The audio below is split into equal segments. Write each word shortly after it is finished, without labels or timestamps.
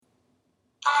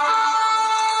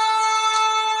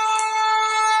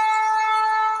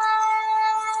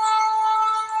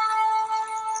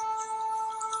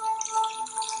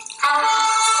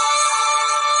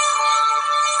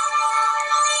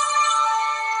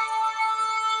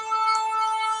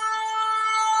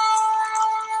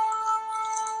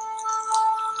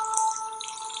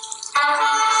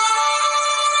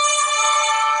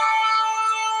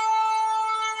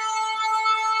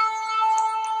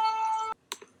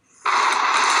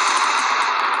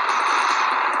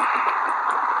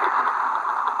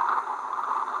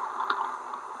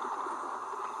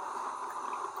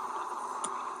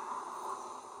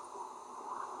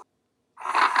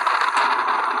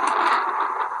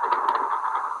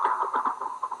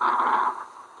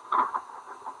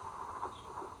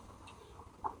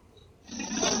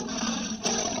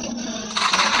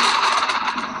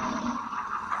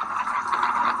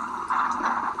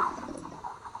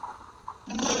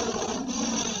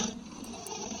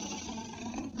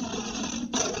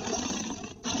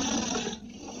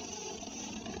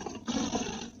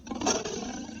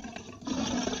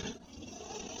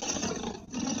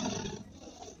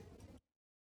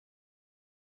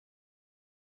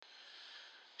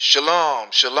Shalom,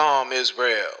 shalom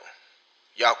Israel.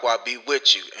 Yahweh be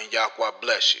with you and Yahweh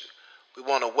bless you. We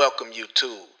want to welcome you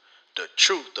to the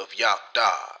Truth of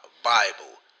Yahdah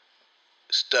Bible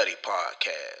Study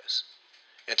Podcast.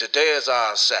 And today is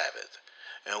our Sabbath,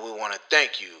 and we want to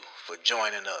thank you for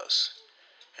joining us.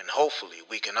 And hopefully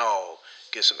we can all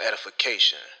get some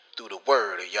edification through the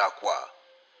word of Yahweh.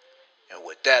 And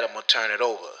with that, I'm going to turn it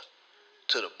over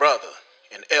to the brother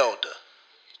and elder,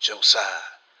 Josiah.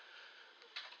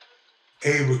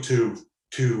 Able to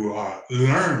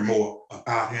learn more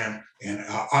about him and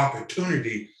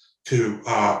opportunity to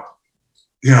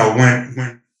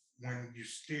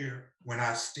when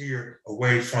I steer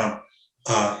away from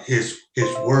his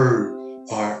word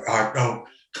or don't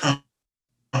come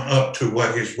up to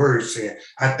what his word said.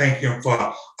 I thank him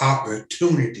for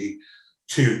opportunity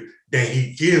that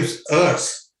he gives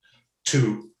us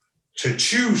to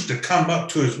choose to come up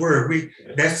to his word.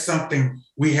 That's something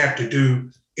we have to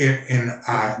do in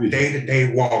our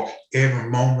day-to-day walk. Every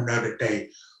moment of the day,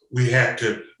 we have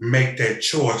to make that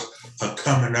choice of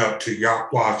coming up to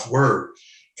Yahweh's word.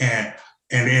 And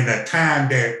in the time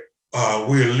that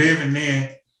we're living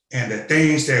in, and the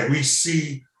things that we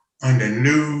see on the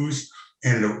news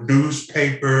and the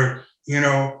newspaper,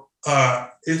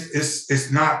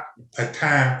 it's not a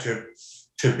time to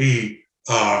be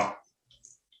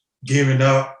giving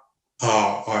up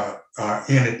or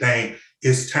anything.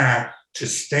 It's time to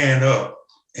stand up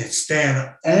and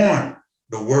stand on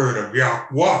the word of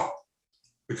Yahweh,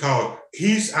 because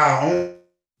he's our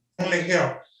only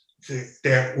help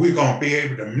that we're going to be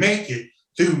able to make it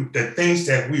through the things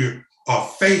that we are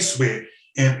faced with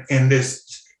in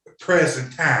this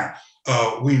present time.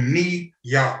 We need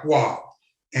Yahweh.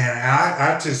 And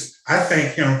I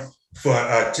thank him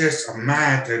for just a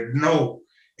mind to know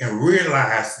and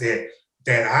realize that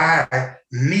I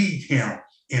need him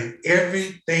in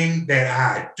everything that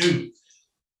I do.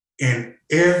 In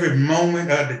every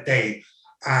moment of the day,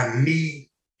 I need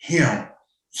him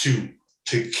to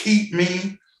keep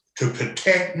me, to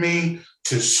protect me,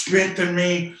 to strengthen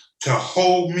me, to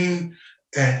hold me,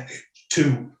 and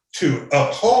to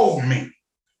uphold me.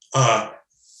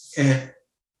 And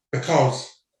because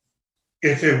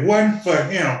if it wasn't for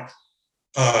him,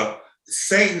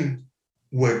 Satan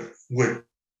would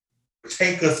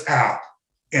take us out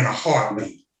in a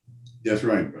heartbeat. That's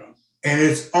right, bro. And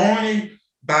it's only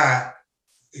by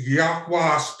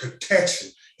Yahweh's protection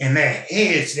and that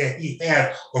hedge that he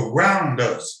has around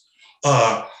us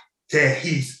that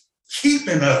he's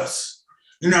keeping us.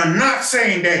 I'm not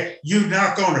saying that you're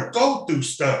not going to go through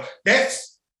stuff.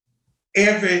 That's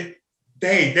every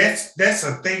day. That's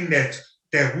a thing that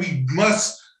we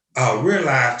must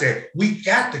realize, that we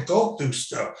got to go through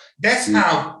stuff. That's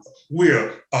how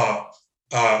we're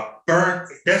burnt.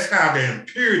 That's how the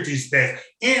impurities that's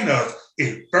in us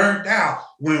is burnt out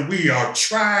when we are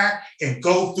tried and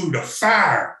go through the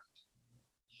fire.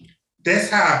 That's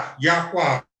how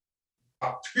Yahweh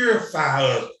purify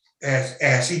us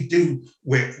as he do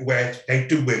with what they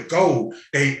do with gold.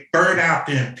 They burn out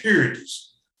the impurities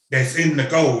that's in the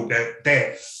gold, that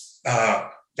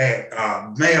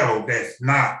metal that's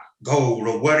not gold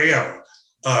or whatever.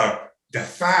 The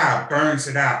fire burns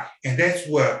it out, and that's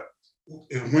what,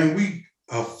 when we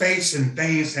are facing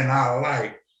things in our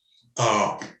life,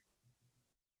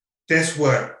 that's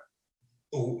what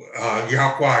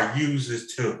Yahweh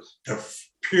uses to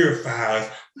purify us,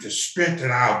 to strengthen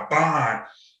our bond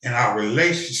and our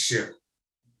relationship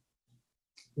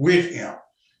with him.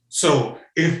 So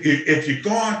if you're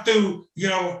going through,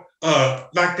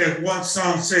 like that one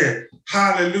song said,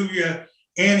 hallelujah,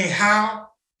 anyhow,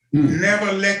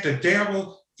 never let the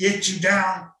devil get you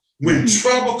down. When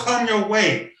trouble come your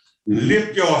way,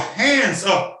 lift your hands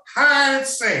up high and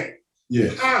say,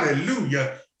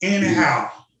 hallelujah,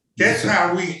 anyhow. That's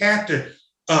how we have to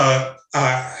have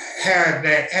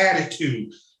that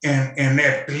attitude and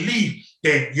that belief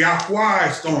that Yahweh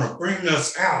is going to bring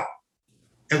us out.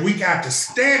 And we got to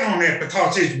stand on that,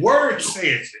 because his word says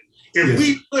it. If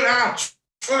we put our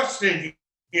trust in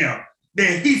him,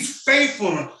 then he's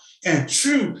faithful and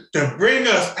true to bring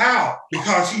us out,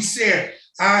 because he said,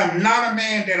 I am not a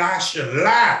man that I should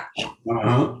lie.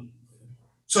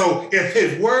 So if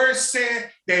his word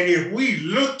said that if we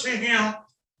look to him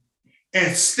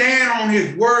and stand on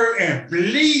his word and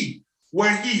believe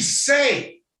what he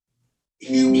said,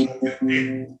 he will do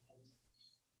it.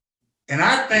 And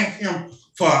I thank him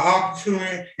for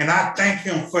opportunity, and I thank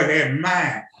him for that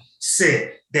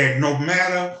mindset that no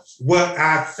matter what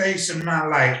I face in my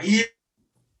life, even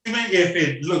if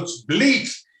it looks bleak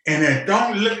and it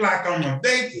don't look like I'm gonna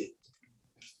make it,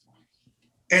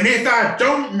 and if I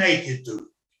don't make it through,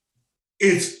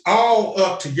 it's all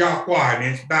up to Yahweh,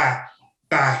 and it's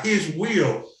by his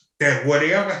will that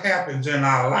whatever happens in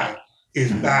our life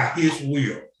is by his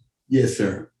will. Yes,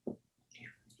 sir.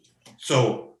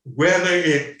 So whether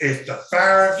it's the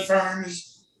fire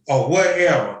furnace or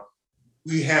whatever,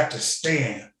 we have to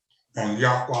stand on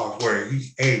Yahweh's word.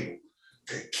 He's able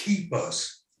to keep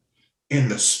us in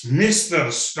the midst of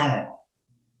the storm.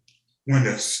 When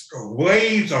the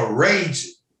waves are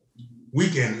raging, we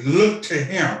can look to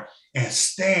him and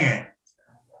stand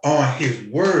on his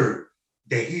word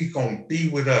that he's going to be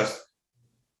with us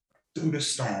through the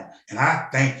storm. And I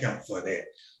thank him for that.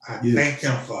 I thank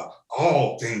him for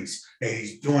all things that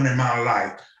he's doing in my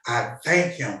life. I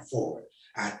thank him for it.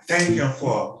 I thank him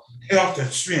for health and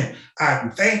strength. I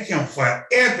thank him for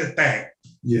everything.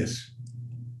 Yes.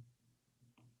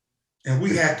 And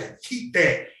we have to keep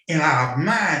that in our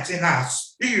minds, in our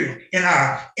spirit, in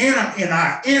our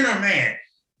inner man.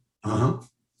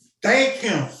 Thank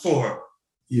him for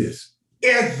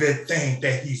everything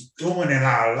that he's doing in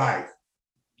our life.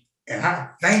 And I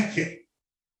thank him.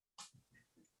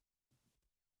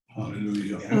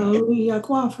 Hallelujah. Hallelujah,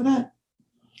 for that.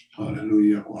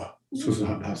 Hallelujah. Well,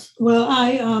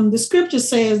 the scripture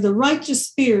says the righteous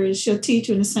spirit shall teach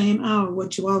you in the same hour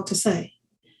what you ought to say.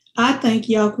 I thank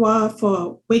Yahweh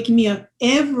for waking me up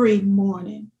every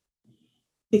morning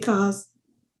because,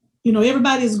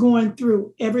 everybody is going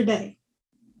through every day.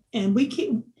 And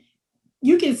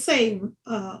you can say,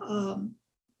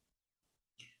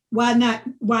 why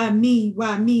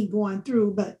me going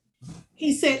through, but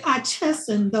he said, I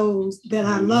chasten those that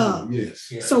I love.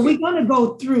 Yes. So we're going to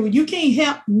go through. You can't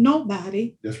help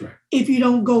nobody. That's right. If you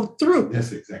don't go through.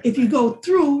 That's exactly. If you go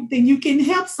through, then you can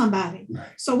help somebody. Right.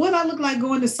 So what I look like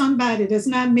going to somebody that's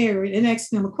not married and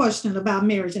asking them a question about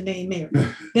marriage and they ain't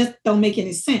married. That don't make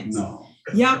any sense. No.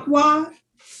 Yahweh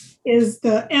is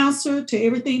the answer to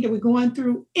everything that we're going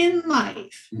through in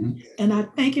life. Mm-hmm. And I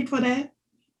thank him for that.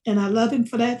 And I love him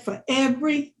for that, for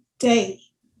every day,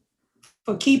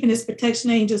 for keeping his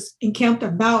protection angels encamped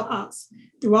about us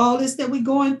through all this that we're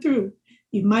going through.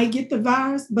 You might get the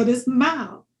virus, but it's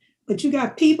mild. But you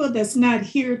got people that's not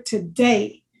here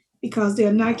today because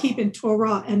they're not keeping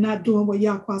Torah and not doing what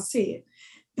Yahweh said.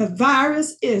 The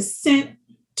virus is sent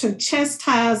to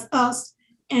chastise us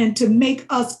and to make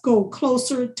us go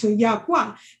closer to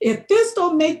Yahweh. If this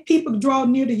don't make people draw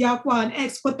near to Yahweh and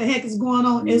ask what the heck is going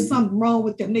on, there's something wrong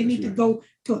with them. They need to go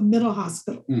to a mental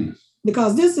hospital.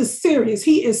 Because this is serious.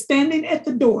 He is standing at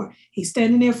the door. He's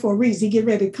standing there for a reason. He get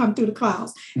ready to come through the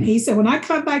clouds. And he said, when I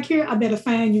come back here, I better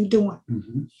find you doing.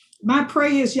 My prayer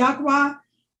is, Yahweh,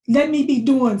 let me be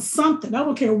doing something. I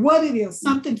don't care what it is,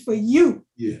 something for you.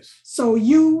 Yes. So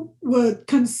you would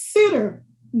consider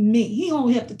me. He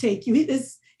don't have to take you.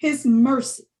 His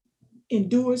mercy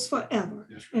endures forever.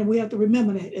 Right. And we have to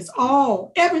remember that. It's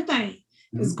everything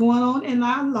that's going on in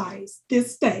our lives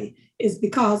this day is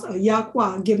because of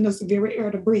Yahweh giving us the very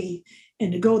air to breathe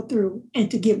and to go through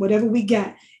and to get whatever we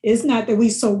got. It's not that we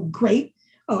so great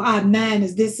or our mind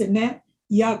is this and that.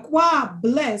 Yahweh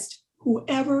blessed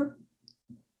whoever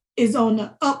is on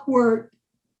the upward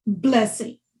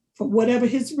blessing for whatever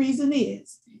his reason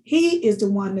is. He is the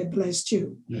one that blessed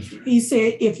you. That's right. He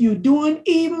said, if you're doing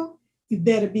evil, you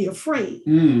better be afraid.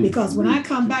 Because when I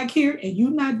come back here and you're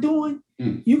not doing,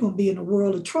 you're going to be in a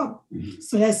world of trouble.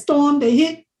 So that storm that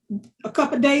hit a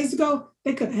couple of days ago,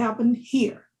 that could have happened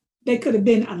here. That could have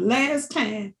been a last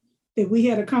time that we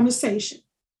had a conversation.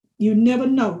 You never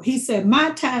know. He said,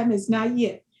 my time is not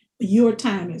yet, but your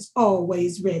time is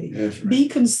always ready. Right. Be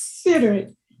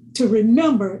considerate to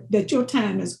remember that your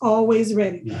time is always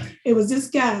ready. Right. It was this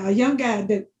guy, a young guy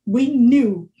that we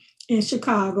knew in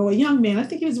Chicago, a young man, I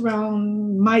think he was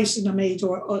around my age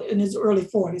or in his early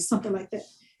 40s, something like that.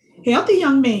 Healthy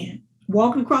young man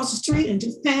walking across the street and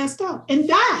just passed out and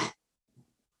died.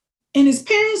 And his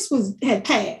parents had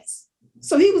passed.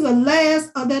 So he was the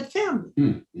last of that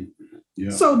family. Yeah.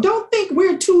 So don't think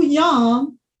we're too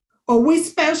young or we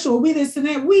special, we this and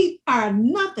that. We are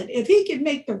nothing. If he can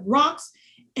make the rocks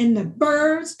and the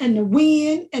birds and the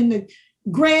wind and the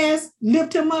grass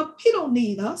lift him up, he don't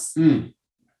need us.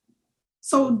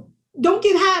 So don't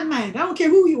get high-minded. I don't care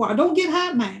who you are. Don't get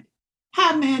high-minded.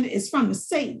 High-minded is from the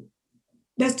Satan.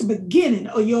 That's the beginning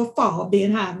of your fall,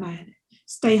 being high-minded.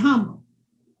 Stay humble.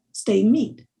 Stay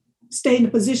meek. Stay in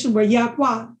the position where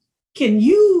Yahweh can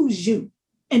use you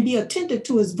and be attentive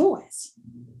to his voice.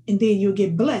 And then you'll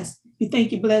get blessed. You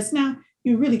think you're blessed now,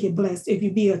 you really get blessed if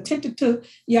you be attentive to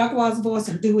Yahweh's voice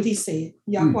and do what he said.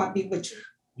 Yahweh be with you.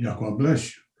 Yahweh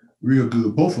bless you. Real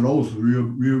good. Both of those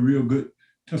real good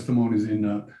testimonies. And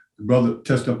the brother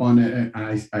touched up on that.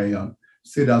 I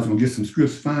said I was going to get some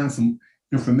scripts, find some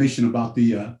information about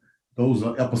the those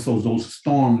episodes, those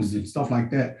storms and stuff like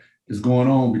that is going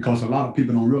on, because a lot of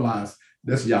people don't realize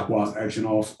that's Yahweh's action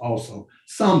also.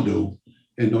 Some do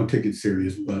and don't take it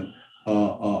serious, but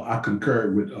I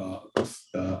concur with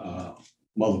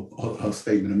Mother her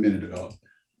statement a minute ago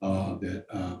that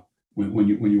when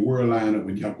your word line up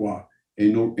with Yahweh,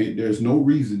 there's no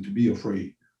reason to be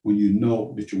afraid when you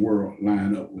know that your word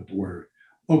line up with the word.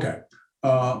 Okay,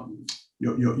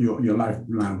 your life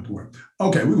line with the word.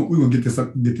 Okay, we're gonna get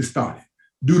this started.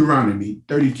 Deuteronomy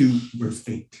 32 verse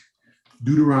 8.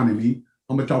 Deuteronomy.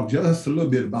 I'm gonna talk just a little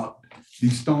bit about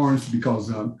these storms,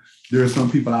 because there are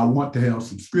some people I want to have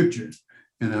some scriptures,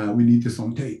 and we need this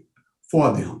on tape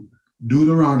for them.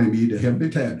 Deuteronomy, the heavenly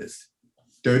tablets,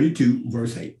 32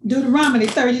 verse 8. Deuteronomy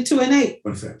 32 and 8.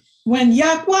 What is that? When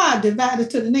Yahweh divided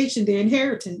to the nation their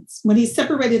inheritance, when he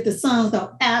separated the sons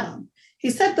of Adam, he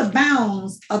set the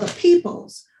bounds of the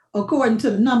peoples according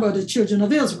to the number of the children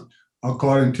of Israel.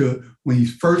 According to when he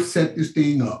first set this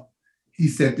thing up, he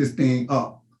set this thing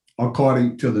up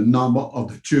according to the number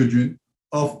of the children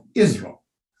of Israel.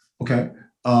 Okay.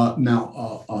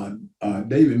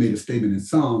 David made a statement in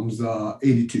Psalms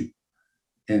 82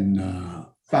 and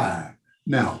 5.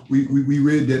 Now, we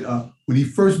read that when he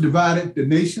first divided the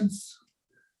nations,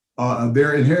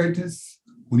 their inheritance,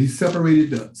 when he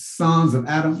separated the sons of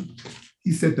Adam,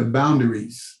 he set the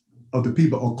boundaries of the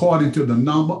people according to the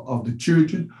number of the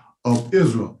children of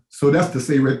Israel. So that's to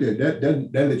say right there,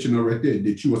 that lets you know right there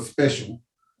that you are special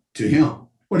to him.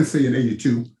 What does it say in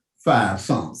 82, 5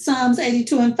 Psalms? Psalms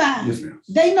 82 and 5. Yes, ma'am.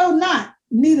 They know not,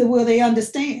 neither will they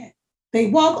understand. They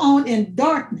walk on in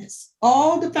darkness.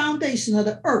 All the foundations of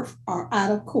the earth are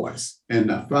out of course. And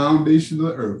the foundations of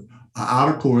the earth are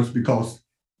out of course because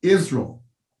Israel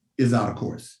is out of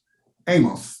course.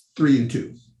 Amos 3 and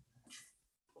 2.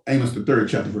 Amos, the 3rd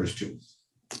chapter, verse 2.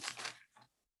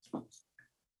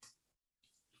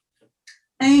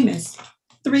 Amos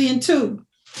 3 and 2.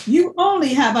 You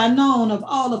only have I known of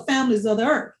all the families of the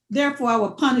earth. Therefore, I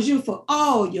will punish you for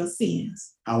all your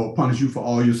sins. I will punish you for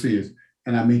all your sins.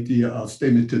 And I made the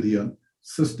statement to the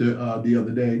sister the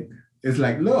other day. It's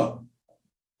like, look,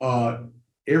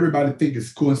 everybody think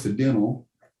it's coincidental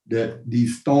that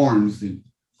these storms and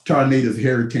tornadoes,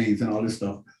 hurricanes, and all this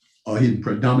stuff are hitting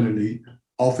predominantly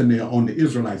often they're on the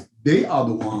Israelites. They are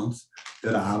the ones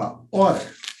that are out of order.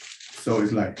 So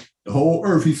it's like the whole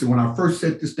earth, he said, when I first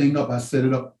set this thing up, I set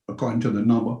it up according to the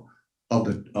number of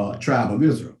the tribe of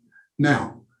Israel.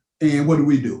 Now, and what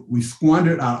do? We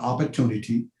squandered our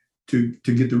opportunity to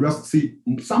get the rest. See,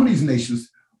 some of these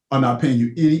nations are not paying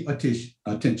you any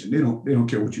attention. They don't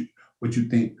care what you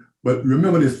think. But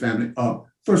remember this, family. 1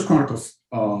 Chronicles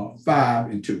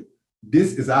 5 and 2.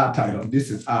 This is our title.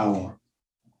 This is our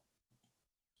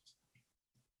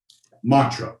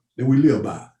mantra that we live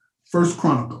by. 1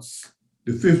 Chronicles,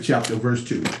 the 5th chapter, verse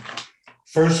 2.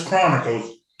 1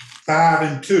 Chronicles 5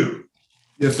 and 2.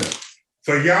 Yes, sir.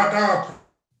 For Yahweh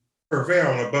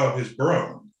prevailed above his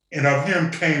brother, and of him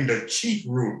came the chief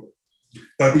ruler.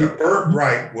 But the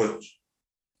birthright was.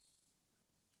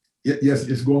 Yes,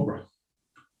 it's going, bro.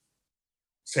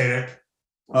 Say that.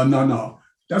 No.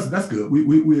 That's good.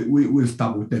 We'll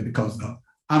stop with that because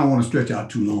I don't want to stretch out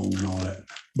too long and all that.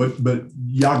 But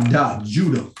Yahweh,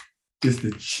 Judah, is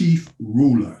the chief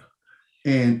ruler.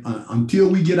 And until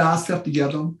we get ourselves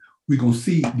together, we're going to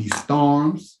see these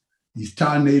storms, these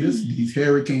tornadoes, these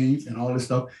hurricanes, and all this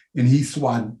stuff. And he's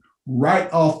swatting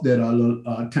right off that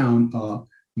little town,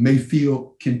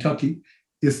 Mayfield, Kentucky.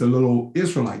 It's a little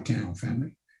Israelite town,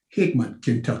 family. Hickman,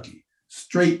 Kentucky.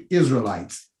 Straight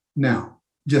Israelites. Now,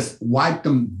 just wipe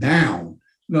them down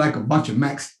like a bunch of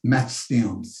match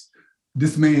stems.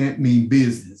 This man mean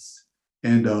business.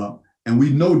 And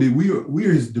we know that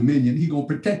we're his dominion. He's going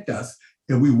to protect us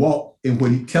if we walk in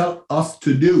what he tells us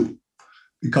to do.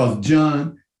 Because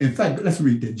John, in fact, let's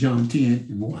read that, John 10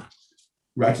 and 1.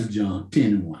 Righteous John 10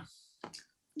 and 1.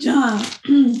 John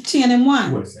 10 and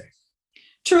 1. What does it say?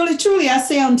 Truly, truly, I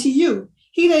say unto you,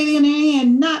 he that enter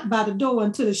in not by the door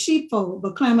into the sheepfold,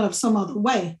 but climbeth up some other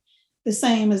way, the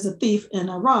same as a thief and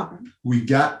a robber. We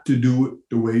got to do it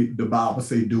the way the Bible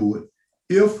say do it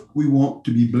if we want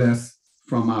to be blessed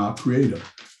from our Creator.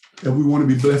 If we want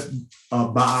to be blessed by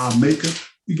our Maker,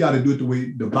 we got to do it the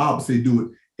way the Bible say do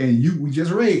it. And we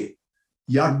just read,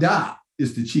 Yahweh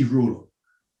is the chief ruler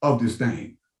of this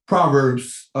thing.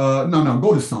 Proverbs,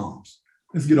 go to Psalms.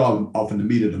 Let's get off in the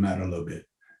meat of the matter a little bit.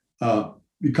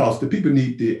 Because the people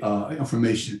need the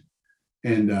information,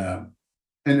 and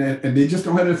they just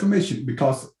don't have the information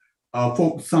because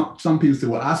folks. Some people say,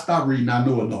 "Well, I stopped reading. I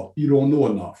know enough." You don't know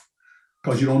enough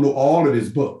because you don't know all of this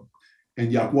book.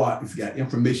 And Yahweh has got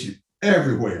information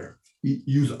everywhere He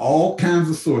used all kinds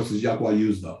of sources. Yahweh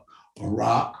used a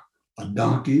rock, a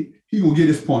donkey. He gonna get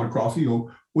his point across.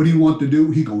 What he want to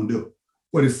do, he gonna do.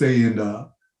 What it say in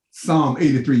Psalm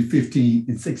 83, 15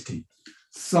 and 16.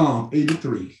 Psalm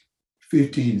 83,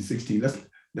 15 and 16.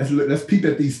 Let's peep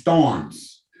at these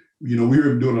storms. We hear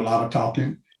them doing a lot of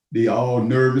talking. They all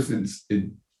nervous and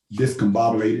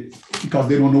discombobulated because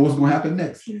they don't know what's going to happen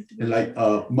next. And like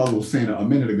Mother was saying a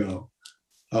minute ago,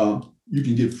 you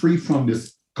can get free from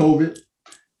this COVID,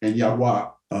 and Yahweh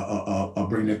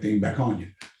bring that thing back on you.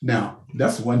 Now,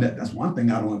 that's one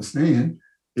thing I don't understand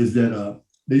is that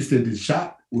they said the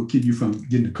shot will keep you from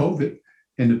getting the COVID,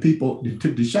 and the people that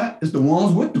took the shot is the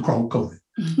ones with the COVID.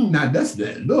 Mm-hmm. Now, that's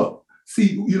that. Look,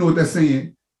 see, you know what they're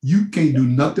saying? You can't do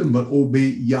nothing but obey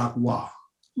Yahweh,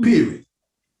 period.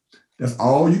 That's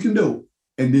all you can do.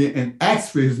 And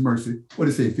ask for his mercy. What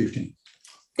does it say, 15?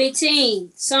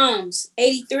 15, Psalms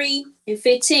 83 and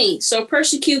 15. So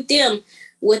persecute them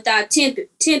with thy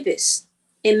tempest,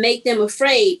 and make them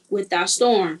afraid with thy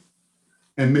storm.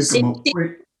 And make them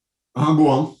afraid. Go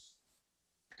on.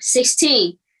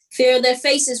 16, fill their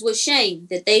faces with shame,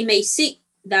 that they may seek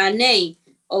thy name,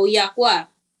 O Yahweh.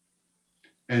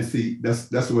 And see, that's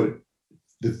what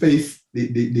the face,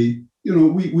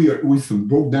 we some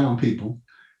broke down people,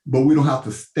 but we don't have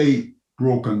to stay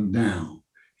broken down.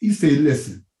 He said,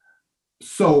 listen,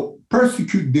 so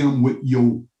persecute them with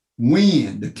your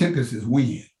wind. The tempest is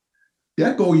wind.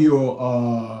 That go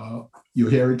your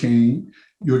hurricane,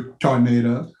 your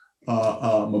tornado.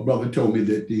 My brother told me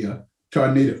that the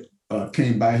tornado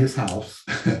came by his house,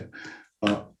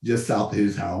 just south of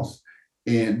his house.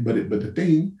 But the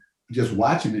thing, just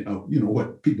watching it,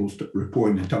 what people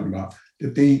reporting and talking about, the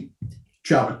thing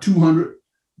traveled 200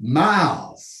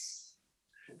 miles.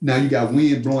 Now you got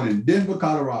wind blowing in Denver,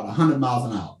 Colorado, 100 miles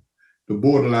an hour. The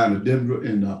borderline of Denver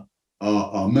and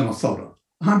Minnesota,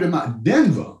 100 miles.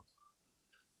 Denver,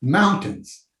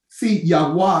 mountains. See,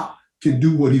 Yahweh can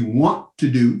do what he want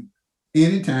to do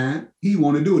anytime he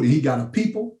want to do it. And he got a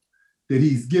people that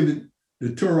he's given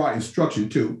the Torah instruction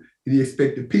to, and he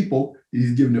expects the people that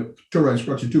he's given the Torah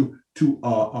instruction to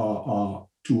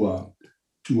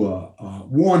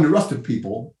warn the rest of the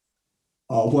people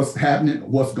what's happening,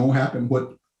 what's going to happen,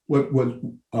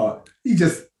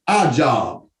 our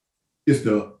job is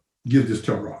to give this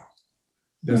Torah.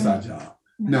 That's our job.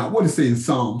 Now, what does it say in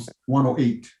Psalms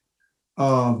 108,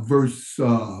 verse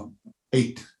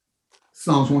 8?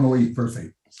 Psalms 108, verse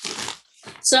 8.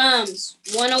 Psalms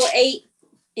 108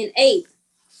 and 8.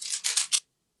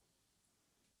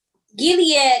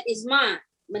 Gilead is mine,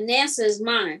 Manasseh is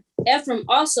mine. Ephraim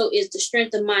also is the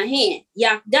strength of my hand.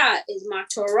 Yahdah is my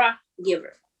Torah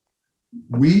giver.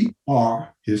 We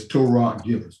are his Torah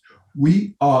givers.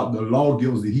 We are the law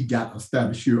givers that he got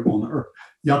established here on the earth.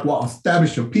 Yahweh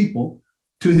established a people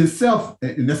to himself,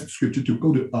 and that's the scripture too.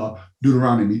 Go to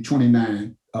Deuteronomy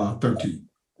 29, 13.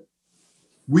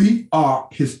 We are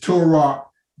his Torah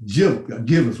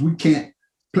givers. We can't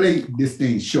play this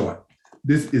thing short.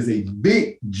 This is a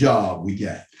big job we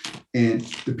got. And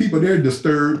the people, they're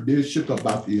disturbed, they're shook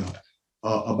about the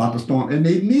storm, and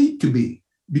they need to be,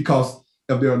 because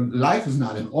if their life is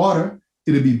not in order,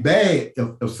 it'll be bad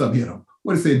if something hit them.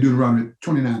 What does it say in Deuteronomy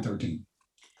 29, 13?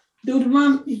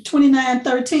 Deuteronomy 29,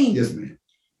 13. Yes, ma'am.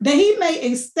 That he may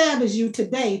establish you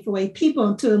today for a people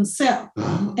unto himself,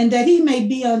 and that he may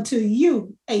be unto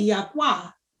you a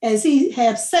Yahweh, as he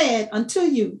hath said unto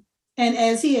you, and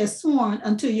as he has sworn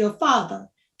unto your father,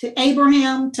 to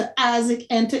Abraham, to Isaac,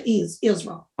 and to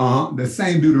Israel. The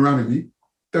same Deuteronomy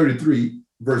 33,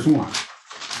 verse 1.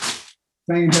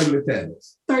 Same heavenly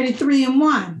tablets. 33 and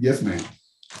 1. Yes, ma'am.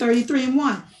 33 and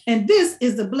 1. And this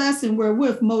is the blessing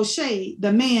wherewith Moshe,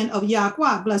 the man of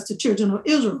Yahweh, blessed the children of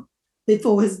Israel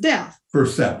before his death.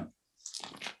 Verse 7.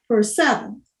 Verse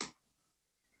 7.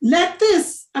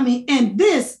 And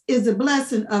this is the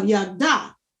blessing of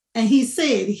Yahdah. And he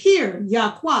said, hear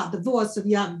Yahweh, the voice of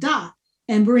Yahdah,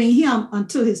 and bring him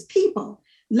unto his people.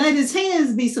 Let his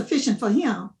hands be sufficient for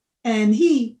him, and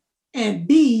be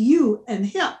you an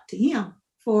help to him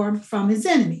from his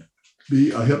enemy.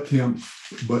 Be a help to him,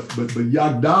 but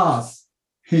Yahdah's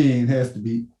hand has to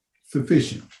be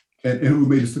sufficient. And who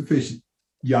made it sufficient?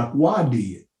 Yahweh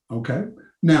did. Okay.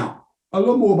 Now, a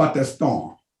little more about that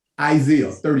storm.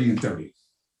 Isaiah 30 and 30.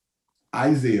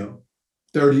 Isaiah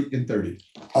 30 and 30.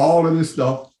 All of this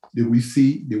stuff that we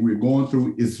see, that we're going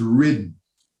through, is written.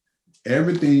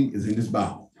 Everything is in this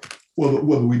Bible.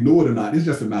 Whether we know it or not, it's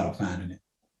just a matter of finding it.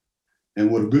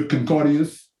 And with a good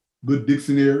concordance, good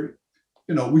dictionary,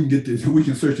 we can get this, we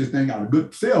can search this thing out. A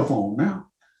good cell phone now.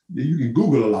 You can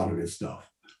Google a lot of this stuff.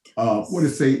 What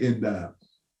does it say in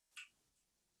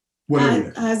Whatever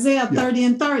it is. Isaiah 30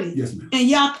 and 30. Yes, ma'am. And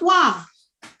Yahweh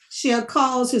shall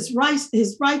cause his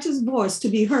righteous voice to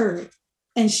be heard,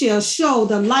 and shall show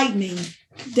the lightning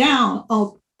down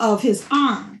of his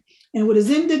arm, and with his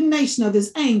indignation of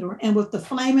his anger, and with the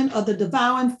flaming of the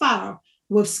devouring fire,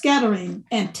 with scattering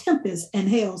and tempest and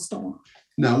hailstorm.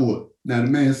 Now what? Now the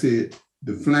man said,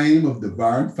 the flame of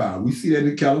devouring fire. We see that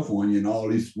in California and all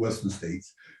these western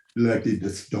states. Like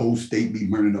the whole state be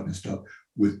burning up and stuff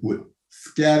with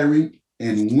scattering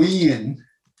and wind,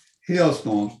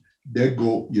 hailstorms. There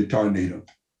go your tornado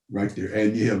right there,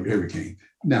 and you have a hurricane.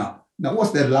 Now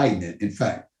what's that lightning? In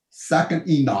fact, 2nd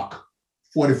Enoch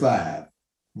 45,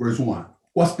 verse 1.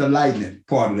 What's the lightning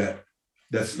part of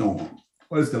that storm?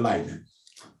 What is the lightning?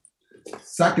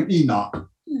 2nd Enoch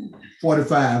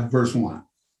 45, verse 1.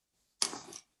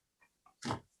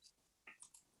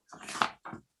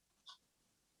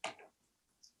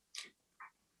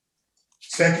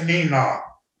 Second Enoch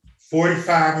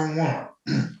 45 and 1.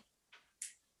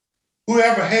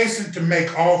 Whoever hastened to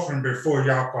make offering before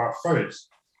Yahweh first,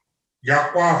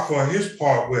 Yahweh for his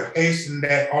part will hasten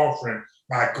that offering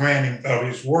by granting of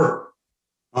his word.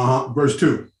 Verse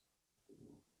 2.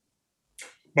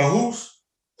 But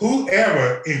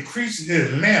whoever increases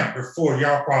his lamp before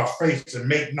Yahweh's face and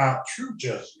make not true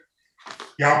judgment,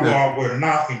 Yahweh will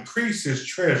not increase his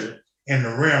treasure in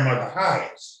the realm of the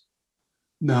highest.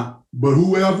 Now, but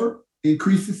whoever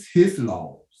increases his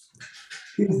laws,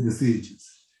 his decisions,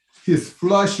 his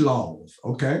flesh laws,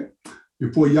 okay,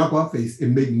 before Yahweh's face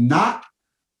and make not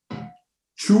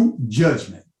true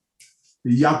judgment,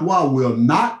 the Yahweh will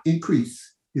not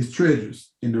increase his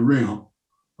treasures in the realm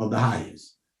of the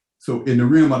highest. So in the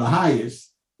realm of the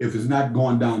highest, if it's not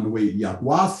going down the way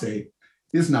Yahweh say,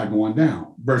 it's not going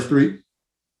down. Verse 3.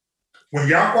 When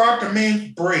Yahweh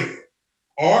demands bread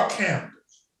or candles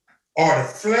or the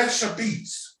flesh of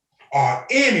beasts or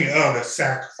any other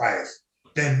sacrifice,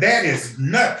 then that is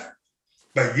nothing.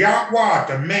 But Yahweh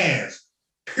demands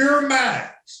pure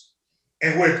minds,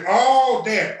 and with all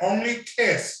that only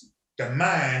tests the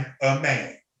mind of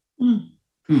man.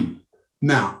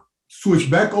 Now, switch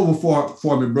back over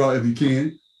for me, bro, if you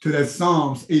can, to that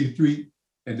Psalms 83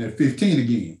 and that 15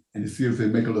 again, and see if they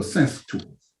make a little sense to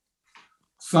it.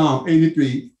 Psalm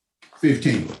 83,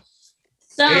 15.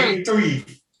 83,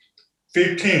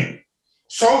 15.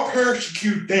 So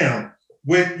persecute them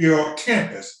with your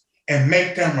tempest and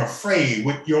make them afraid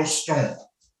with your storm.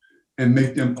 And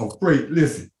make them afraid.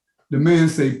 Listen, the man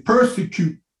say,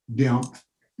 persecute them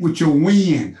with your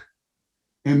wind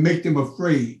and make them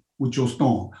afraid with your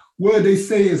storm. Well, they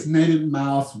say it's 90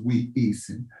 miles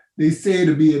eastern. They say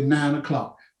it'll be at 9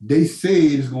 o'clock. They say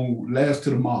it's going to last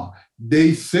till tomorrow.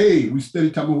 They say, we study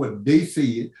talking about what they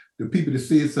said, the people that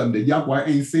said something that Yahweh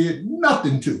ain't said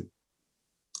nothing to.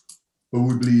 But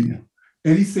we believe him.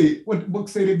 And he said, what the book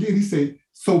said again? He said,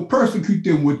 so persecute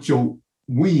them with your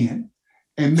wind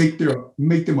and make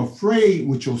them afraid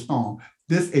with your storm.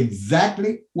 That's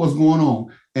exactly what's going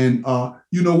on. And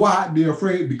you know why they're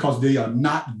afraid? Because they are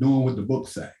not doing what the book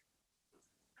say.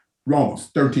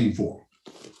 Romans 13:4.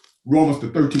 Romans the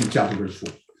 13th chapter, verse 4.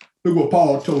 Look what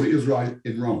Paul told the Israelites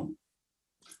in Rome.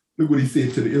 Look what he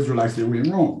said to the Israelites that were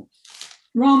in Rome.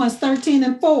 Romans 13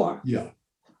 and 4. Yeah.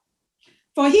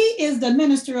 For he is the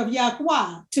minister of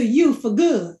Yahweh to you for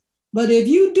good. But if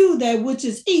you do that which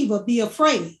is evil, be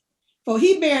afraid. For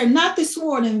he bare not the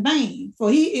sword in vain.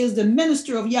 For he is the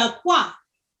minister of Yahweh,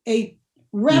 a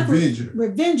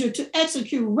revenger to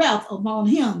execute wrath upon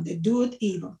him that doeth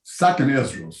evil. 2nd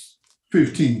Ezra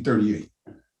 15:38.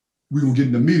 We're going to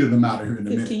get the meat of the matter here in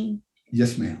a 15. minute.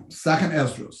 Yes, ma'am. 2nd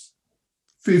Ezra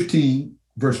 15,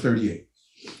 verse 38.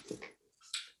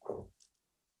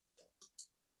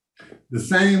 The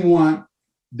same one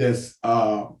that's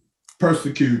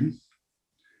persecuting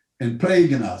and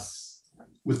plaguing us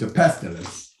with the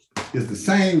pestilence is the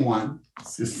same one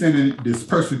that's sending this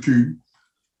persecuting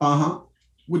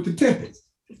with the tempest.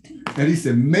 And he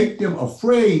said, make them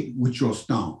afraid with your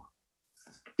stone.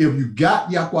 If you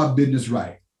got Yahweh business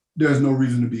right, there's no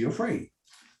reason to be afraid.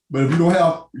 But if you don't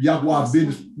have Yahweh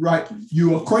business right,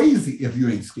 you are crazy if you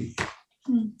ain't scared.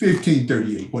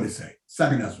 15:38, what it say?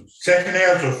 2nd Ezra. 2nd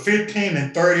Ezra 15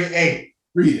 and 38.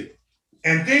 Read it.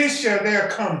 And then shall there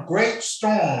come great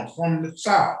storms from the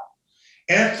south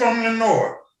and from the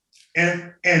north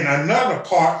and another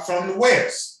part from the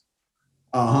west.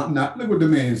 Now look what the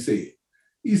man said.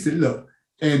 He said, look,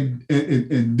 and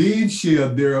then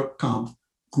shall there come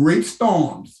great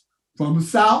storms from the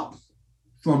south,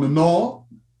 from the north,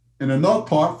 and another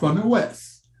part from the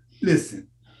west. Listen,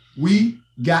 we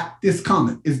got this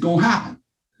coming. It's going to happen.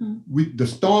 The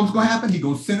storm's going to happen. He's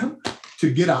going to send them to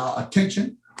get our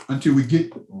attention until we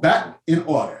get back in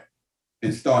order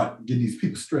and start getting these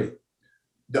people straight.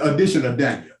 The addition of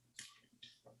Daniel,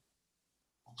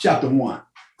 chapter 1,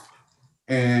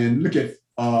 and look at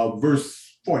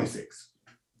verse 46.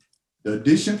 The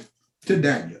addition to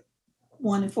Daniel.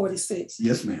 1 and 46.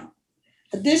 Yes, ma'am.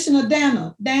 Addition of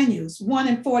Daniel's 1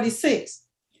 and 46.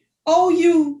 O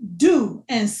you dew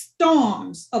and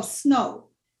storms of snow,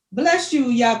 bless you,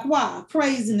 Yahweh,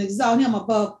 praise and exalt him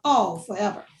above all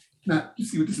forever. Now, you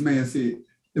see what this man said?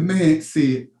 The man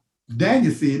said,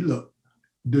 Daniel said, look,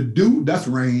 the dew, that's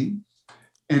rain,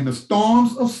 and the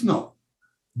storms of snow,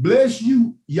 bless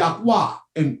you, Yahweh,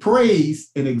 and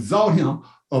praise and exalt him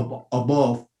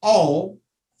above all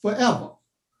forever.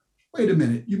 Wait a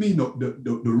minute, you mean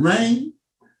the rain,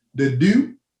 the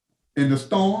dew, and the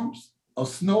storms of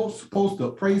snow supposed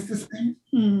to praise this man?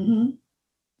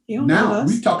 Mm-hmm. Now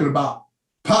we're talking about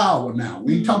power now.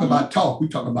 We ain't talking about talk, we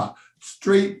talking about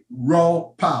straight, raw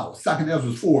power. 2nd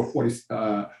Ezra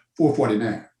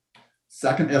 4:49.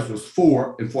 2nd Ezra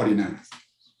 4 and 49.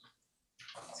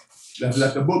 Let's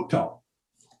let the book talk.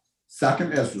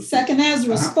 2nd Ezra. 2nd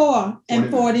Ezra 4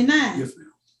 and 49. Yes,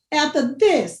 ma'am. After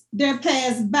this, there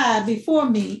passed by before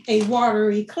me a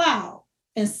watery cloud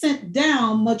and sent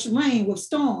down much rain with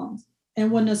storms. And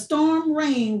when the storm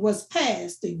rain was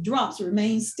past, the drops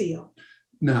remained still.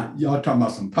 Now, y'all talking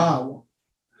about some power.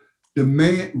 The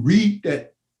man, read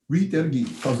that again,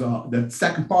 because the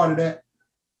second part of that,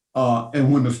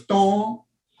 and when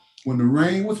the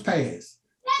rain was past,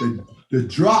 the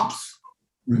drops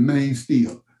remained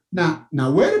still. Now,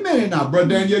 wait a minute now, Brother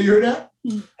Daniel, you heard that?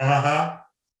 Uh-huh.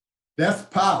 That's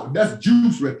power. That's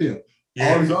juice right there.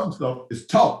 Yeah. All this other stuff is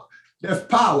talk. That's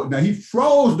power. Now, he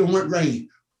froze the rain.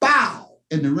 Bow!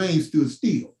 And the rain stood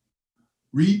still.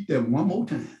 Read that one more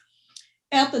time.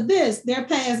 After this, there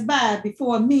passed by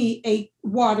before me a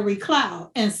watery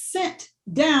cloud and sent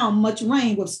down much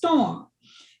rain with storm.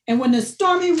 And when the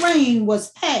stormy rain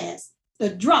was past, the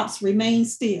drops remained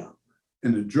still.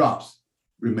 And the drops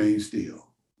remained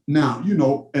still. Now, you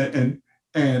know,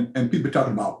 and people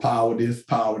talking about power this,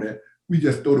 power that. We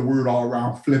just throw the word all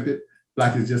around, flip it,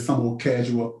 like it's just some old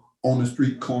casual on the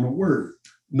street corner word.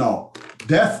 No,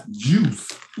 that's juice.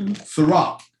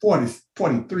 Sirach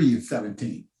 43 and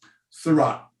 17.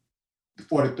 Sirach, the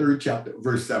 43rd chapter,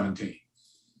 verse 17.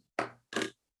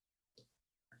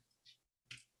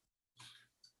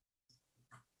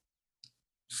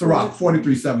 Sirach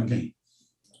 43:17.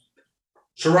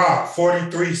 Sirach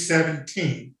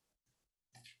 43:17.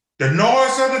 The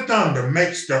noise of the thunder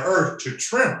makes the earth to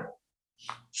tremble.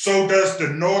 So does the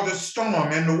northern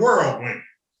storm and the whirlwind.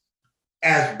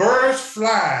 As birds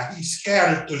fly, he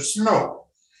scattered the snow,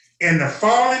 and the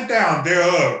falling down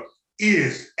thereof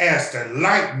is as the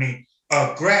lightning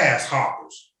of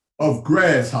grasshoppers. Of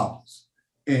grasshoppers.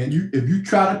 And if you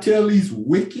try to tell these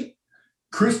wicked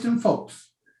Christian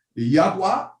folks, the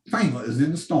Yahweh finger is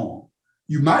in the storm,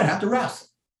 you might have to wrestle.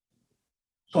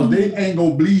 Because they ain't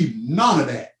going to believe none of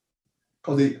that.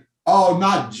 Because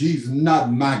not Jesus,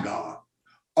 not my God.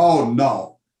 Oh,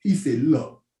 no. He said,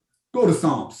 look, go to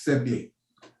Psalm 78.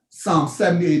 Psalm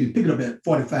 78, and pick it up at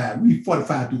 45. Read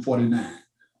 45 through 49.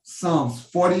 Psalms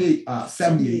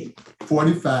 78,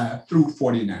 45 through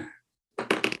 49.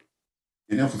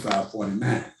 And emphasize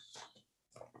 49.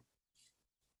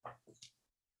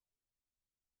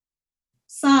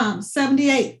 Psalm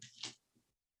 78,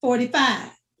 45.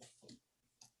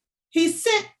 He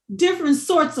sent different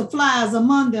sorts of flies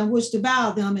among them, which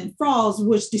devoured them, and frogs,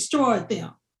 which destroyed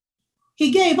them. He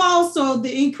gave also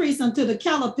the increase unto the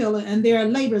caterpillar, and their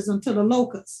labors unto the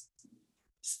locust.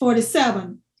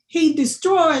 47. He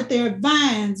destroyed their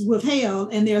vines with hail,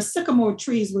 and their sycamore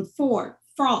trees with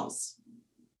frost.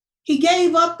 He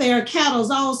gave up their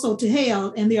cattle also to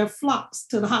hail, and their flocks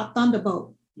to the hot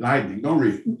thunderbolt. Lightning, don't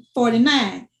read.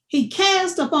 49. He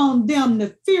cast upon them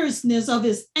the fierceness of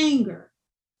his anger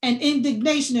and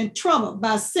indignation and trouble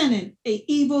by sending an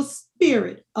evil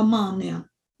spirit among them.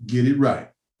 Get it right.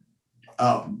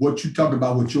 What you talk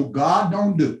about, what your God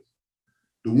don't do,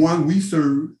 the one we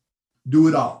serve, do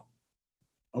it all.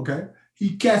 Okay?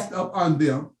 He cast up on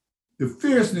them the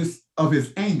fierceness of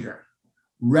his anger,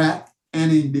 wrath,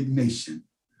 and indignation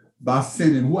by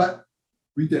sending what?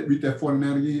 Read that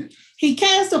 49 again. He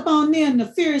cast upon them the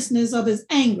fierceness of his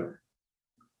anger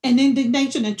and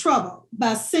indignation and trouble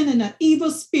by sending an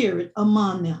evil spirit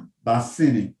among them. By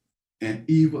sending an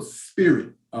evil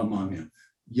spirit among them.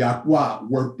 Yahweh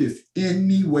worked this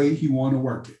any way he want to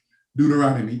work it.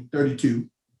 Deuteronomy 32,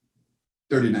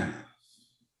 39.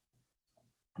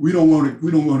 We don't want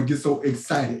to get so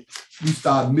excited. We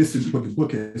start missing what the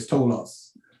book has told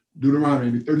us.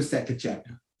 Deuteronomy 32nd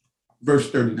chapter, verse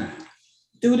 39.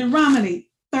 Deuteronomy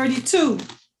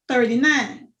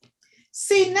 32:39.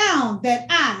 See now that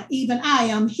I, even I,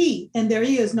 am he, and there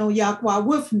is no Yahweh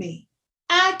with me.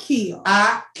 I kill.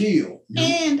 I kill.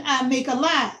 And I make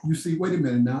alive. You see, wait a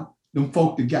minute now. Them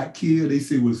folk that got killed, they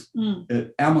say was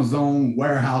at Amazon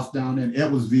warehouse down in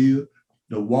Edwardsville.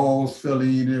 The walls fell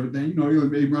in and everything. You know,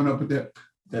 they run up with that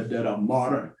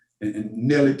mortar and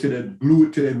nail it to that, glue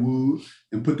it to that wood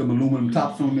and put them aluminum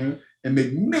tops on there and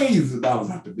make millions of dollars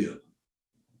out the building.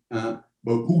 But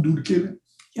who do the killing?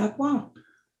 Yahweh.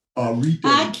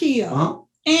 I kill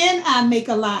and I make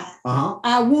alive.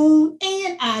 I wound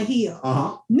and I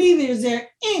heal. Neither is there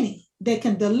any that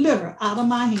can deliver out of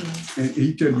my hands. And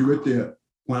he tell you right there,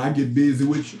 when I get busy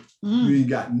with you, you ain't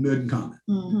got nothing coming.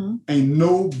 Ain't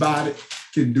nobody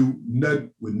can do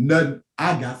nothing with nothing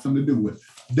I got something to do with.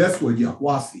 That's what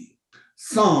Yahweh said.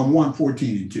 Psalm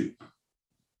 114:2.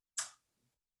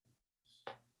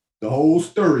 The whole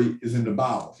story is in the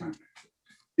Bible, family,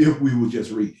 if we will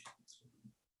just read it.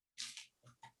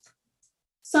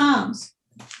 Psalms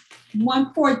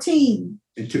 114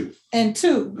 and 2.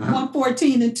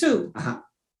 114 and 2.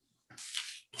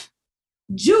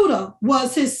 Judah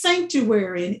was his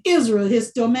sanctuary and Israel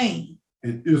his domain.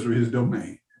 And Israel his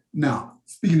domain. Now,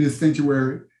 speaking of his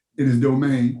sanctuary and his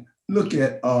domain, look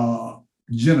at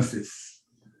Genesis.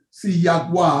 See,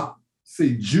 Yahweh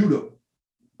say, Judah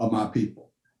are my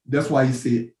people. That's why he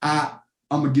said, I'm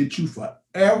going to get you for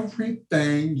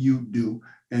everything you do.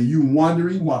 And you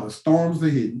wondering why the storms are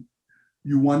hidden.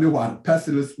 You wonder why the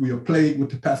pestilence, we are plagued with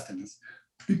the pestilence.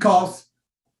 Because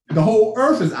the whole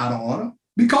earth is out of order.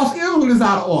 Because Israel is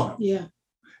out of order. Yeah.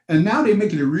 And now they're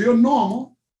making it real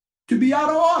normal to be out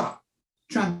of order.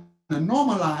 Trying to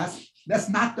normalize. That's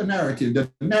not the narrative. The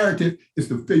narrative is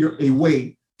to figure a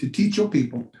way to teach your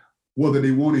people whether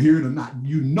they want to hear it or not.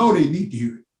 You know they need to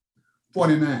hear it.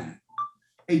 49,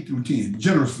 8 through 10.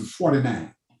 Genesis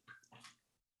 49.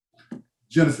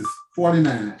 Genesis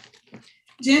 49.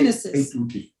 Genesis 8 through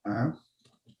 10.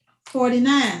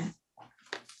 49,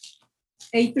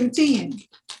 8 through 10.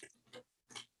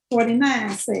 49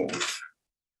 says,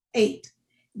 8.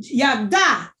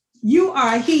 Yahdah, you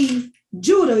are he,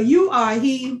 Judah, you are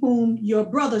he whom your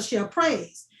brother shall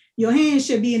praise. Your hand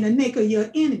shall be in the neck of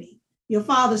your enemy. Your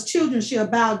father's children shall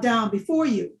bow down before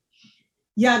you.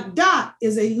 Yahdah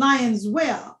is a lion's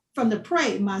well from the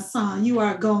prey, my son, you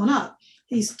are gone up.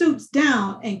 He stoops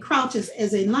down and crouches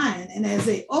as a lion, and as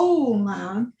an old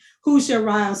lion, who shall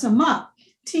rouse him up?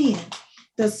 10.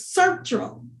 The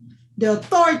sceptre, the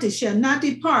authority shall not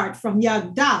depart from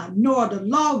Yahdah, nor the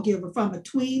lawgiver from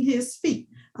between his feet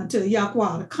until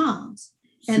Yahweh comes.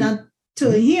 And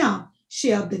unto him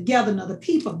shall the gathering of the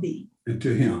people be. And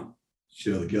to him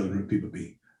shall the gathering of the people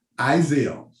be.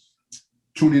 Isaiah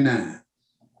 29,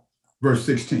 verse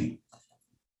 16.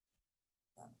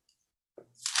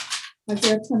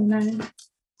 Isaiah 29.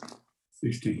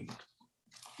 16.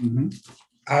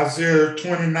 Isaiah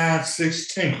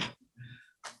 29:16.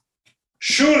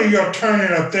 Surely your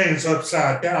turning of things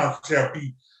upside down shall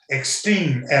be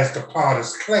esteemed as the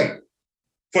potter's clay.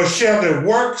 For shall the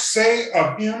work say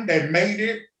of him that made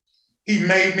it, he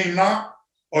made me not?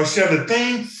 Or shall the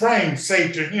thing framed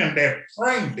say to him that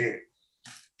framed it,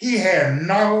 he had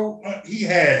no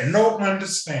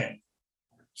understanding?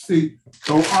 See,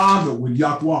 don't argue with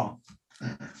Yahweh.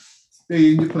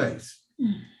 Stay in your place.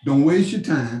 Don't waste your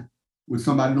time with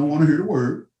somebody who don't want to hear the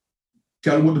word.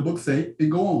 Tell them what the book say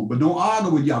and go on. But don't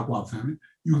argue with Yahweh, family.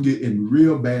 You can get in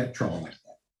real bad trouble like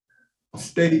that.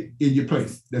 Stay in your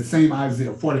place. That same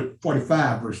Isaiah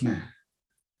 45, verse 9.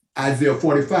 Isaiah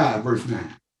 45, verse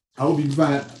 9. I hope you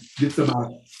can get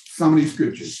some of these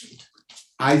scriptures.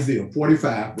 Isaiah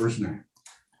 45, verse 9.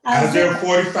 Isaiah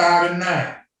 45 and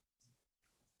 9.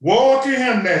 Woe to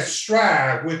him that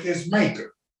strive with his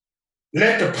maker.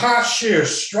 Let the potsherd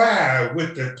strive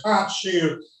with the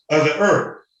potsherd of the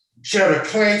earth. Shall the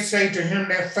clay say to him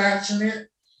that fashioned it,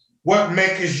 what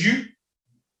makest you?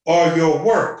 Or your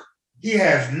work? He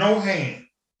has no hand.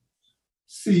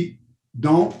 See,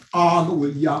 don't argue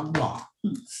with Yahweh.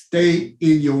 Stay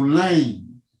in your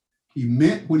lane. He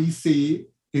meant what he said,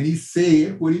 and he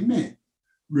said what he meant.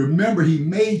 Remember, he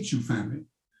made you, family.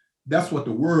 That's what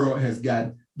the world has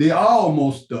got. They're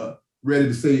almost ready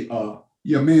to say,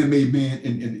 yeah, man made man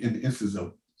in the instance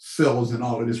of cells and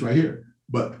all of this right here.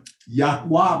 But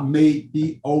Yahweh made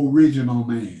the original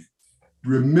man.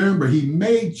 Remember, he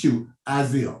made you.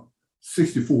 Isaiah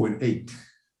 64 and 8.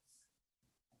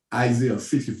 Isaiah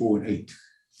 64 and 8.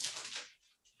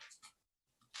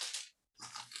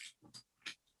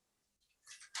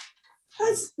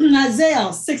 That's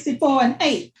Isaiah 64 and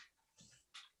 8.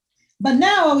 But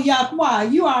now, O Yahweh,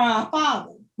 you are our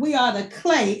Father. We are the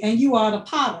clay and you are the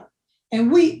potter.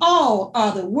 And we all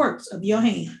are the works of your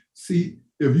hand. See,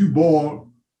 if you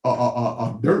boil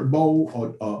a dirt bowl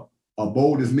or a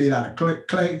bowl that's made out of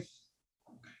clay,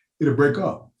 it'll break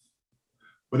up.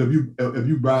 But if you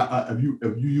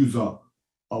use one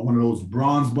of those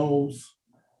bronze bowls,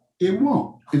 it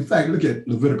won't. In fact, look at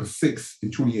Leviticus 6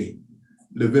 and 28.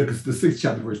 Leviticus, the 6th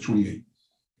chapter, verse 28.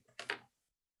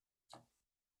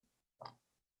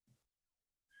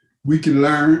 We can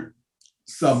learn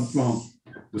something from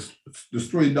the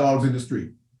stray dogs in the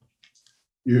street.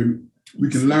 We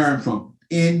can learn from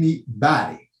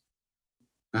anybody.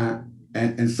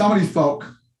 And some of these folk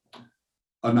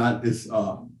are not as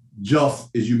just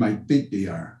as you might think they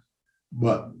are,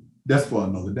 but that's for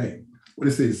another day. What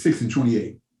it says, 6 and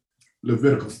 28.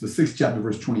 Leviticus, the 6th chapter,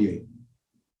 verse 28.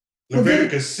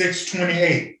 Leviticus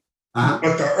 6:28.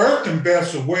 But the earthen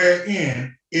vessel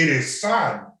wherein it is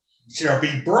sodden shall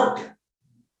be broken.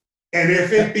 And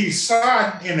if it be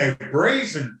sodden in a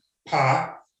brazen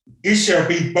pot, it shall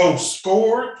be both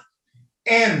scoured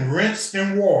and rinsed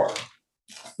in water.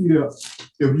 Yeah,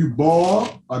 if you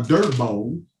boil a dirt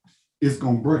bowl, it's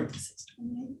gonna break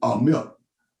or milk.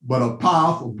 But a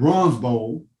powerful bronze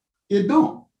bowl, it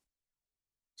don't.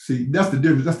 See, that's the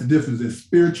difference. That's the difference in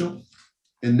spiritual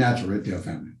and natural right there,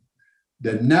 family.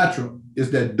 The natural is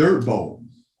that dirt bowl.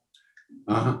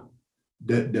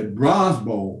 That bronze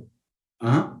bowl,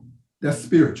 that's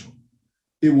spiritual.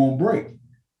 It won't break.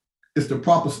 It's the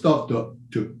proper stuff to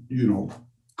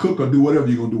cook or do whatever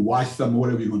you're gonna do, wash something,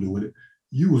 whatever you're gonna do with it.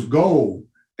 You was gold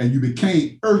and you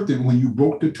became earthen when you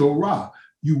broke the Torah.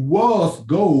 You was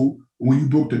gold when you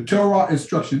broke the Torah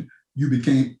instruction, you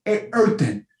became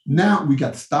earthen. Now we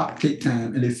got to stop, take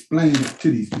time, and explain it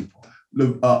to these people.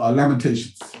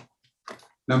 Lamentations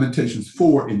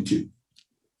 4 and 2.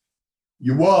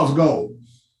 You was gold,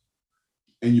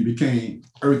 and you became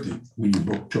earthen when you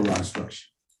broke Torah instruction.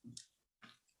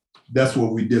 That's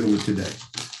what we're dealing with today.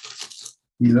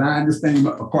 He lined this thing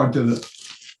up according to the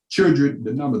children,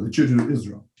 the number of the children of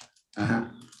Israel.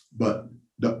 But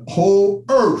the whole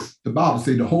earth, the Bible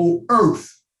says the whole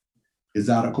earth is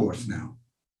out of course now.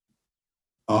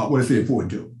 What does it say, 4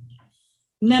 and 2?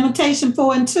 Lamentation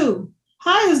 4 and 2.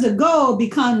 How is the gold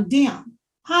become dim?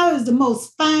 How is the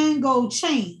most fine gold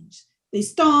changed? The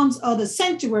storms of the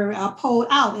sanctuary are pulled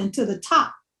out into the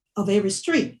top of every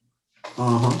street.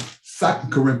 2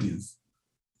 Corinthians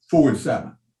 4 and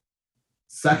 7.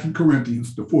 2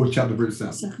 Corinthians, the 4th chapter, verse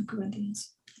 7. 2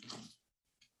 Corinthians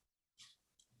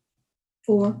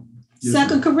 4.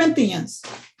 Yes, 2 Corinthians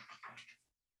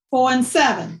 4 and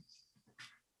 7.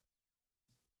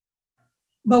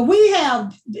 But we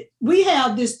have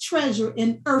this treasure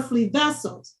in earthly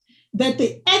vessels, that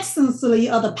the excellency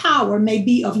of the power may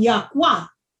be of Yahweh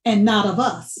and not of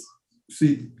us.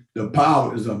 See, the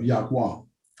power is of Yahweh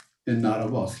and not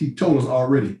of us. He told us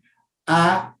already,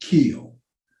 I kill.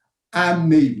 I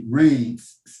made rain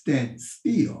stand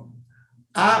still.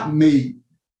 I made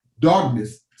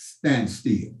darkness stand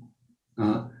still.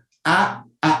 I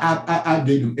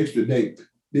gave them extra day.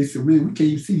 They said, man, we can't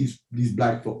even see these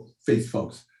black face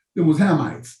folks. It was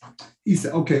Hamites. He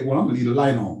said, okay, well, I'm gonna leave the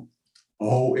light on a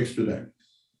whole extra day.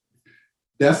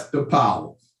 That's the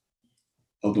power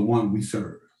of the one we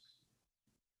serve.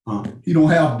 He don't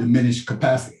have diminished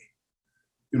capacity,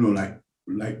 like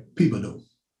people do.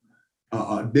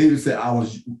 David said, I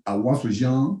once was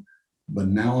young, but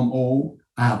now I'm old.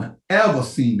 I haven't ever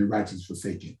seen the righteous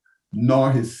forsaken,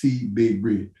 nor his seed beg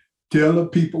bread. Tell the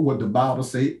people what the Bible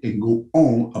say and go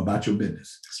on about your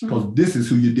business. Because this is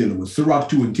who you're dealing with. Sirach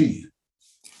 2 and 10.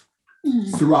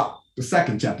 Sirach, the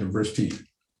 2nd chapter, verse 10.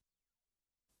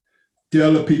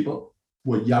 Tell the people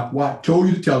what Yahweh told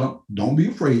you to tell them. Don't be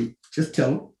afraid. Just tell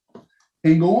them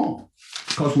and go on.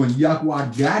 Because when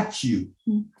Yahweh got you,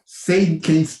 Satan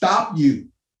can't stop you.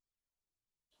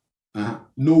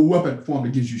 No weapon formed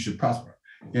against you should prosper.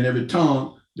 And every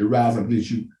tongue that rises up against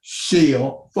you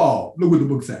shall fall. Look what the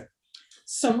book says.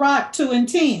 Sirach 2 and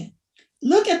 10.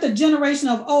 Look at the generation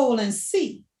of old and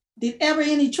see. Did ever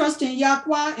any trust in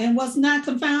Yahweh and was not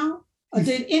confounded? Or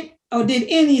did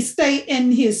any stay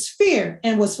in his fear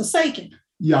and was forsaken?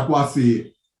 Yahweh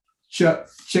said,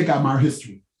 check out my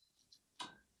history.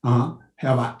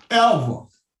 Have I ever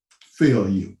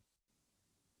failed you?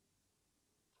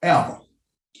 Ever.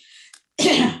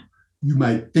 You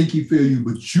might think he failed you,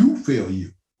 but you fail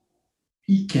you.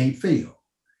 He can't fail.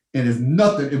 And there's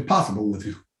nothing impossible with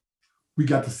him. We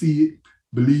got to see it,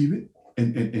 believe it,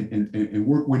 and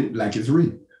work with it like it's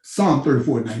written. Psalm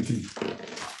 34 and 19.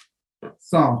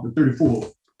 Psalm the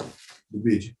 34th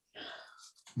division,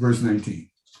 verse 19.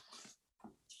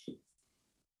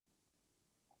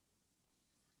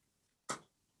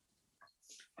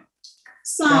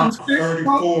 Psalms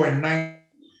 34 and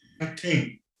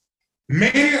 19.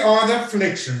 Many are the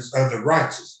afflictions of the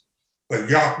righteous, but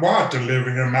Yahweh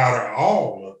delivered them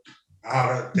out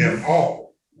of them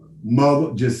all.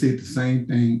 Mother just said the same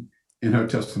thing in her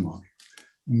testimony.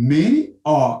 Many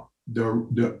are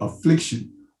the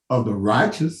affliction of the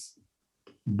righteous,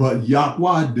 but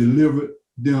Yahweh delivered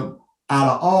them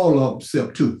out of all of them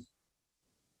except two.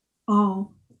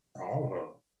 Oh.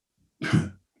 All of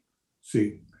them.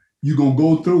 See, you're going to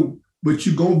go through, but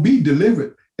you're going to be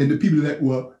delivered. And the people that,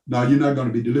 well, no, you're not going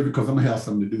to be delivered because I'm going to have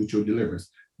something to do with your deliverance.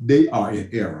 They are in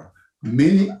error.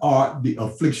 Many are the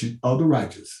affliction of the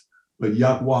righteous, but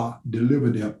Yahweh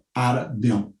delivered them out of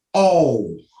them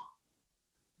all.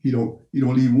 He don't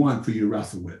leave one for you to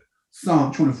wrestle with.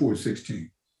 Psalm 24:16.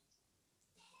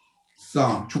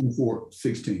 Psalm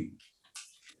 24:16.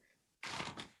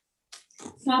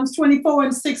 Psalms 24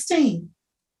 and 16.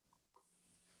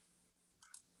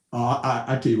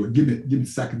 I tell you what, give me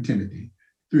 2 Timothy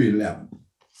 3:11.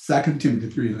 2 Timothy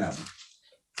 3:11.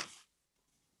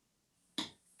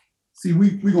 See,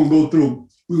 we're gonna go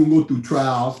through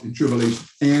trials and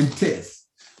tribulations and tests.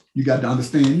 You got to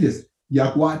understand this.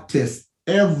 Yahweh tests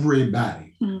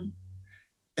everybody.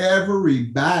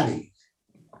 Everybody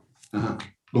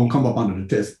gonna come up under the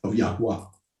test of Yahweh.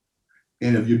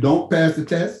 And if you don't pass the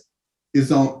test,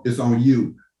 it's on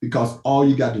you, because all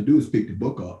you got to do is pick the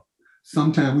book up.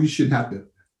 Sometimes we shouldn't have to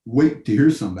wait to hear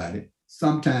somebody.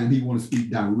 Sometimes he want to speak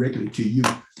directly to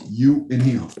you and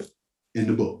him in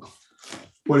the book.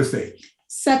 What does it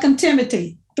say? 2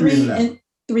 Timothy 3 and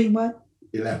 3 what?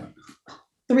 11.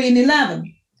 3 and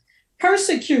 11.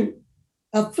 Persecute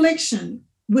affliction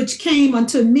which came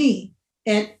unto me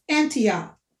at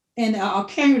Antioch and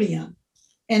Iconium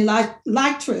and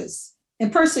Lytris,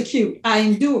 and persecute I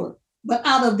endure, but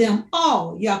out of them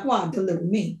all Yahweh delivered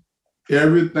me.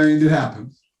 Everything that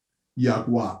happens,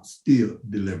 Yahweh still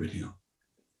delivered him.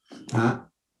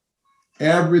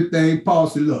 Everything, Paul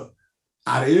said, look,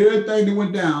 out of everything that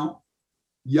went down,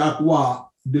 Yahweh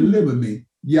delivered me.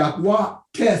 Yahweh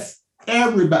tests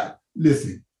everybody.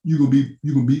 Listen, you're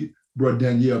gonna be Brother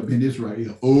Danielle Ben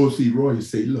Israel, OC Roy,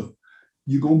 say, look,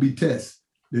 you're gonna be tested.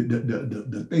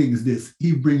 The thing is this: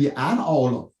 he bring you out of all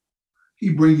of them. He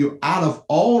bring you out of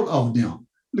all of them.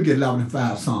 Look at 11 and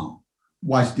 5 Psalm.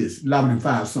 Watch this, 11 and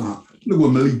 5 Psalm. Look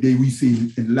what Malik Day we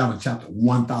see in 11 chapter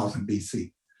 1000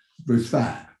 BC, verse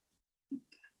 5.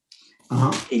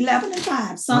 11 and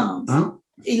 5 Psalms.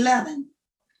 11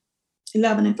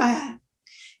 and 5.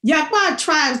 Yahweh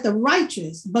tries the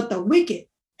righteous, but the wicked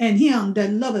and him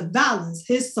that loveth violence,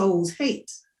 his soul's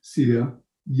hate. See there,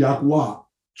 Yahweh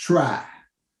try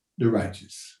the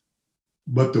righteous,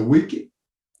 but the wicked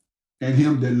and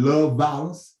him that love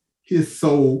violence, his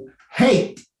soul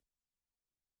hate.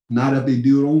 Not if they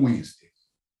do it on Wednesday.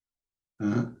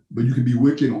 But you can be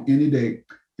wicked on any day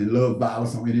and love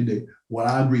violence on any day. Well,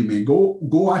 I agree, man.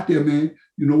 Go out there, man.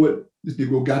 You know what? This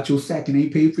nigga got your sack and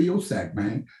ain't paid for your sack,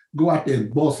 man. Go out there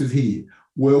and bust his head.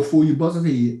 Well, before you bust his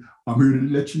head, I'm here to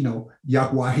let you know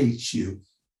Yahweh hates you.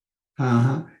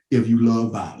 If you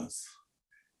love violence.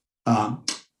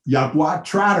 Yahweh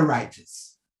try the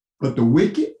righteous, but the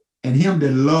wicked and him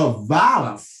that love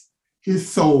violence,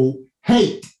 his soul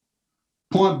hate.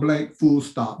 Point blank, full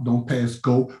stop. Don't pass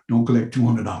go. Don't collect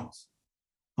 $200.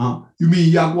 You mean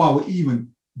Yahweh will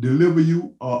even deliver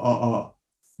you,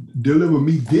 deliver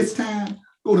me this time?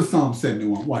 Go to Psalm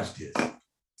 71. Watch this.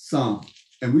 Psalm,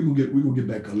 and we're gonna get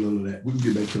back a little of that. We can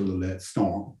get back to a little of that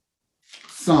storm.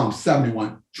 Psalm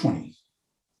 71:20.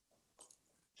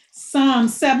 Psalm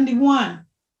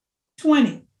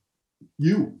 71:20.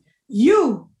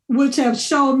 You which have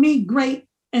showed me great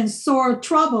and sore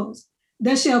troubles,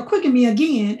 that shall quicken me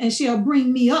again and shall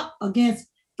bring me up against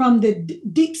from the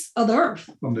deeps of the earth.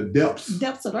 From the depths.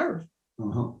 Depths of the earth.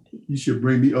 You should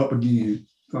bring me up again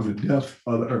from the depths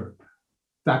of the earth.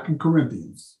 2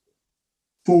 Corinthians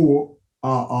 4.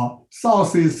 Saul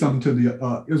says something to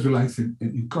the Israelites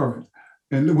in Corinth.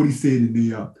 And look what he said in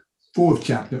the 4th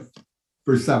chapter,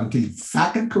 verse 17.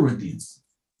 2 Corinthians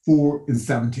 4 and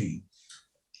 17.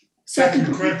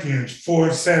 2 Corinthians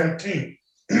 4:17.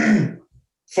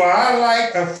 For our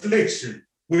light affliction,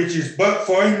 which is but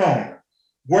for a moment,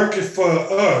 worketh for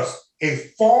us a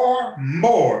far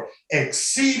more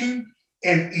exceeding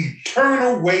and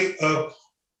eternal weight of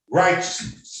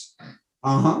righteousness.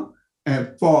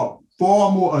 And for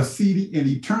far more exceeding and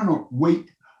eternal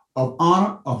weight of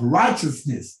honor of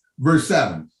righteousness. Verse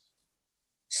 7.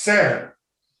 7.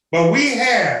 But we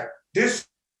have this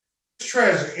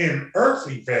treasure in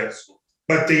earthly vessels,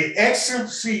 but the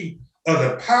excellency of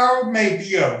the power may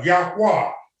be of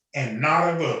Yahweh and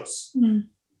not of us.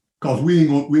 Because we ain't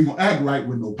gonna act right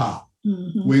with no power.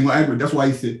 Mhm. We ain't gonna act right. That's why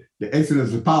he said the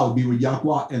excellence of power be with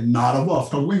Yahweh and not of us.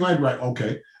 Because we ain't gonna act right.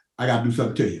 Okay, I gotta do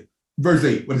something to you. Verse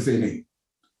 8, what does it say in 8?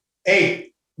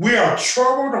 8. We are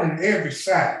troubled on every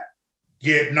side,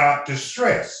 yet not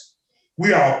distressed.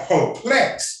 We are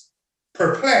perplexed,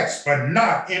 but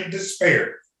not in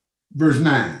despair. Verse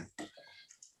 9.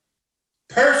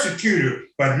 Persecuted,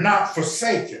 but not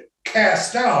forsaken.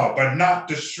 Cast down, but not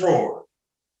destroyed.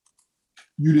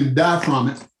 You didn't die from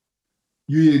it.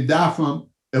 You didn't die from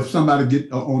if somebody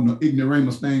get on the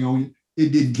ignoramus thing on you.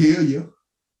 It didn't kill you.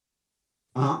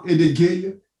 It didn't kill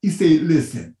you. He said,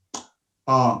 listen,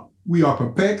 we are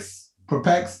perplexed,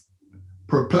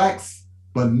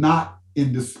 but not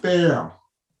in despair.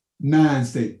 9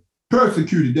 say,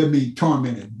 persecuted, that means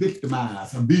tormented,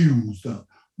 victimized, abused,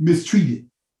 mistreated,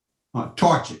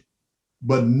 tortured,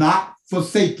 but not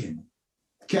forsaken,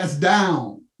 cast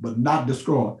down, but not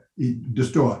destroyed.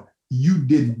 You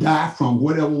didn't die from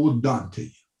whatever was done to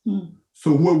you. Mm.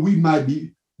 So what we might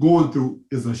be going through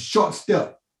is a short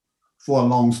step for a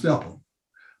long stepper.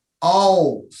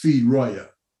 All seed royal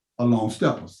are long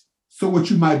steppers. So what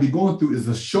you might be going through is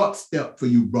a short step for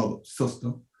you, brother,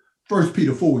 sister. 1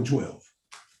 Peter 4:12.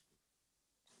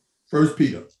 1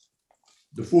 Peter,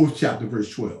 the 4th chapter, verse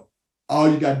 12. All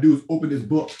you got to do is open this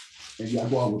book, and Yahweh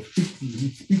will speak to you. He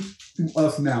speaks to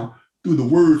us now through the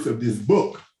words of this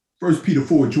book. 1 Peter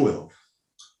 4:12.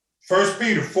 1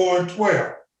 Peter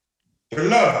 4:12.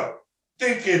 Beloved,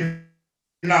 think it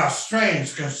not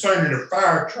strange concerning the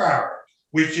fire trial,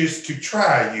 which is to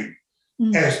try you,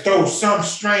 as though some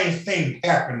strange thing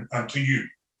happened unto you.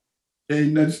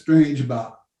 Ain't nothing strange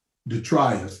about the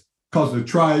trials, because the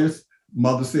trials,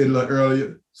 Mother said a little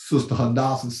earlier, Sister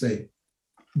Hadassah said,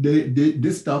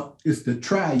 this stuff is to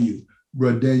try you.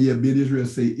 Brother Daniel Ben Israel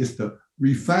say it's to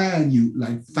refine you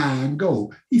like fine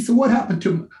gold. He said, what happened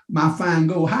to my fine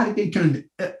gold? How did they turn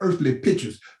to earthly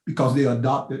pictures? Because they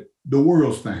adopted the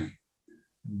world's thing.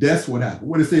 That's what happened.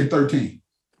 What does it say in 13?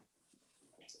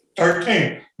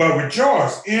 13. But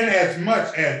rejoice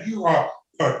inasmuch as you are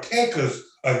partakers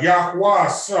of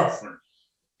Yahweh's suffering,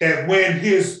 that when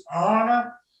his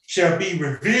honor shall be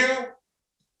revealed,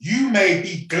 you may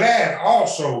be glad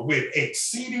also with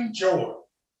exceeding joy.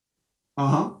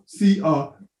 See,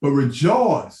 but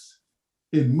rejoice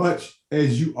in much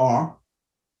as you are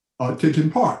taking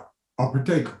part, or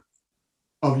partaker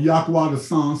of Yahweh the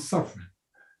Son's suffering.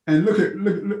 And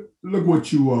look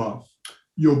what your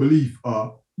belief,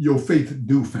 your faith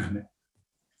do, family.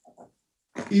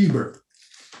 Eber,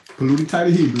 polluted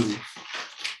title Hebrews,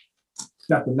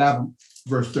 chapter 11,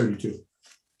 verse 32.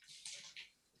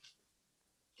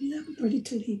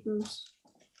 11:32 Hebrews.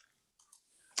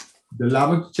 The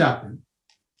 11th chapter,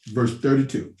 verse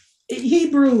 32.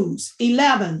 Hebrews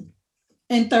 11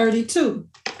 and 32.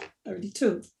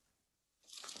 32.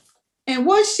 And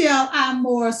what shall I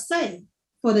more say?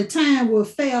 For the time will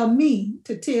fail me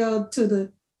to tell to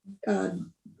the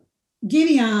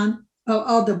Gideon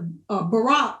of the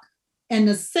Barak and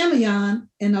the Simeon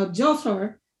and of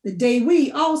Jothar, the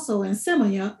David also and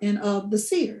Simeon and of the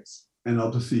seers. And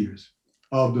of the seers.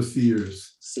 Of the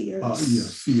seers.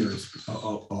 Seers. Seers.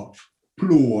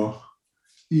 Plural,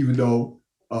 even though,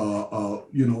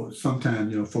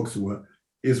 sometimes, folks were,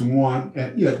 it's one,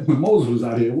 and when Moses was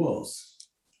out here, it was.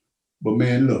 But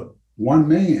man, look, one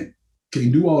man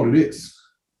can't do all of this.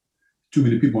 Too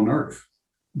many people on earth.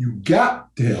 You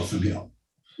got to have some help.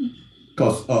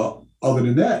 Because other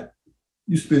than that,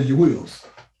 you spin your wheels.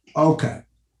 Okay.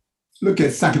 Look at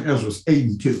 2nd Ezra 8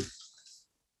 and 2.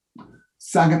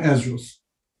 2nd Ezra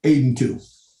 8 and 2.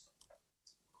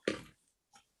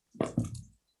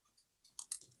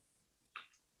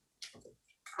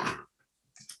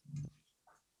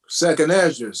 Second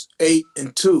Esdras 8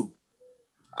 and 2.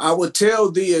 I will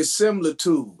tell thee a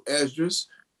similitude, Esdras,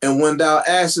 and when thou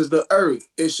askest the earth,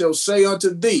 it shall say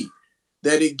unto thee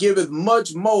that it giveth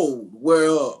much mold,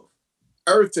 whereof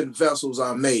earthen vessels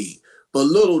are made, but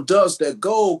little dust that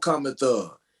gold cometh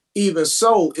of. Even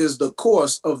so is the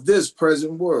course of this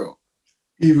present world.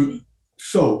 Even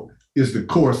so is the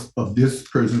course of this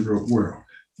present world.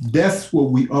 That's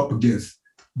what we up against.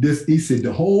 This, he said,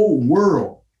 the whole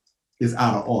world is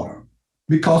out of order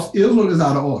because Israel is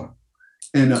out of order.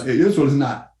 And Israel is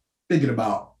not thinking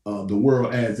about the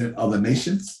world as in other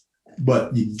nations,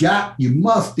 but you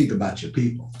must think about your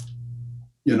people,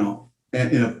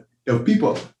 and if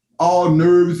people all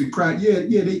nervous and crying,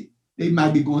 they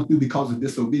might be going through because of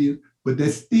disobedience, but they're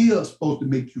still supposed to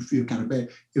make you feel kind of bad.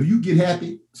 If you get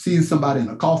happy seeing somebody in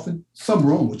a coffin, something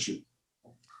wrong with you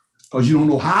because you don't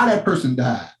know how that person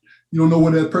died. You don't know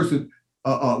whether that person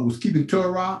was keeping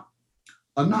Torah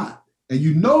or not. And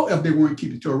you know if they weren't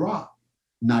keeping Torah,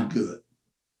 not good.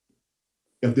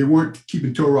 If they weren't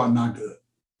keeping Torah, not good.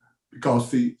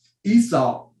 Because see,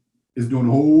 Esau is doing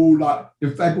a whole lot.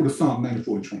 In fact, go to Psalm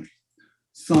 94 and 20.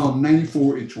 Psalm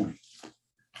 94 and 20.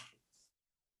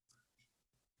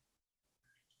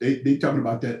 They talking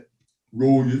about that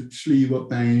roll your sleeve up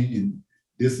thing and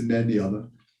this and that and the other.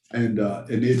 And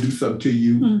they do something to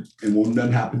you and won't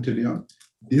nothing happen to them.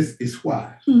 This is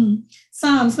why.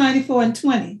 Psalms 94 and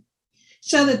 20.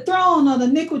 Shall the throne of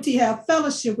iniquity have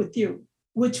fellowship with you,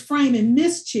 which frame in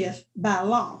mischief by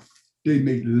law? They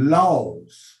make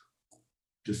laws.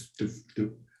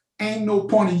 Ain't no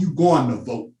point in you going to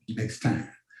vote next time.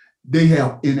 They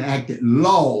have enacted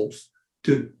laws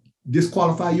to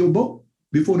disqualify your vote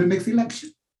before the next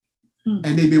election. And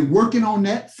they've been working on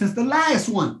that since the last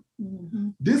one.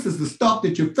 This is the stuff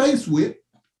that you're faced with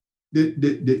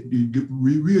that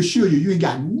reassure you ain't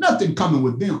got nothing coming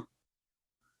with them.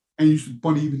 And you should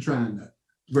funny even trying that.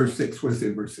 Verse 6, what is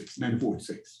it, verse 6? 94 and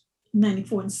 6.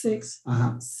 94 and 6.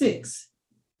 6.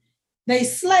 They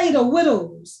slay the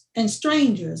widows and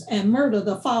strangers and murder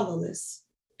the fatherless.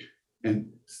 And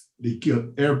they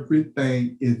kill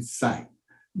everything in sight.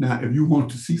 Now, if you want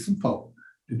to see some folk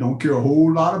that don't care a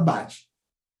whole lot about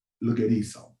you, look at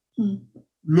Esau.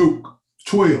 Luke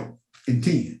 12 and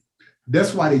 10.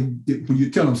 That's why when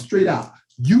you tell them straight out,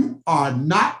 you are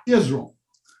not Israel.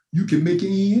 You can make it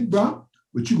in, bro,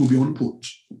 but you're going to be on the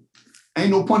porch.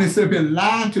 Ain't no point in sitting up here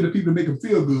lying to the people to make them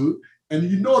feel good. And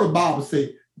you know the Bible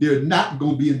say they're not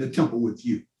going to be in the temple with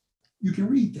you. You can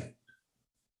read that.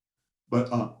 But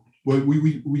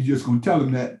we just going to tell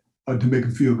them that to make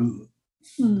them feel good.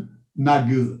 Not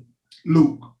good.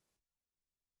 Luke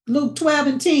 12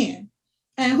 and 10.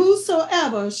 And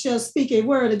whosoever shall speak a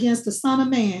word against the Son of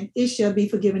Man, it shall be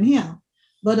forgiven him.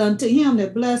 But unto him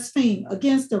that blaspheme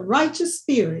against the righteous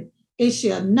spirit, it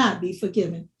shall not be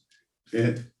forgiven.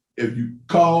 And if you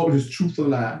call his truth a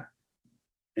lie,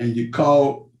 and you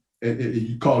call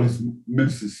his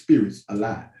minister spirits a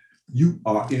lie, you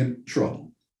are in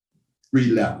trouble. Read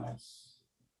loud.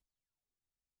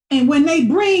 And when they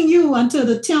bring you unto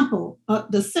the temple,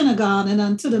 the synagogue, and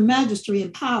unto the magistrate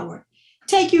in power,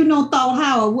 take you no thought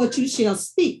how or what you shall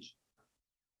speak.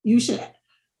 You shall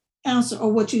answer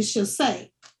or what you shall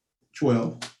say.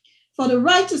 12. For the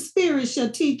righteous spirit shall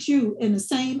teach you in the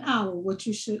same hour what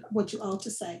you ought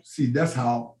to say. See, that's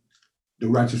how the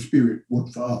righteous spirit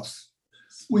works for us.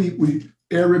 We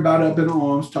everybody up in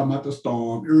arms talking about the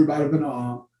storm, everybody up in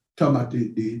arms talking about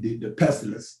the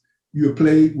pestilence. You are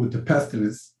plagued with the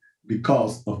pestilence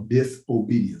because of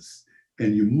disobedience.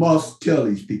 And you must tell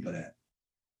these people that.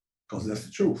 Because that's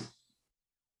the truth.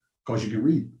 Because you can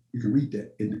read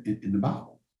that in the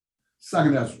Bible.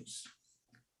 2nd Ezra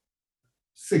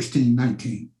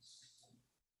 16:19.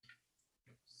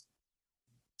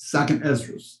 2nd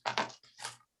Ezra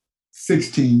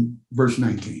 16, verse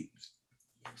 19.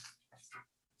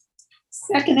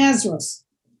 2nd Ezra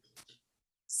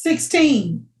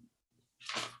 16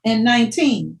 and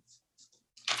 19.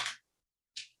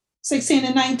 16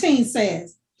 and 19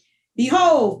 says,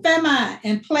 behold, famine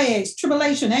and plagues,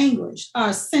 tribulation, anguish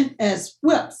are sent as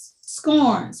whips,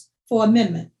 scorns for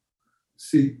amendment.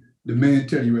 See, the man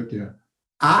tell you right there,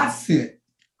 I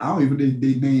don't even think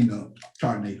they named a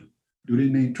tornado. Do they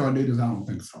name tornadoes? I don't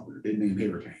think so. They name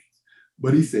hurricanes.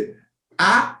 But he said,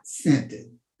 I sent it.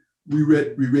 We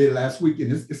read last week,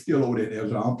 and it's still over there. I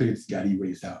don't think it's got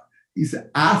erased out. He said,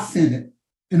 I sent it,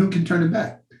 and who can turn it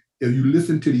back? If you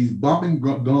listen to these bumping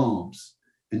gums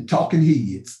and talking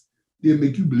heads, they'll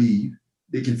make you believe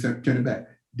they can turn it back.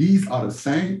 These are the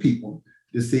same people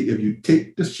that say if you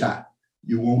take the shot,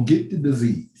 you won't get the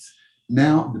disease.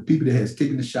 Now, the people that has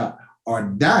taken the shot are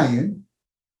dying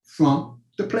from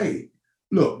the plague.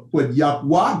 Look, what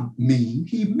Yahweh mean,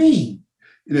 he mean.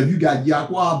 And if you got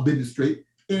Yahweh business straight,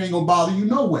 it ain't gonna bother you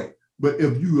no way. But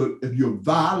if you're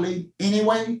violating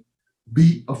anyway,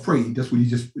 be afraid. That's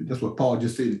what Paul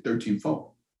just said in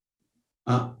 13:4.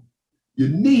 You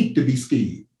need to be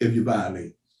scared if you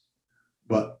violate.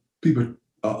 But people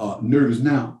are nervous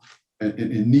now and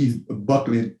knees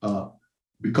buckling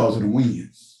because of the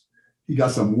winds. He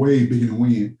got something way bigger than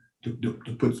wind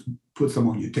to put some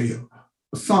on your tail.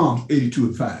 Psalms 82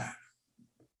 and 5.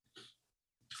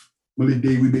 Malik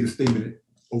Day, we made a statement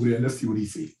over there. Let's see what he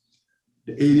said.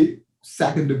 The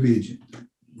 82nd division,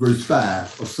 verse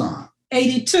 5 of Psalm.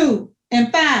 82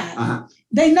 and 5.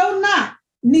 They know not,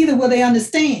 neither will they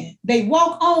understand. They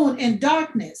walk on in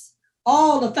darkness.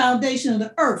 All the foundation of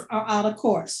the earth are out of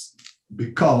course.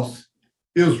 Because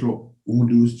Israel won't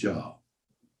do his job.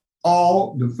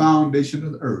 All the foundation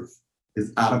of the earth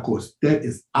is out of course. That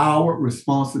is our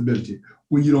responsibility.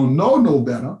 When you don't know no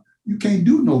better, you can't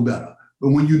do no better.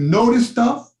 But when you know this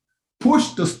stuff,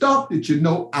 push the stuff that you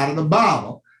know out of the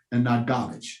Bible and not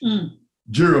garbage.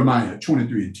 Jeremiah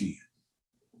 23:10.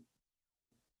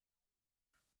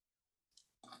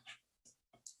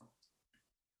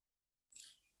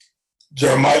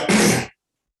 Jeremiah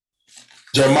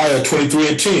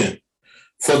 23:10.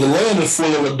 For the land is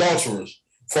full of adulterers,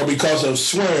 for because of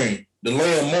swearing, the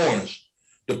land mourns.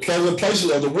 The pleasant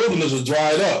places of the wilderness are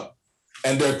dried up,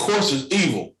 and their course is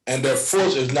evil, and their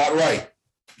force is not right.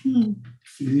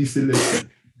 He said, listen.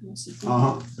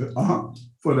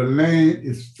 For the land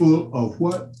is full of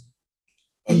what?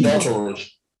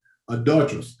 Adulterers.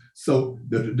 Adulterers. So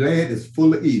the land is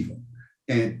full of evil.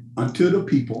 And until the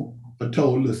people are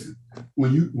told, listen,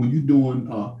 when you doing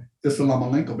Islam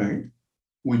Alaikum, man,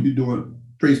 when you doing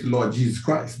praise the Lord Jesus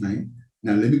Christ, man.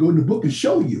 Now let me go in the book and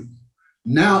show you.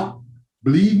 Now,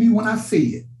 believe me when I say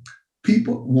it,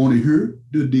 people want to hear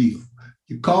the deal.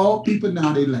 You call people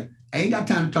now, they like, I ain't got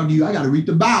time to talk to you. I got to read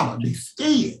the Bible. They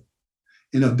scared.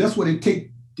 And if that's what it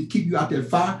takes to keep you out that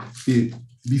fire, then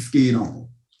be scared on them.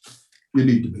 You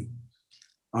need to be.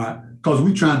 All right? Because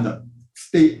we're trying to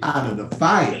stay out of the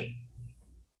fire.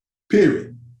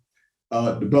 Period.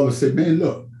 The brother said, man,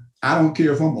 look, I don't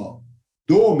care if I'm a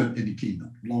doorman in the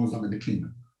kingdom, as long as I'm in the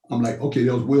kingdom. I'm like, okay,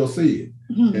 that was well said.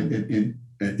 And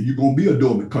you're going to be a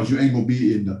doorman because you ain't going to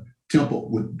be in the temple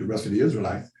with the rest of the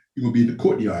Israelites. You're going to be in the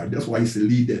courtyard. That's why he said,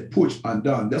 leave that porch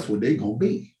undone. That's what they're going to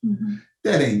be.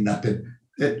 That ain't nothing.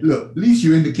 Look, at least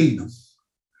you're in the kingdom.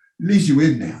 At least you're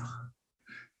in there.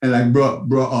 And like,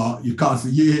 bro, you can't say,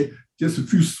 yeah, just a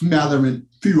few smattering,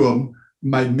 few of them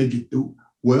might make it through.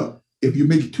 Well, if you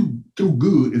make it through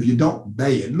good, if you don't,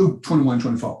 bad. Luke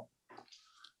 21:24.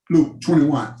 Luke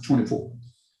 21:24.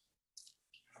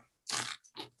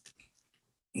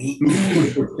 Luke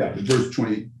 21st chapter, verse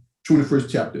 20, 21st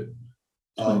chapter.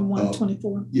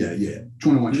 21:24. Yeah.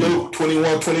 21:24. Luke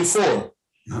 21:24.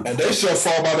 And they shall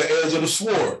fall by the edge of the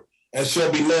sword, and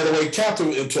shall be led away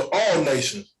captive into all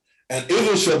nations, and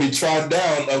Israel shall be trodden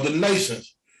down of the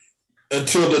nations,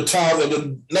 until the time of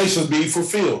the nations be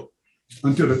fulfilled.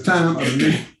 Until the time of the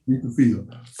nations be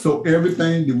fulfilled. So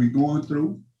everything that we're going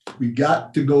through, we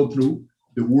got to go through.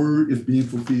 The word is being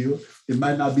fulfilled. It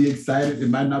might not be excited. It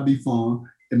might not be fun.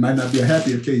 It might not be a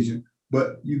happy occasion,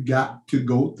 but you got to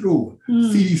go through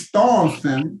it. See, these storms,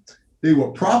 family, they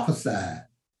were prophesied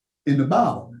in the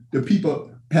Bible. The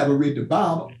people haven't read the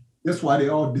Bible. That's why they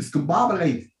all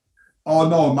discombobulated. Oh,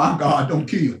 no, my God, don't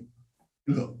kill.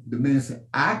 Look, the man said,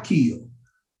 I kill,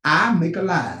 I make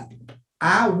alive,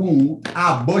 I wound,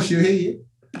 I bust your head,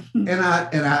 and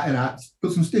I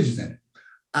put some stitches in it.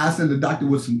 I send the doctor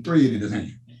with some thread in his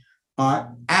hand. All right,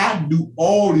 I do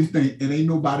all these things, and ain't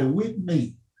nobody with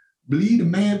me. Believe the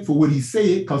man for what he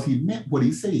said, because he meant what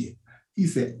he said. He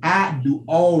said, I do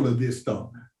all of this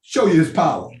stuff. Show you his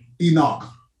power. Enoch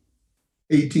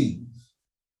 18,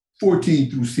 14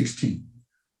 through 16.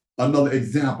 Another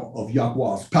example of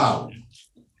Yahweh's power.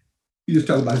 He just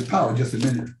talked about his power just a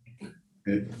minute.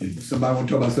 And somebody want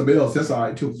to talk about somebody else, that's all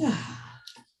right too.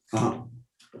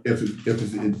 If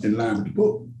it's in line with the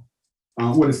book.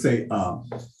 What does it say?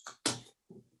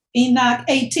 Enoch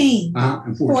 18,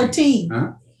 and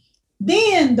 14.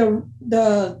 Then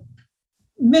the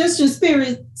ministering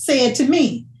spirit said to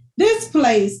me, this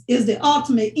place is the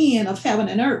ultimate end of heaven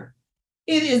and earth.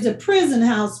 It is the prison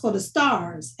house for the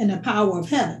stars and the power of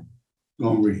heaven.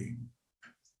 Don't read.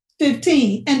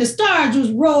 15. And the stars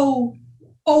was rolled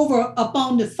over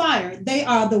upon the fire. They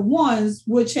are the ones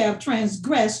which have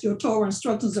transgressed your Torah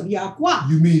instructions of Yahweh.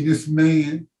 You mean this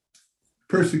man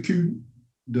persecuting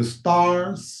the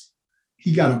stars?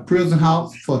 He got a prison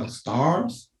house for the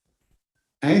stars?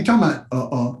 I ain't talking about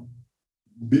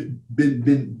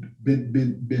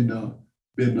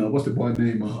what's the boy's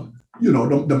name?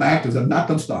 Them actors are not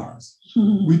them stars.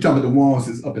 We talking about the ones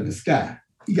that's up in the sky.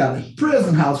 He got a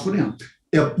prison house for them.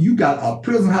 If you got a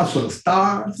prison house for the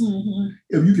stars,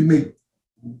 if you can make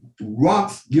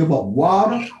rocks give up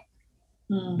water,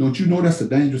 don't you know that's a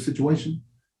dangerous situation?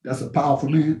 That's a powerful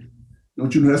man.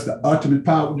 Don't you know that's the ultimate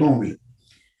power? Go on,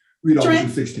 read all through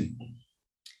 16.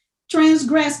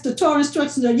 Transgressed the Torah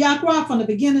instructions of Yahweh from the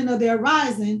beginning of their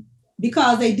rising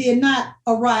because they did not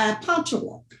arrive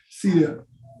punctual. See,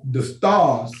 the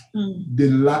stars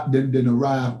didn't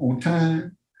arrive on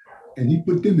time, and he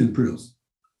put them in prison.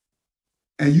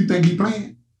 And you think he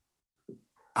playing?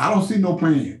 I don't see no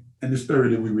playing in the story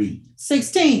that we read.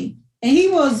 16. And he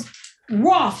was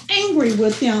wroth, angry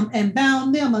with them, and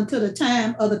bound them until the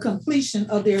time of the completion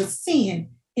of their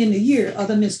sin in the year of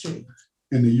the mystery.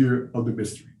 In the year of the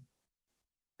mystery.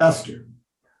 Esther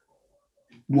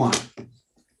 1.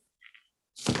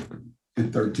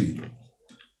 and 13.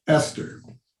 Esther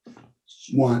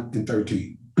 1 and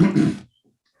 13.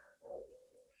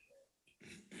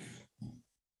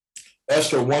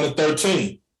 Esther 1 and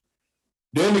 13.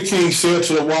 Then the king said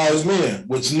to the wise men,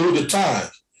 which knew the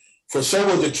times, for so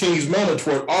was the king's manner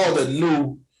toward all that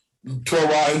knew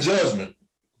Torah and judgment.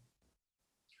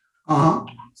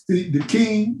 See, the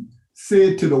king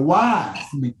said to the wise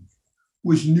men,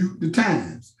 which knew the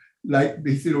times, like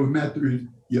they said over Matthew,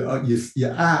 your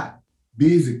eye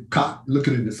busy cocked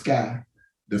looking in the sky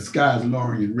is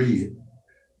lowering in red,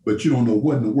 but you don't know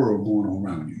what in the world going on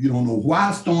around you. You don't know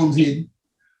why storm's hitting.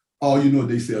 All you know,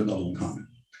 they say another one coming.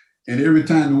 And every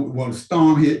time the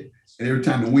storm hit, and every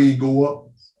time the wind go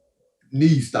up,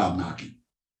 knees stop knocking.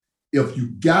 If you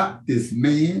got this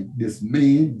man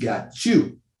got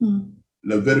you.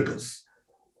 Leviticus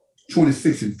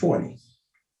 26 and 40.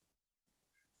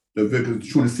 Leviticus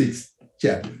 26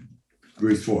 chapter,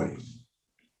 verse 40.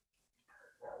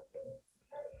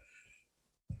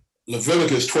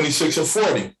 Leviticus 26 and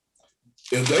 40.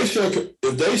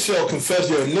 If they shall confess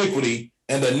their iniquity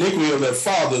and the iniquity of their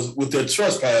fathers with their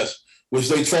trespass, which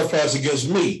they trespass against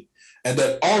me, and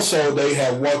that also they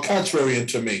have walked contrary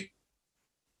unto me.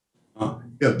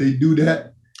 If they do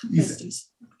that, he said,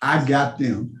 I got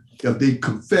them. If they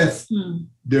confess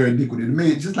their iniquity, the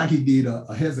man, just like he did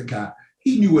a Hezekiah,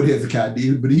 he knew what Hezekiah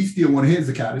did, but he still wanted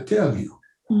Hezekiah to tell him.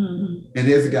 And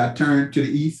Hezekiah turned to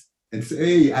the east and said,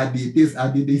 hey, I did this,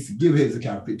 I did this. Give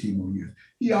Hezekiah 15 more years.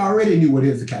 He already knew what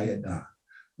Hezekiah had done,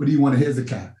 but he wanted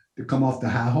Hezekiah to come off the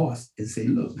high horse and say,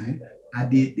 look, man, I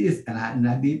did this and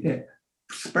I did that.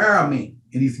 Spare me.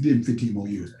 And he's given 15 more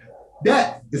years.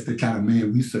 That is the kind of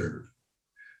man we serve.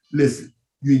 Listen,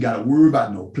 you ain't got to worry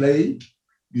about no plague.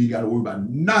 You ain't got to worry about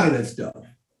none of that stuff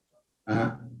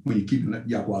when you're keeping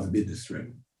Yahweh's business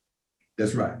straight.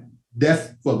 That's right.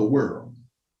 That's for the world.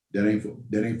 That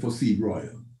ain't for seed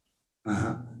royal.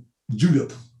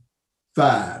 Judith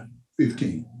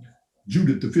 5:15.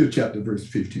 Judith, the 5th chapter, verse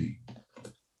 15.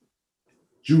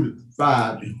 Judith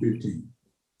 5 and 15.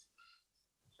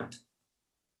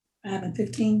 5 and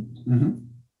 15.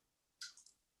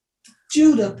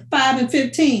 Judah 5 and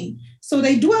 15. So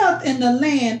they dwelt in the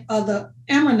land of the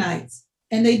Ammonites,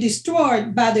 and they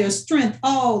destroyed by their strength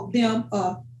all them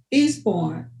of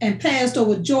Eastbourne, and passed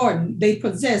over Jordan. They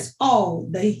possessed all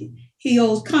the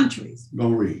hills countries. Go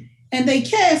read. And they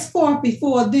cast forth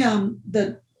before them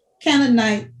the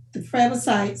Canaanite, the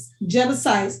Perizzites,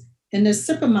 Jebusites, and the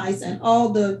Sippamites, and all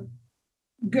the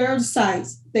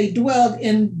Gersites. They dwelled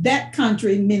in that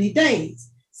country many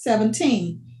days.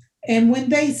 17. And when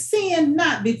they sinned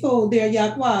not before their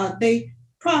Yahweh, they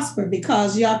prospered,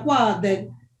 because Yahweh that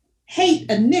hate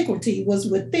iniquity was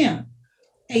with them.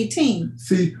 18.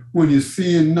 See, when you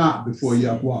sin not before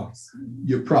Yahweh,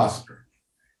 you prosper.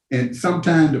 And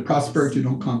sometimes the prosperity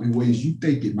don't come in ways you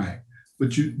think it might,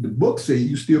 but the book says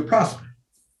you still prosper.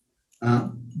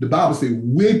 The Bible says,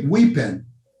 weeping,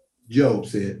 Job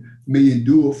said, may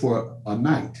endure for a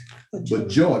night, but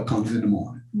joy comes in the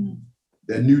morning.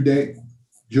 That new day,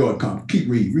 joy comes. Keep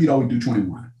reading. Read all the way through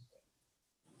 21.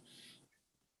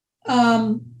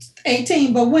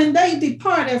 18. But when they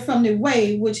departed from the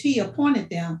way which he appointed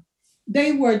them,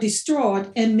 they were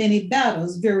destroyed in many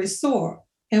battles, very sore,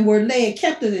 and were led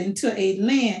captive into a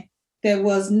land that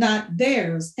was not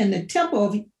theirs. And the temple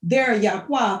of their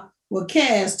Yahweh were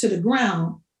cast to the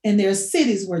ground, and their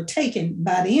cities were taken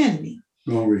by the enemy.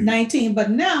 19.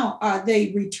 But now are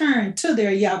they returned to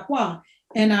their Yahweh,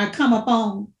 and are come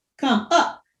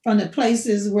up from the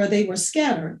places where they were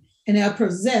scattered, and are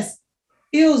possessed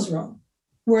Israel,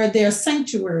 where their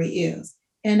sanctuary is,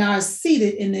 and are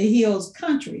seated in the hills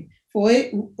country, for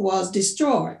it was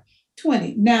destroyed.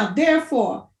 20. Now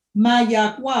therefore, my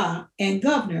Yahweh and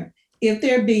governor, if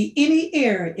there be any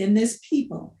error in this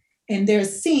people and their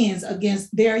sins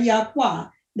against their Yahweh,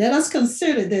 let us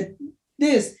consider that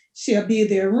this shall be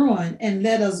their ruin, and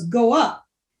let us go up,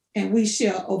 and we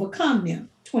shall overcome them.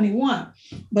 21.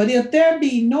 But if there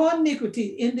be no iniquity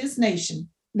in this nation,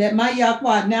 let my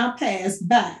Yahweh now pass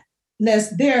by,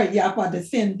 lest their Yahweh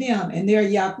defend them, and their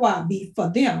Yahweh be for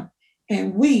them,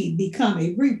 and we become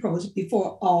a reproach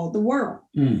before all the world.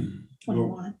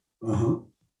 21.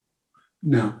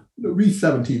 Now, read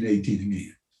 17 and 18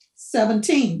 again.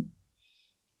 17.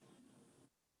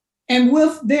 And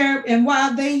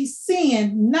while they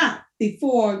sin not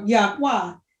before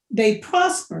Yahweh, they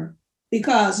prosper,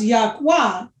 because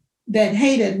Yahweh that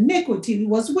hated iniquity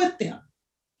was with them.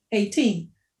 18.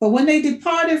 But when they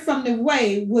departed from the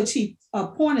way which he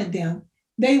appointed them,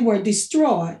 they were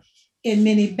destroyed in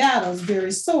many battles,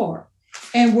 very sore,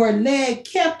 and were led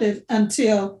captive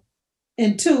until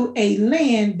into a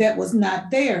land that was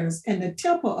not theirs, and the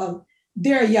temple of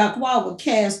their Yahweh was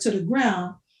cast to the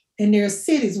ground, and their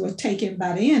cities were taken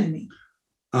by the enemy.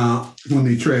 When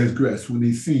they transgress, when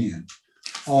they sin,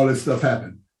 all this stuff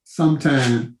happened.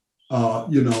 Sometimes,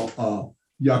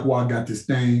 Yahweh got this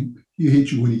thing. He'll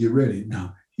hit you when you get ready.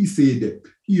 Now, he said that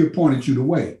he appointed you the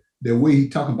way. The way he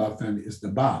talking about family is the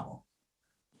Bible.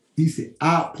 He said,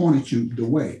 I appointed you the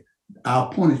way. I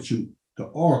appointed you the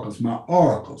oracles, my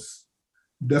oracles.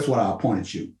 That's what I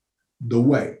appointed you, the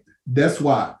way. That's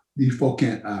why these folk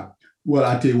can't, I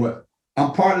tell you what,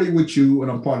 I'm partly with you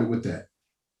and I'm partly with that.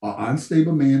 An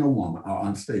unstable man or woman are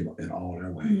unstable in all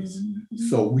their ways. Mm-hmm.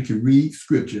 So we can read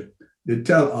scripture that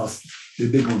tell us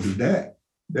that they're going to do that.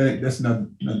 That's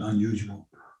nothing unusual.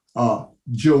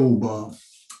 Job,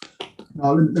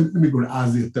 let me go to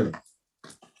Isaiah 30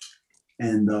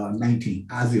 and 19.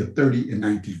 Isaiah 30 and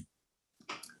 19.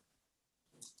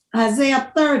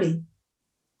 Isaiah 30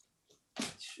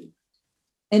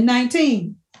 and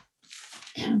 19.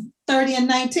 30 and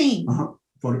 19.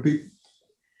 For the people.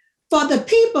 For the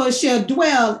people shall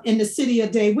dwell in the city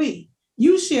of David.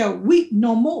 You shall weep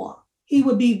no more. He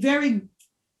will be very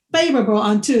favorable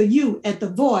unto you at the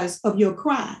voice of your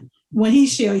cry. When he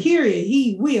shall hear it,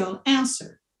 he will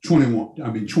answer. 20.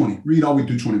 Read all the way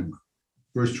through 21.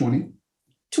 Verse 20.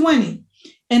 20.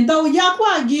 And though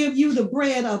Yahweh give you the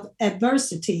bread of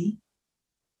adversity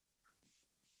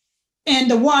and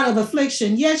the water of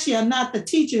affliction, yet shall not the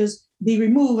teachers be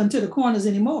removed unto the corners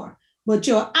anymore, but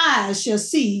your eyes shall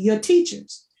see your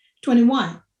teachers.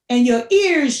 21. And your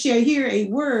ears shall hear a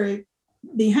word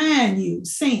behind you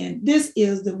saying, this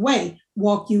is the way,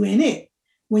 walk you in it.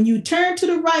 When you turn to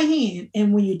the right hand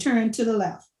and when you turn to the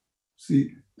left.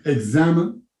 See,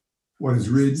 examine what is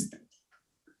written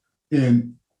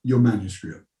in your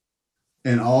manuscript.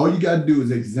 And all you got to do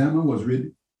is examine what's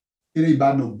written. It ain't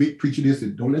about no big preacher this,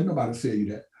 and don't let nobody tell you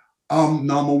that.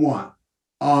 Number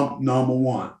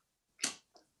one.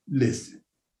 Listen,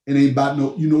 it ain't about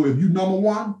no, if you number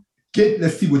one,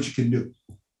 let's see what you can do.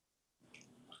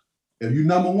 If you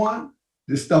number one,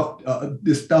 this stuff that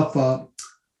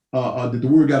the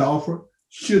word got to offer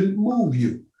shouldn't move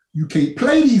you. You can't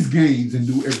play these games and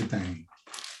do everything.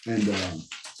 And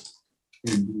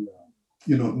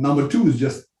number two is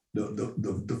just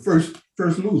the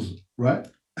first loser, right?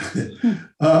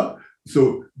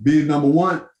 So being number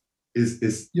one is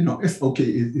it's okay.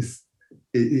 It's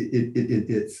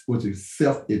what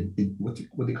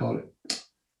they call it,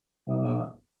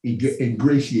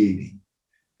 ingratiating.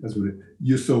 That's what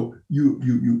you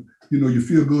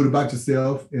feel good about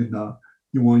yourself, and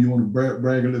you want to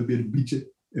brag a little bit and beat your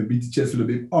chest a little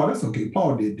bit. Oh, that's okay.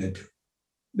 Paul did that too.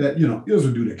 That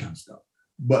Israel do that kind of stuff,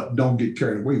 but don't get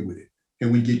carried away with it.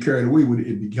 And when you get carried away with it,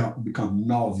 it becomes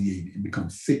nauseating. It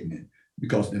becomes sickening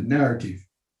because the narrative,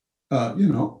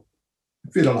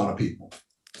 fit a lot of people.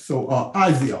 So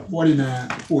Isaiah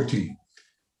 49:14.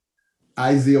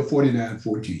 Isaiah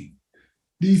 49:14.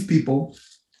 These people,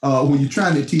 when you're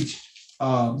trying to teach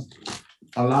a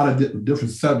lot of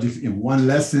different subjects in one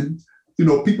lesson,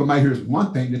 people might hear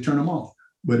one thing to turn them off,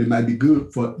 but it might be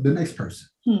good for the next person.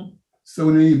 So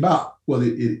it ain't about,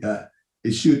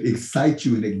 it should excite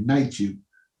you and ignite you,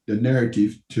 the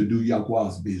narrative, to do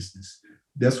Yahweh's business.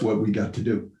 That's what we got to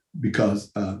do,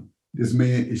 because this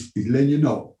man is letting you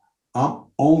know, I'm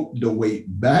on the way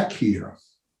back here.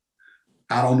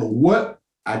 I don't know what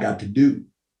I got to do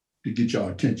to get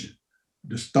your attention.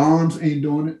 The storms ain't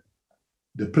doing it.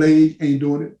 The plague ain't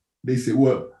doing it. They say,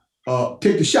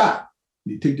 take the shot.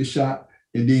 They take the shot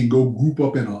and then go group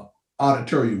up in an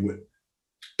auditorium with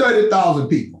 30,000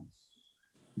 people.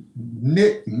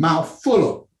 Neck, mouth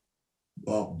full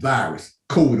of virus,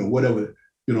 COVID, or whatever,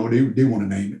 they want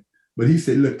to name it. But he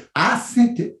said, look, I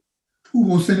sent it. Who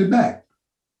gonna send it back?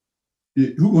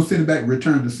 Who gonna send it back?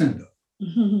 Return the sender.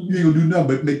 You ain't gonna do nothing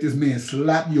but make this man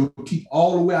slap your teeth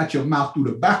all the way out your mouth through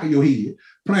the back of your head,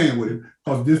 playing with it,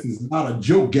 because this is not a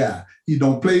joke guy. He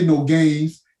don't play no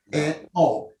games at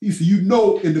all. He said, in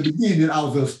the beginning, I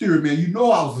was a austere man. I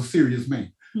was a serious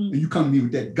man. And you come to me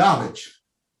with that garbage.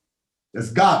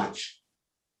 That's garbage.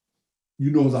 I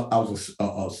was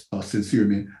a sincere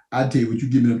man. I tell you what, you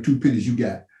give me them 2 pennies you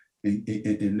got,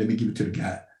 and let me give it to the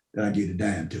guy that I gave the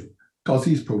dime to, because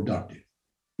he's productive.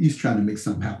 He's trying to make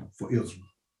something happen for Israel,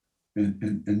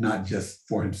 and not just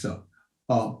for himself.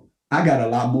 I got a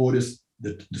lot more of this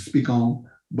to speak on,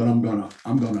 but I'm gonna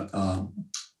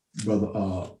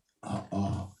brother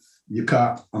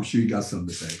Yakar, I'm sure you got something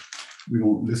to say. We're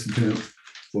gonna listen to him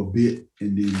for a bit,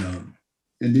 and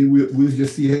then we'll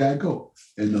just see how it goes.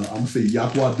 And I'm gonna say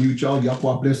Yahweh be with y'all.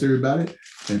 Yahweh bless everybody,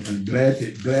 and glad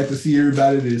to see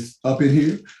everybody that's up in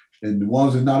here. And the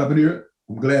ones that are not up in here,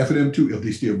 I'm glad for them too, if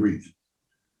they still breathing.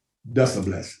 That's a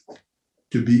blessing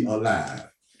to be alive.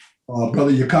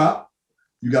 Brother Yakop,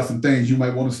 you got some things you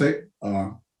might want to say?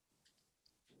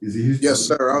 Is he here? Yes,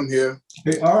 sir. I'm here.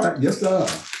 Okay, all right. Yes, sir.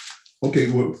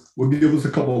 Okay, we'll give us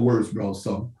a couple of words, bro.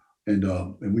 So, and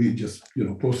we just,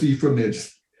 proceed from there.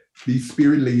 Just be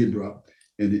spirit led, bro.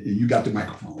 And you got the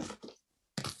microphone.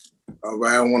 All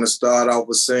right. I want to start off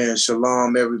with saying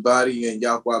shalom, everybody, and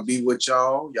Yahweh be with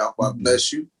y'all. Yahweh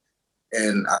bless you.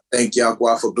 And I thank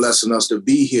Yahweh for blessing us to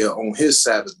be here on his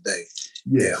Sabbath day.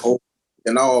 Yeah. And hope we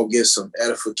can all get some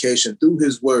edification through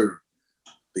his word,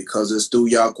 because it's through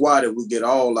Yahweh that we get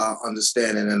all our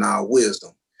understanding and our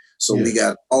wisdom. So we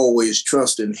got to always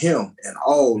trust in him in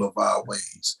all of our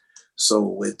ways. So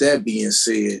with that being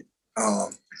said,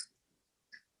 I'm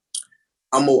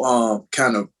going to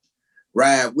kind of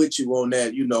ride with you on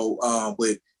that,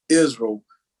 with Israel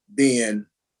being,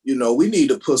 we need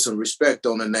to put some respect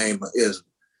on the name of Israel,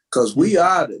 because we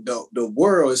are the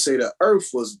world. Say the earth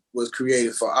was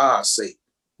created for our sake.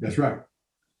 That's right.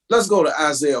 Let's go to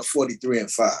Isaiah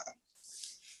 43:5.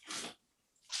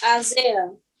 Isaiah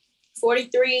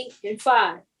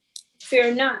 43:5.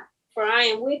 Fear not, for I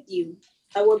am with you.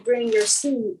 I will bring your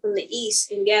seed from the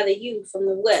east and gather you from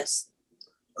the west.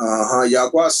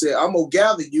 Yahweh said, I'm going to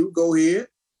gather you. Go ahead.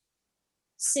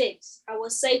 6. I will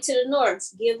say to the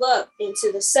north, give up, and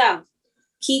to the south,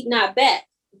 keep not back.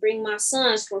 Bring my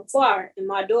sons from far and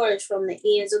my daughters from the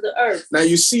ends of the earth. Now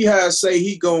you see how I say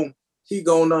he gonna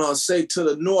say to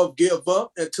the north, give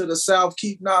up, and to the south,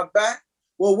 keep not back.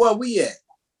 Well, where we at?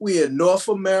 We in North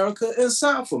America and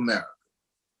South America.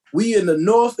 We in the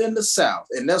north and the south,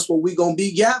 and that's where we gonna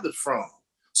be gathered from.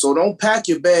 So don't pack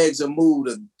your bags and move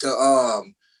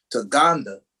to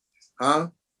Ghana, huh?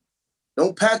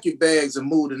 Don't pack your bags and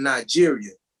move to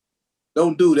Nigeria.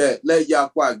 Don't do that. Let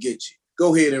Yahweh get you.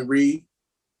 Go ahead and read.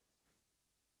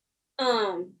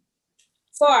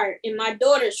 Far and my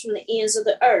daughters from the ends of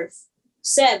the earth.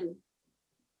 7.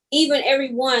 Even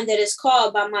every one that is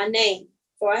called by my name,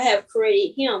 for I have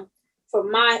created him for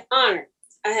my honor.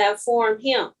 I have formed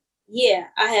him. Yeah,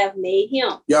 I have made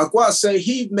him. Yahweh say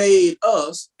he made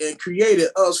us and created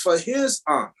us for his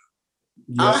honor.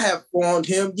 Yeah. I have formed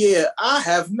him. Yeah, I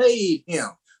have made him.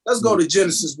 Let's go to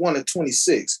Genesis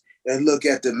 1:26 and look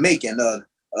at the making of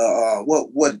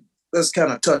what. Let's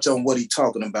kind of touch on what he's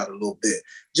talking about a little bit.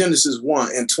 Genesis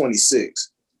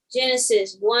 1:26.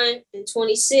 Genesis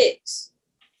 1:26.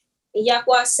 And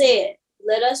Yahweh said,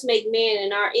 let us make man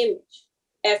in our image,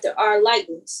 after our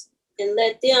likeness, and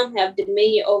let them have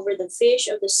dominion over the fish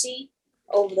of the sea,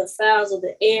 over the fowls of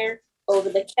the air, over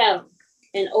the cattle,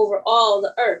 and over all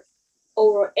the earth,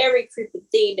 over every creeping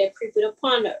thing that creepeth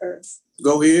upon the earth.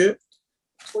 Go ahead.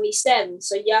 27.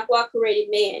 So Yahweh created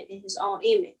man in his own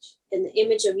image. In the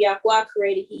image of Yahweh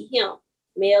created he him.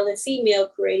 Male and female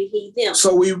created he them.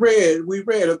 So we read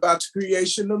about the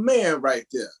creation of man right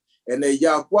there. And then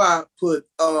Yahweh put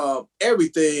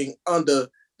everything under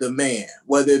the man,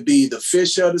 whether it be the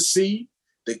fish of the sea,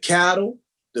 the cattle,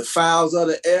 the fowls of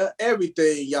the air,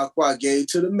 everything Yahweh gave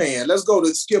to the man. Let's go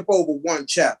to skip over one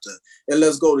chapter and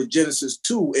let's go to Genesis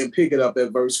 2 and pick it up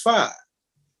at verse 5.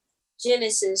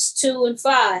 Genesis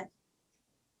 2:5.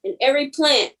 And every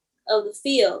plant of the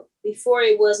field before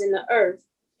it was in the earth,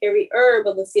 every herb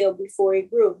of the field before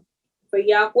it grew. For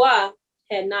Yahweh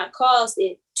had not caused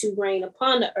it to rain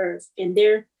upon the earth, and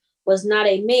there was not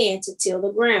a man to till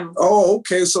the ground. Oh,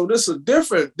 okay. So this a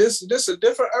different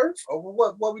earth over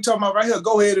what we talking about right here.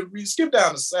 Go ahead and read. Skip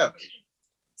down to 7.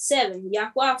 7.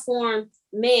 Yahweh formed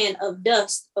man of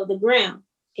dust of the ground,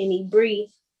 and he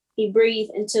breathed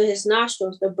into his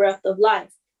nostrils the breath of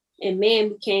life, and man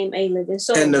became a living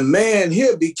soul. And the man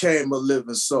here became a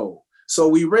living soul. So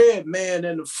we read man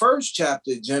in the first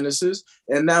chapter of Genesis,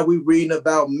 and now we're reading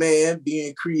about man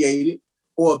being created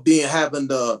or having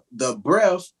the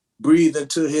breath breathed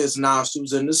into his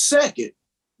nostrils in the second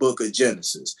book of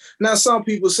Genesis. Now, some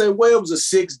people say, well, it was a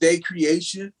 6-day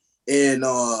creation, and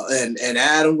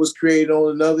Adam was created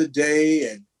on another day,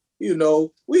 and we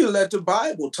let the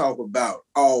Bible talk about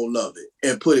all of it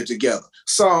and put it together.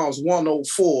 Psalms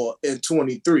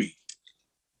 104:23.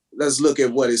 Let's look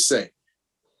at what it says.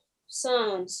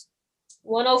 Psalms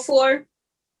 104.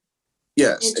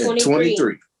 Yes, and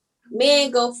 23.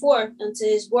 Man go forth unto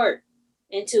his work,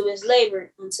 and to his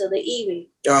labor until the evening.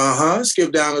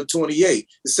 Skip down to 28.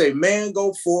 It say, man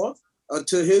go forth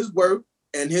unto his work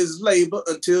and his labor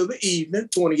until the evening.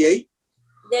 28.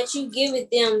 That you give it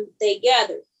them, they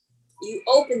gather. You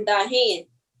open thy hand,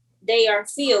 they are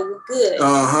filled with good.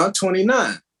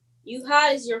 29. You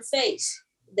hide as your face,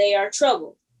 they are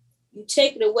troubled. You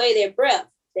take it away their breath,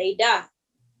 they die.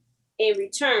 and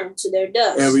return to their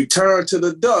dust. And return to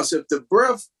the dust.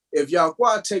 If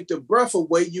Yahweh take the breath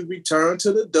away, you return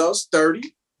to the dust.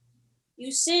 30.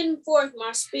 You send forth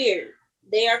my spirit.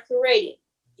 They are created.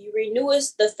 You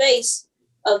renewest the face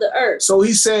of the earth. So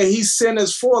he said he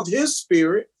sendeth forth his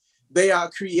spirit. They are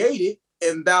created,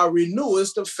 and thou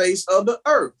renewest the face of the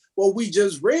earth. Well, we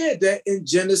just read that in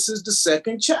Genesis, the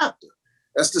 2nd chapter.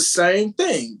 That's the same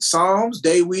thing. Psalms,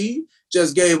 David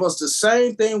just gave us the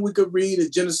same thing we could read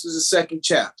in Genesis, the 2nd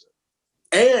chapter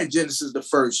and Genesis, the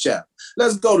 1st chapter.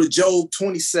 Let's go to Job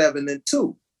 27 and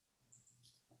 2.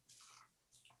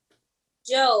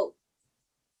 Job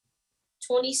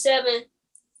 27,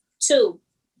 2.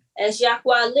 As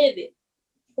Yahweh liveth,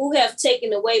 who have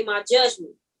taken away my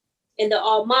judgment, and the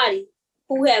Almighty,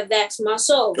 who have vexed my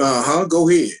soul. Go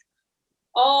ahead.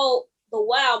 All the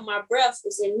while my breath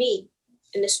is in me,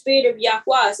 and the spirit of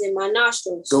Yahweh is in my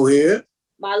nostrils. Go ahead.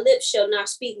 My lips shall not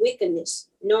speak wickedness,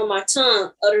 nor my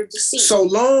tongue utter deceit. So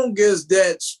long as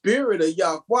that spirit of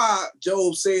Yahweh,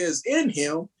 Job says, in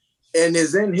him and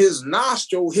is in his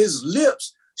nostril, his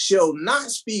lips shall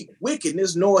not speak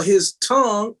wickedness, nor his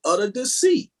tongue utter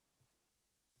deceit.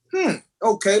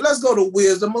 Okay, let's go to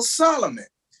Wisdom of Solomon,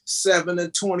 7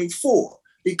 and 24,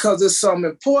 because there's something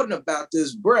important about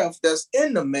this breath that's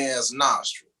in the man's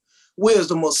nostril.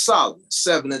 Wisdom of Solomon,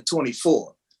 7 and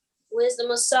 24. Wisdom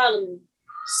of Solomon,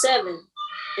 7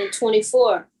 and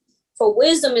 24. For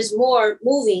wisdom is more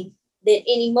moving than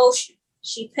any motion.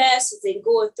 She passes and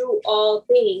goeth through all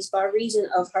things by reason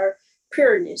of her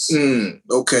pureness.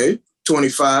 Okay,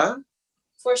 25.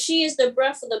 For she is the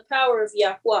breath of the power of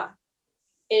Yahweh,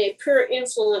 and a pure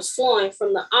influence flowing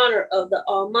from the honor of the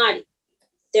Almighty.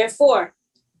 Therefore,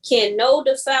 can no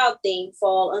defiled thing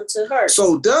fall unto her.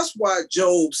 So that's why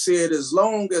Job said, as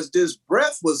long as this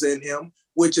breath was in him,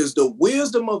 which is the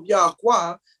wisdom of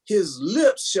Yahweh, his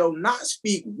lips shall not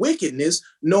speak wickedness,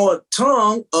 nor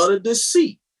tongue utter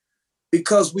deceit.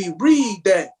 Because we read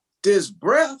that this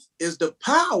breath is the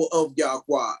power of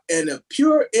Yahweh and a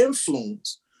pure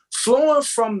influence flowing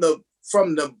from the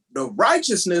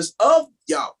righteousness of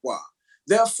Yahweh.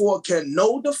 Therefore, can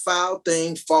no defiled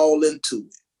thing fall into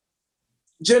it.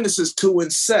 Genesis 2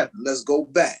 and 7. Let's go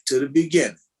back to the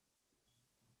beginning.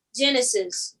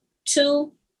 Genesis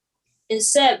 2 and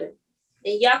 7.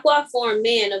 And Yahweh formed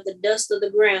man of the dust of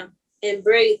the ground and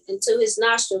breathed into his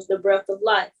nostrils the breath of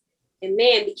life. And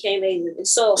man became a living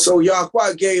soul. So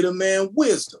Yahweh gave the man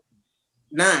wisdom.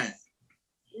 9.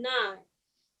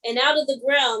 And out of the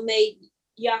ground made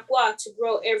Yahweh to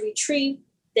grow every tree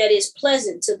that is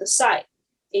pleasant to the sight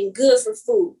and good for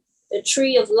food. The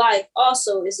tree of life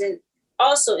also is in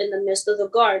the midst of the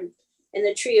garden, and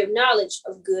the tree of knowledge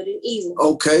of good and evil.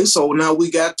 Okay, so now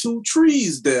we got 2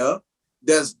 trees there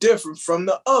that's different from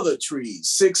the other trees.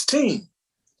 16.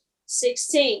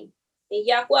 And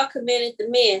Yahweh commanded the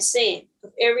man, saying,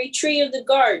 of every tree of the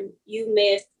garden you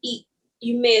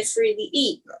may freely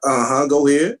eat. Go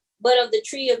ahead. But of the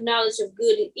tree of knowledge of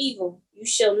good and evil you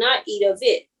shall not eat of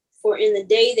it, for in the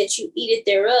day that you eat it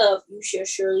thereof you shall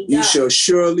surely die. You shall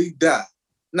surely die.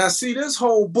 Now see, this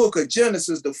whole book of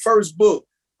Genesis, the first book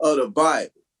of the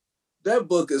Bible, that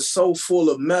book is so full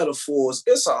of metaphors.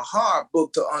 It's a hard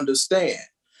book to understand.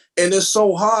 And it's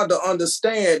so hard to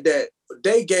understand that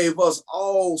they gave us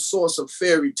all sorts of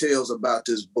fairy tales about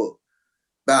this book,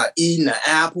 about eating an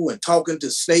apple and talking to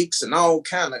snakes and all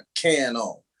kind of can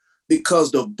on,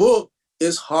 because the book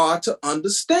is hard to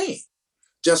understand.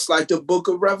 Just like the book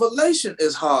of Revelation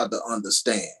is hard to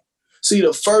understand. See,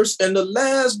 the first and the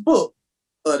last book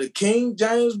of the King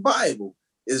James Bible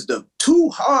is the 2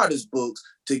 hardest books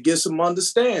to get some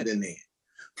understanding in.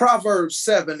 Proverbs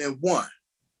 7 and 1.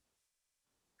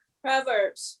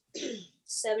 Proverbs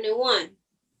 7 and 1.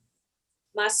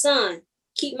 My son,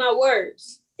 keep my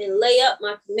words and lay up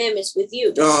my commandments with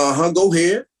you. Go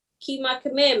ahead. Keep my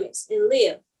commandments and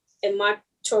live, and my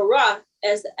Torah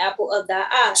as the apple of thy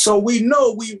eye. So we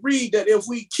read that if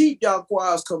we keep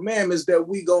Yahweh's commandments, that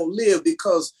we gonna live,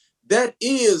 because that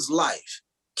is life.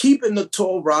 Keeping the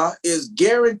Torah is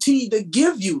guaranteed to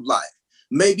give you life.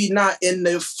 Maybe not in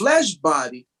the flesh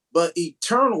body, but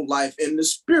eternal life in the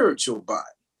spiritual body.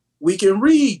 We can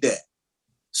read that.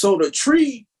 So the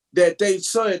tree that they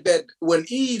said, that when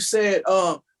Eve said,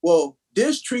 well,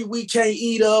 this tree we can't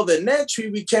eat of and that tree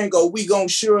we can't go, we gonna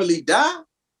surely die.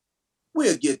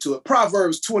 We'll get to it.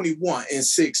 Proverbs 21 and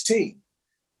 16.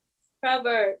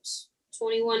 Proverbs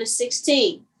 21 and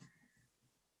 16.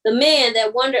 The man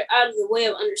that wandered out of the way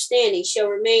of understanding shall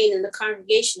remain in the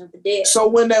congregation of the dead. So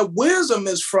when that wisdom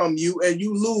is from you and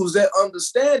you lose that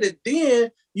understanding,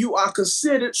 then you are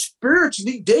considered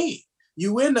spiritually dead.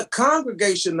 You in the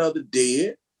congregation of the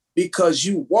dead, because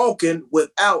you walking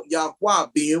without Yahweh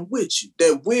being with you.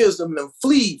 That wisdom will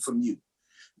flee from you.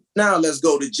 Now let's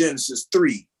go to Genesis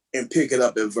 3 and pick it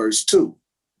up at verse 2.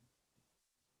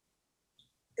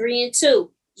 3 and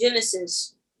 2,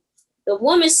 Genesis. The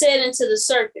woman said unto the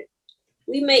serpent,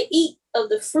 we may eat of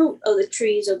the fruit of the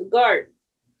trees of the garden.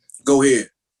 Go ahead.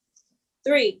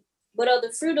 3, but of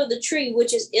the fruit of the tree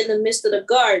which is in the midst of the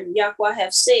garden, Yahweh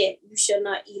hath said, you shall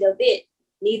not eat of it,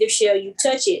 neither shall you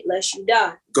touch it, lest you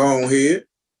die. Go ahead.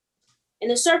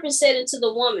 And the serpent said unto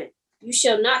the woman, you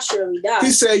shall not surely die.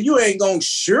 He said, you ain't going to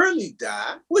surely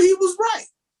die. Well, he was right.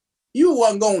 You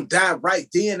wasn't going to die right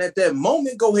then at that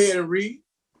moment. Go ahead and read.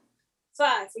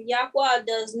 5, for Yahweh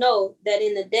does know that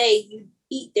in the day you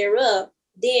eat thereof,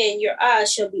 then your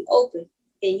eyes shall be opened,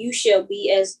 and you shall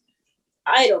be as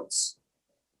idols,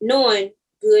 knowing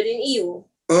good and evil.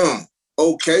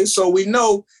 Okay, so we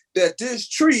know that this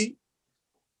tree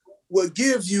will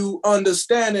give you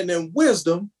understanding and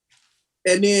wisdom,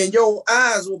 and then your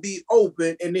eyes will be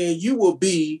open, and then you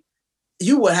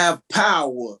will have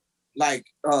power like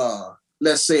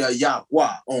let's say a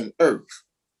Yahweh on earth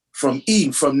from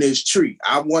eating from this tree.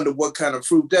 I wonder what kind of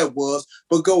fruit that was,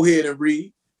 but go ahead and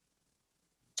read.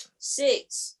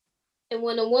 6, and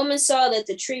when the woman saw that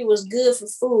the tree was good for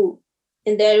food,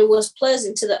 and that it was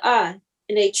pleasant to the eye,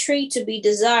 and a tree to be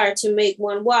desired to make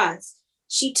one wise,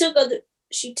 she took of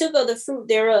the fruit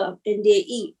thereof, and did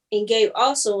eat, and gave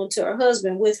also unto her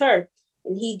husband with her,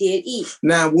 and he did eat.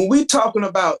 Now, when we're talking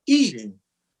about eating,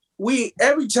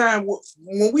 every time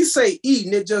when we say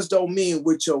eating, it just don't mean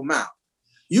with your mouth.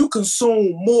 You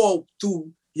consume more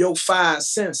through your 5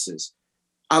 senses.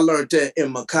 I learned that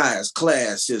in Micaiah's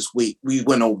class this week. We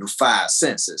went over the 5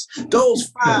 senses.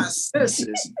 Those 5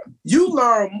 senses, you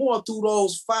learn more through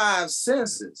those 5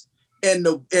 senses. And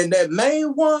that main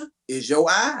one is your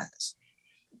eyes.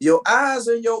 Your eyes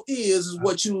and your ears is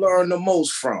what you learn the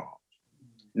most from.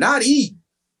 Not eating.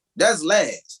 That's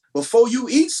last. Before you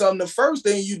eat something, the first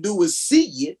thing you do is see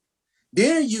it.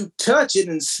 Then you touch it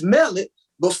and smell it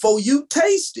before you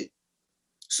taste it.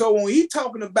 So when he's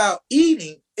talking about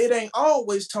eating, it ain't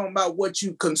always talking about what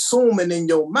you consuming in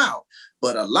your mouth.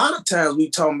 But a lot of times we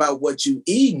talking about what you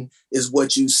eating is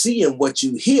what you see and what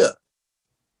you hear.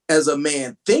 As a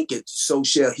man thinketh, so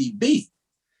shall he be.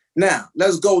 Now,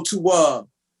 let's go to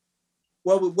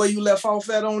where you left off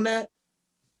at on that?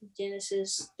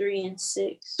 Genesis 3 and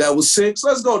 6. That was 6.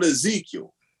 Let's go to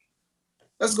Ezekiel.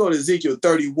 Let's go to Ezekiel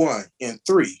 31 and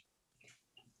 3.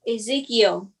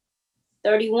 Ezekiel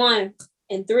 31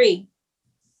 and 3.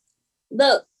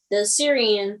 Look, the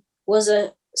Assyrian was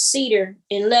a cedar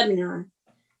in Lebanon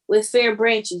with fair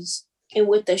branches and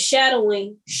with the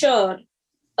shadowing shod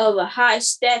of a high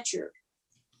stature,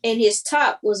 and his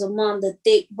top was among the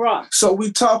thick bronze. So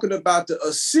we're talking about the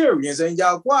Assyrians, and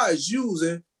Yahweh is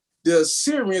using the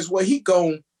Assyrians where he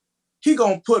gonna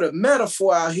put a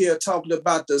metaphor out here talking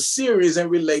about the Assyrians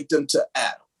and relate them to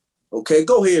Adam. Okay,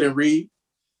 go ahead and read.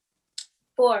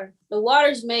 4, the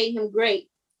waters made him great.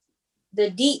 The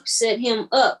deep set him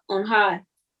up on high,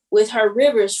 with her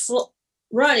rivers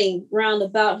running round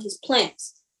about his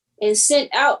plants, and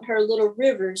sent out her little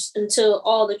rivers until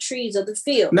all the trees of the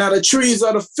field. Now the trees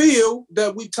of the field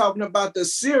that we talking about the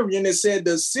Syrian, it said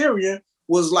the Syrian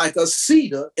was like a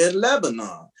cedar in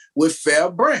Lebanon with fair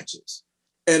branches.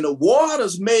 And the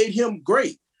waters made him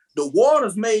great. The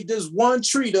waters made this one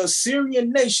tree, the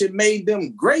Assyrian nation made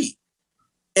them great.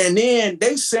 And then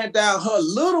they sent out her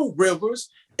little rivers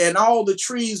and all the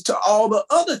trees to all the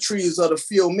other trees of the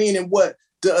field, meaning what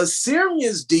the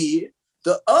Assyrians did,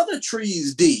 the other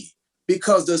trees did,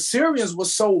 because the Assyrians were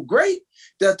so great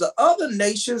that the other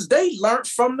nations, they learned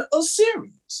from the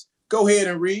Assyrians. Go ahead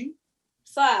and read.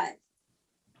 5,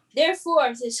 therefore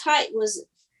his height was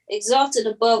exalted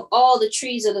above all the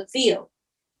trees of the field,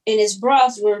 and its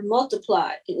boughs were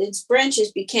multiplied, and its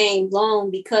branches became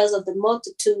long because of the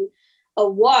multitude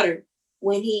of water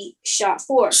when he shot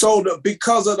forth. So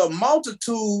because of the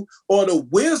multitude or the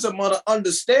wisdom or the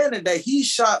understanding that he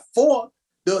shot forth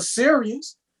the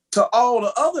Assyrians to all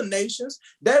the other nations,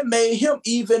 that made him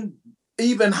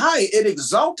even higher. It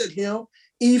exalted him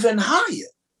even higher.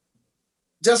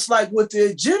 Just like with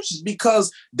the Egyptians,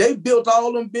 because they built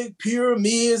all them big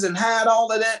pyramids and had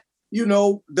all of that,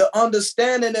 the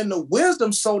understanding and the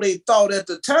wisdom, so they thought at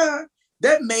the time,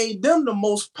 that made them the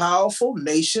most powerful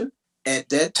nation at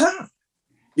that time.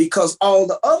 Because all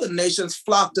the other nations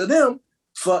flocked to them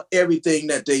for everything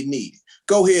that they needed.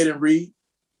 Go ahead and read.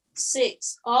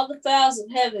 6, all the fowls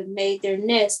of heaven made their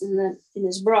nests in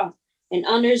his broth, and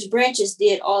under his branches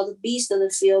did all the beasts of the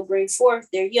field bring forth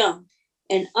their young,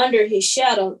 and under his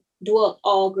shadow dwelt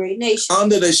all great nations.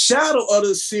 Under the shadow of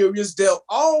the Assyrians dealt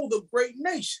all the great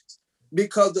nations,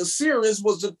 because the Assyrians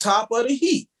was the top of the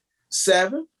heap.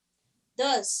 7.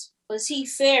 Thus was he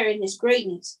fair in his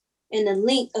greatness, and the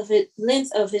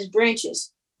length of his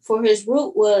branches, for his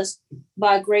root was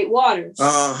by great waters.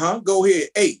 Go ahead.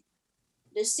 8.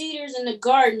 The cedars in the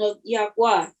garden of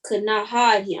Yahweh could not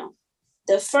hide him.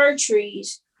 The fir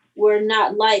trees were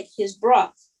not like his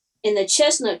broth, and the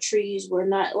chestnut trees were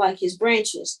not like his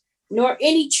branches, nor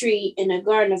any tree in the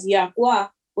garden of Yahweh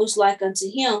was like unto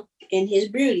him in his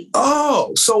beauty.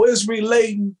 Oh, so it's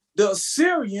relating the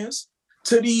Assyrians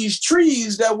to these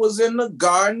trees that was in the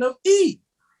Garden of Eden.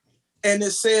 And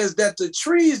it says that the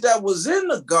trees that was in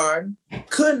the garden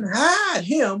couldn't hide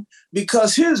him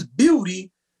because his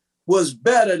beauty was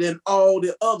better than all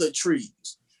the other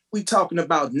trees. We talking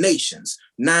about nations.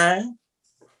 9.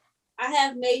 I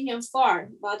have made him fair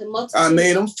by the multitude. I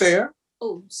made him fair.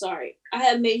 Oh, sorry. I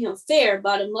have made him fair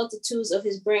by the multitudes of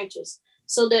his branches,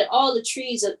 so that all the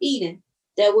trees of Eden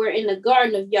that were in the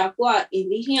garden of Yahweh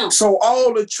envied him. So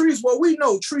all the trees, well, we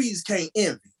know trees can't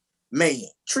envy man.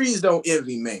 Trees don't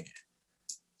envy man.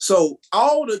 So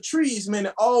all the trees,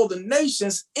 meaning all the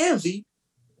nations, envy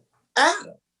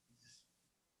Adam.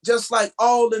 Just like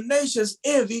all the nations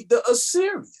envy the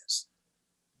Assyrians.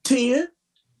 10.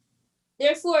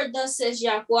 Therefore, thus says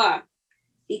Yahweh,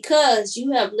 because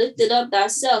you have lifted up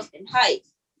thyself in height,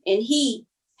 and he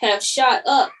have shot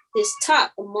up his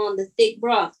top among the thick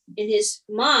broth, and his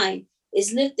mind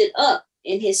is lifted up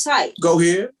in his height. Go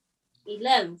ahead.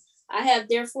 11. I have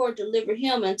therefore delivered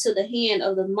him into the hand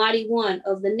of the mighty one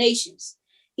of the nations.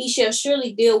 He shall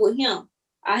surely deal with him.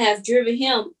 I have driven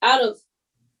him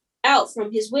out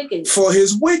from his wickedness. For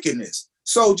his wickedness.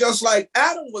 So just like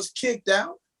Adam was kicked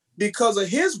out because of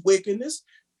his wickedness,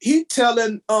 he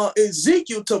telling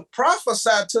Ezekiel to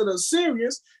prophesy to the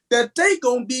Assyrians that they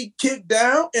gonna be kicked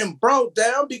down and brought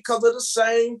down because of the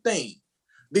same thing.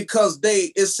 Because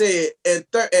it said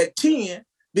at 10,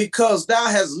 because thou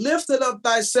hast lifted up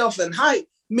thyself in height,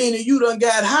 meaning you done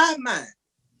got high mind.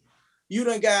 You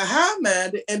done got high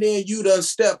minded, and then you done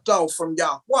stepped off from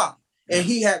Yahweh. And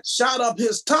he had shot up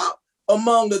his top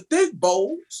among the thick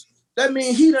boughs. That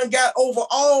means he done got over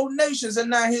all nations, and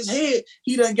now his head,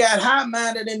 he done got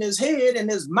high-minded in his head,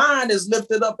 and his mind is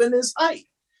lifted up in his height.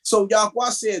 So Yahweh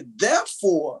said,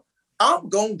 therefore, I'm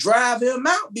going to drive him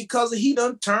out because he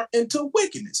done turned into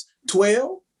wickedness.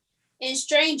 12. And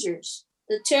strangers,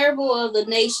 the terrible of the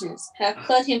nations, have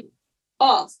cut him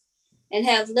off and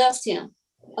have left him.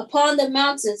 Upon the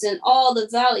mountains and all the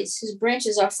valleys, his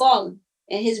branches are fallen,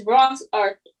 and his rocks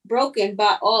are broken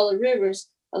by all the rivers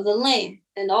of the land,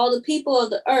 and all the people of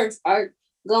the earth are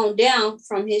gone down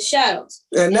from his shadows.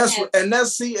 And that's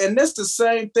the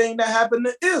same thing that happened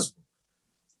to Israel.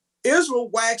 Israel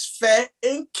waxed fat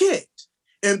and kicked.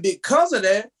 And because of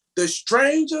that, the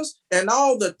strangers and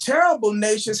all the terrible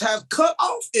nations have cut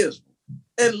off Israel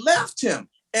and left him.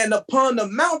 And upon the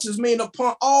mountains, meaning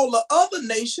upon all the other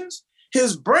nations,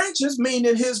 his branches,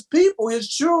 meaning his people, his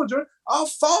children, are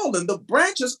fallen. The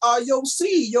branches are your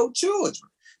seed, your children.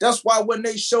 That's why when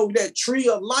they show that tree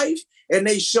of life and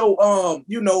they show,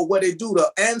 what they do,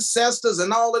 the ancestors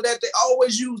and all of that, they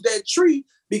always use that tree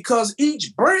because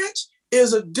each branch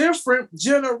is a different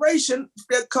generation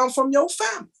that come from your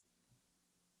family.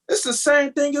 It's the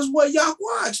same thing as what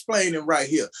Yahweh explaining right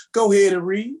here. Go ahead and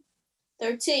read.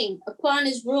 13. Upon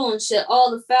his ruins shall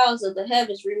all the fowls of the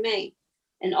heavens remain,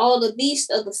 and all the beasts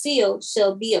of the field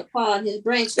shall be upon his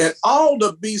branches. And all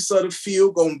the beasts of the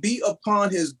field gonna be upon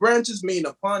his branches, mean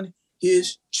upon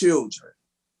his children.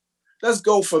 Let's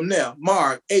go from there.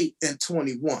 Mark 8 and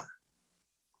 21.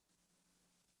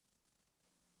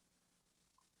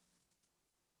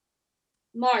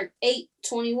 Mark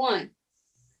 8:21.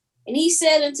 And he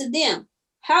said unto them,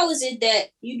 how is it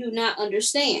that you do not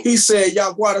understand? He said,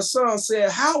 Yahweh the Son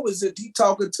said, how is it, he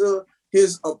talking to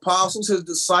his apostles, his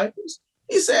disciples?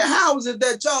 He said, how is it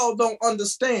that y'all don't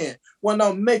understand when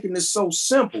I'm making this so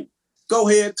simple? Go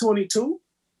ahead, 22.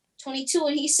 22,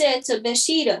 and he said to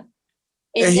Bathsheba.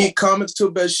 And he cometh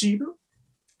to Bathsheba.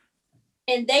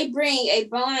 And they bring a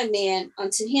blind man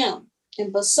unto him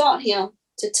and besought him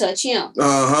to touch him.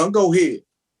 Go ahead.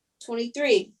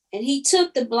 23, and he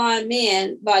took the blind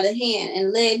man by the hand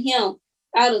and led him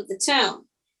out of the town.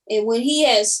 And when he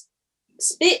has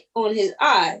spit on his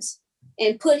eyes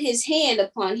and put his hand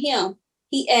upon him,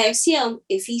 he asked him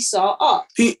if he saw aught.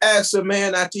 He asked a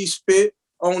man after he spit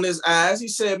on his eyes. He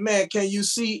said, man, can you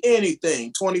see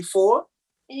anything? 24.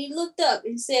 And he looked up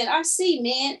and said, I see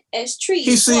men as trees.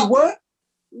 He see what?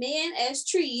 Men as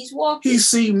trees walking. He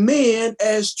see men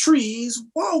as trees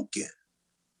walking.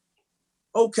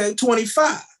 Okay,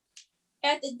 25.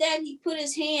 After that, he put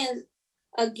his hands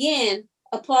again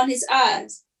upon his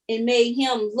eyes and made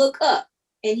him look up,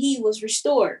 and he was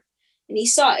restored. And he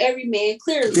saw every man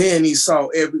clearly. Then he saw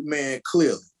every man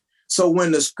clearly. So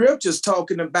when the scripture's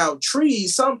talking about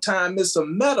trees, sometimes it's a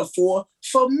metaphor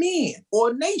for men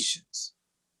or nations.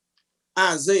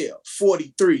 Isaiah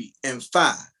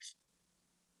 43:5.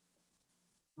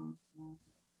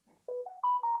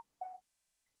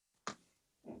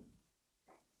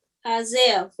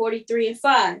 Isaiah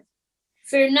 43:5.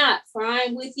 Fear not, for I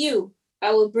am with you.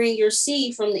 I will bring your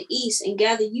seed from the east and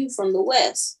gather you from the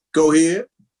west. Go ahead.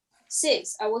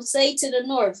 6. I will say to the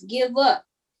north, give up,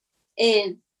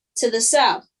 and to the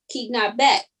south, keep not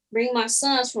back. Bring my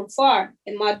sons from far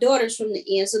and my daughters from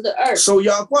the ends of the earth. So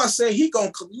Yahweh said he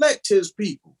gonna collect his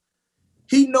people.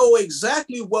 He know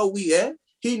exactly where we at.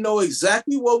 He know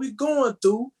exactly what we going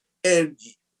through. And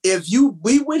if you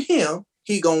be with him,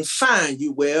 he gonna find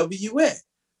you wherever you at.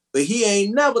 But he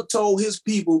ain't never told his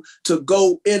people to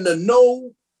go into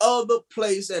no other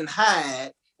place and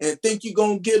hide and think you're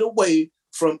gonna get away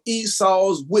from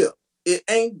Esau's whip. It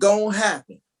ain't gonna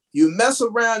happen. You mess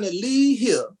around and leave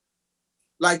here.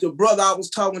 Like the brother I was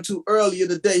talking to earlier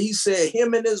today, he said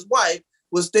him and his wife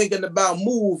was thinking about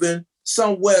moving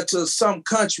somewhere to some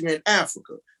country in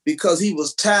Africa because he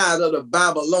was tired of the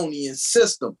Babylonian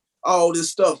system, all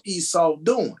this stuff Esau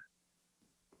doing.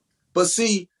 But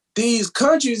see, these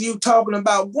countries you talking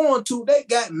about going to, they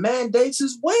got mandates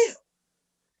as well.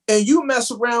 And you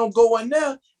mess around going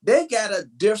there, they got a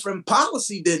different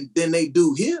policy than they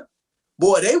do here.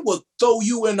 Boy, they will throw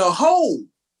you in a hole.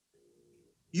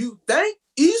 You think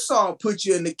Esau put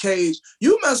you in the cage,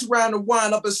 you mess around and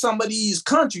wind up in some of these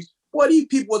countries, boy, these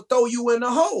people will throw you in a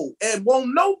hole and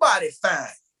won't nobody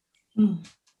find you.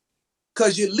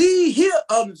 Because you leave here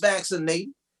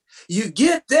unvaccinated. You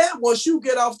get there, once you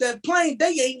get off that plane,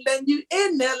 they ain't letting you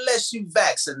in there unless you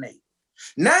vaccinate.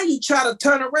 Now you try to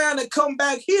turn around and come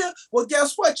back here. Well,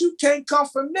 guess what? You can't come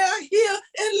from there here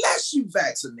unless you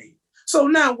vaccinate. So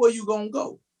now where you gonna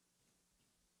go?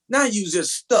 Now you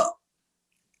just stuck.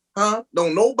 Huh?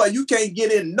 Don't nobody, you can't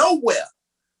get in nowhere.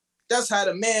 That's how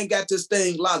the man got this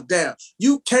thing locked down.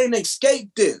 You can't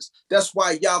escape this. That's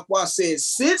why Yahweh said,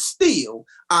 sit still.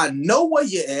 I know where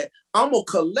you're at. I'm going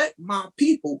to collect my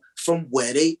people from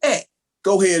where they at.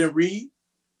 Go ahead and read.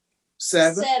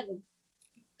 7.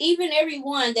 Even every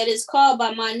one that is called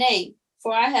by my name,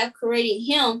 for I have created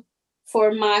him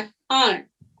for my honor.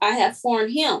 I have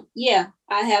formed him. Yeah,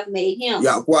 I have made him.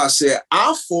 Yahweh said,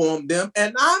 I formed them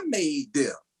and I made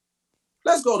them.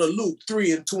 Let's go to Luke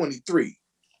 3:23.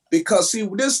 Because see,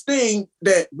 this thing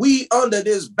that we under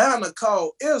this banner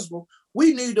called Israel,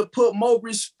 we need to put more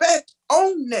respect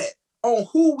on that, on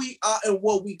who we are and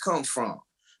where we come from.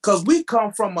 Because we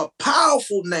come from a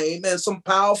powerful name and some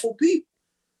powerful people.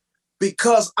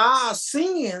 Because our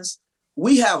sins,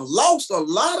 we have lost a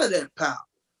lot of that power.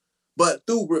 But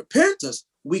through repentance,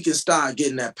 we can start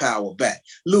getting that power back.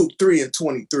 Luke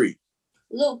 3:23.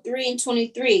 Luke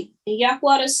 3:23. And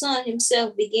Yahweh the Son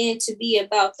himself began to be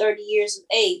about 30 years of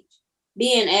age,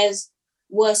 being as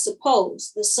was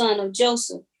supposed the son of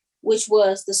Joseph, which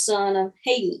was the son of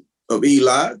Haley. Of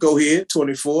Eli. Go ahead,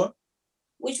 24.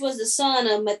 Which was the son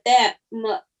of Mathat,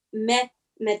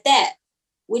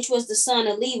 which was the son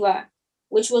of Levi,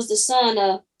 which was the son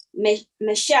of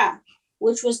Meshach,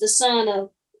 which was the son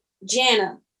of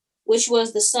Janna, which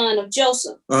was the son of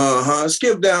Joseph.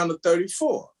 Skip down to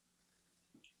 34.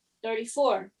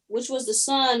 34, which was the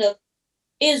son of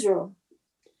Israel,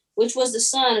 which was the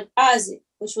son of Isaac,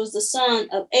 which was the son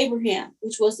of Abraham,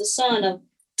 which was the son of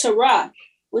Terah,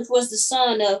 which was the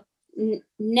son of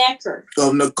Nachor.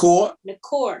 Of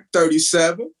Nachor.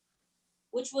 37.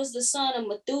 Which was the son of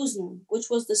Methuselah, which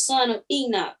was the son of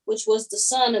Enoch, which was the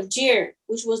son of Jared,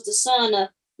 which was the son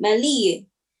of Maliah,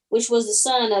 which was the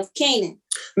son of Canaan.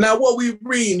 Now what we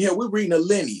reading here, we're reading a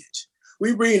lineage.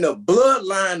 We're reading a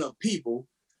bloodline of people.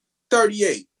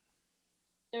 38.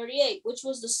 38, which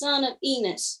was the son of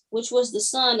Enos, which was the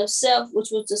son of Seth,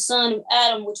 which was the son of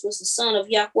Adam, which was the son of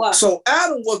Yahweh. So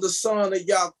Adam was the son of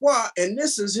Yahweh, and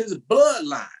this is his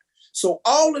bloodline. So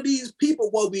all of these people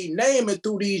will be naming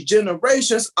through these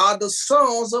generations are the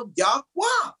sons of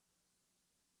Yahweh.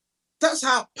 That's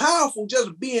how powerful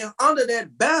just being under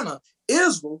that banner,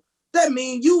 Israel, that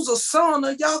means you's a son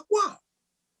of Yahweh.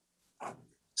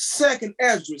 2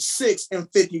 Ezra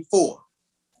 6:54.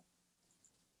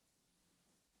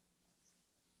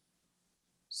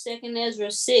 2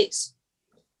 Ezra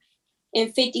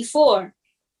 6:54.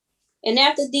 And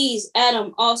after these,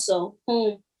 Adam also,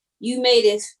 whom you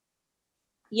madest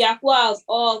Yahweh of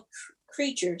all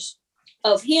creatures,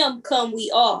 of him come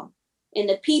we all. and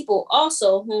the people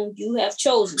also whom you have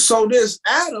chosen. So this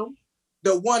Adam,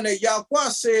 the one that Yahweh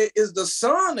said is the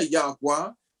son of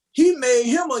Yahweh, he made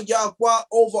him a Yahweh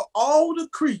over all the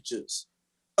creatures.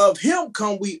 Of him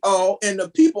come we all, and the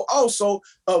people also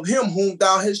of him whom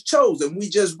thou hast chosen. We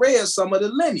just read some of the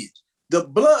lineage, the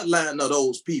bloodline of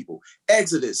those people.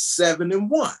 Exodus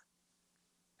 7:1.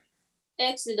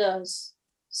 Exodus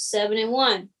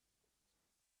 7:1.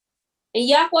 And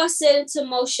Yahweh said unto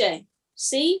Moshe,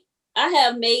 see, I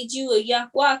have made you a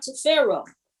Yahweh to Pharaoh,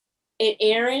 and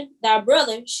Aaron thy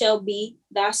brother shall be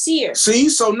thy seer. See,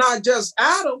 so not just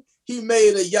Adam, he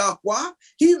made a Yahweh,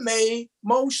 he made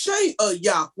Moshe a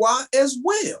Yahweh as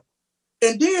well.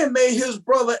 And then made his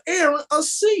brother Aaron a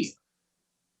seer.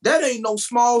 That ain't no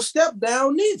small step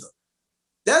down neither.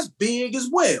 That's big as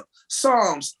well.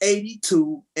 Psalms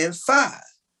 82:5.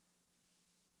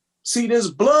 See,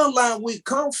 this bloodline we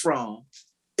come from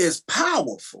is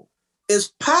powerful.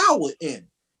 It's power in it.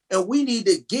 And we need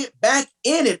to get back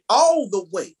in it all the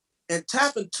way and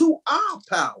tap into our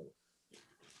power.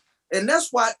 And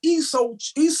that's why Esau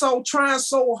trying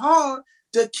so hard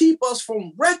to keep us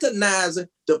from recognizing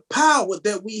the power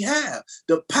that we have,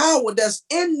 the power that's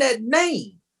in that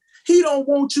name. He don't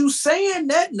want you saying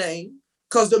that name,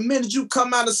 because the minute you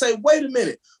come out and say, wait a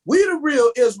minute, we the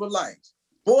real Israelites,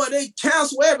 boy, they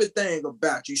cancel everything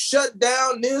about you. Shut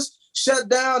down this, shut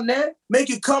down that, make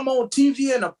you come on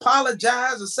TV and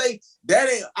apologize and say,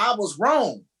 I was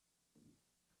wrong.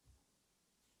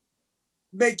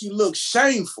 Make you look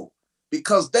shameful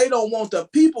because they don't want the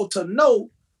people to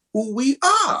know who we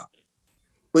are.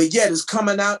 But yet it's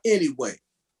coming out anyway.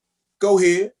 Go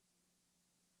ahead.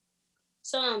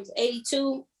 Psalms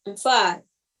 82:5.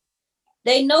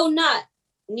 They know not,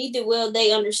 neither will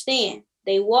they understand.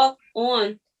 They walk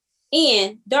on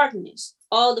in darkness.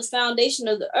 All the foundation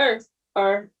of the earth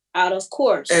are out of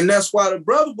course. And that's why the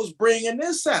brother was bringing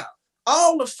this out.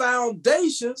 All the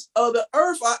foundations of the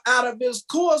earth are out of its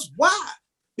course. Why?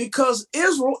 Because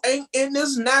Israel ain't in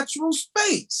this natural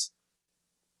space.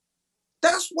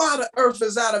 That's why the earth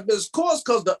is out of its course,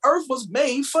 because the earth was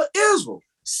made for Israel.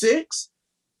 6.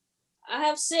 I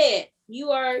have said,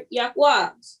 you are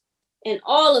Yahweh's, and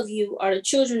all of you are the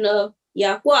children of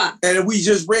Yahweh. And we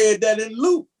just read that in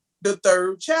Luke, the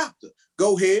 3rd chapter.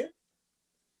 Go ahead.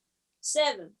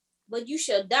 7. But you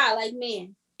shall die like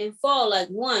men and fall like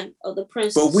one of the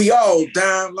princes. But we all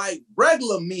dying like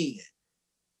regular men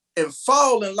and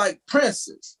falling like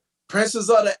princes of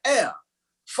the air,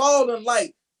 falling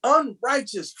like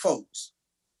unrighteous folks.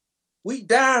 We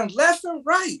dying left and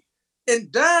right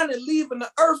and dying and leaving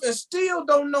the earth and still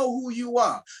don't know who you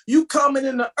are. You coming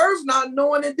in the earth not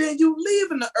knowing, and then you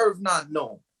leaving the earth not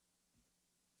knowing.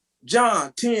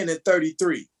 John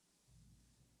 10:33.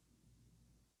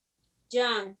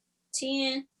 John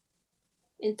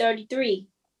 10:33.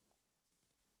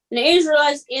 And the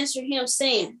Israelites answered him,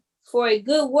 saying, for a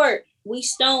good work we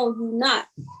stone you not,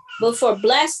 but for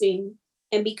blasphemy,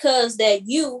 and because that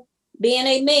you, being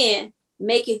a man,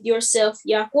 maketh yourself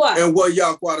Yahweh. And what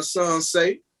Yahweh the Son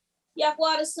say?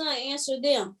 Yahweh the Son answered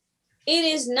them, it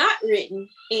is not written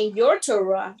in your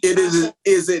Torah.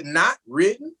 Is it not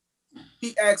written?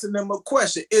 He asking them a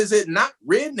question. Is it not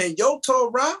written in your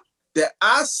Torah that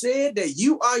I said that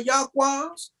you are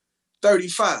Yahweh's?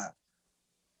 35.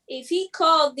 If he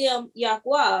called them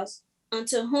Yahweh's,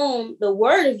 unto whom the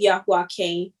word of Yahweh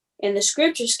came, and the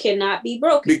scriptures cannot be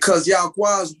broken. Because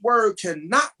Yahweh's word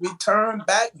cannot return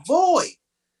back void.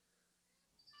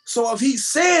 So if he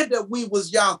said that we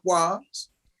was Yahweh's,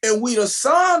 and we the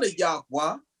son of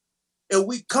Yahweh, and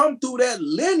we come through that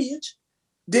lineage,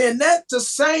 then that's the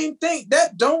same thing.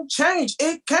 That don't change.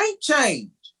 It can't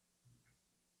change.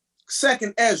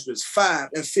 2 Ezra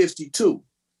 5:52.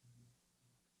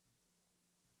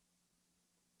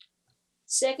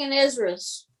 2 Ezra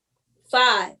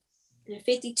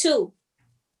 5:52.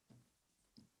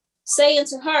 Say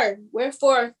unto her,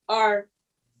 wherefore are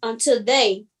unto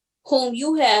they whom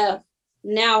you have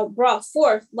now brought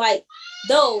forth like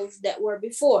those that were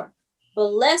before,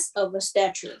 but less of a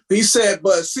stature. He said,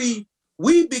 but see,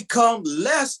 we become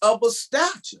less of a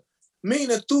stature,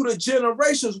 meaning through the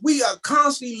generations, we are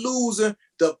constantly losing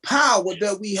the power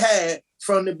that we had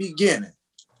from the beginning.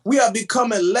 We are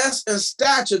becoming less in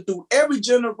stature through every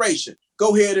generation.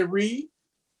 Go ahead and read.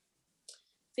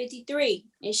 53.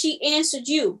 And she answered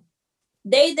you,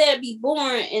 they that be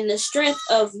born in the strength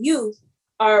of youth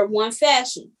are one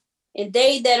fashion, and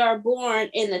they that are born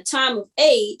in the time of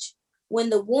age, when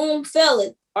the womb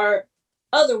felleth, are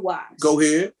otherwise. Go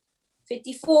ahead.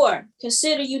 54.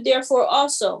 Consider you therefore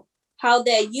also how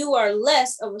that you are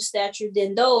less of a stature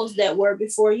than those that were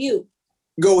before you.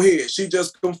 Go ahead. She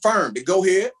just confirmed it. Go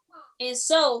ahead. And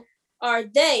so are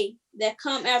they that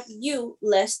come after you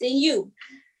less than you,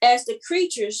 as the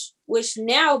creatures which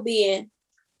now being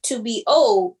to be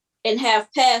old and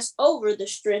have passed over the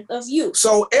strength of youth.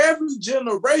 So every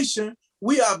generation,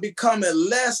 we are becoming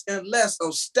less and less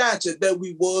of stature than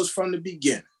we was from the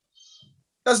beginning.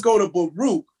 Let's go to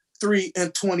Baruch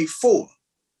 3:24.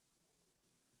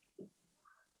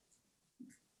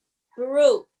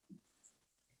 Baruch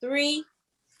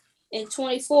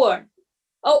 3:24.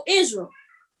 O Israel,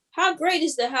 how great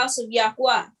is the house of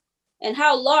Yahweh, and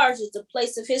how large is the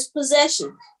place of his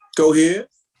possession. Go ahead.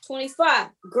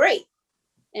 25. Great,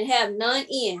 and have none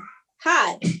end,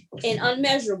 high and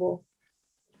unmeasurable.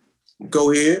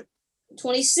 Go ahead.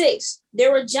 26.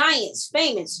 There were giants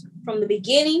famous from the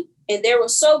beginning, and there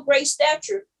was so great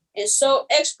stature and so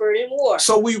expert in war.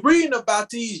 So we reading about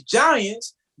these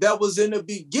giants that was in the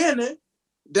beginning.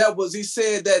 He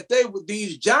said that they were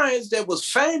these giants that was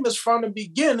famous from the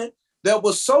beginning, that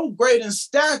was so great in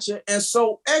stature and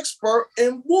so expert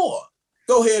in war.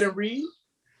 Go ahead and read.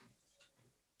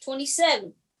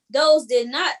 27. Those did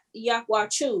not Yahweh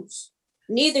choose,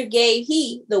 neither gave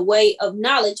he the way of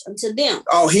knowledge unto them.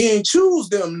 Oh, he ain't choose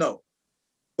them, no.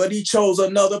 But he chose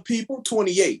another people.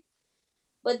 28.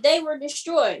 But they were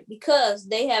destroyed because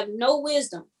they have no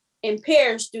wisdom and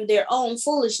perish through their own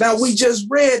foolishness. Now, we just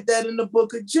read that in the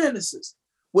book of Genesis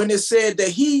when it said that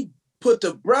he put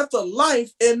the breath of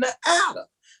life in the Adam.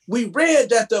 We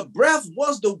read that the breath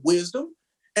was the wisdom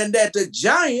and that the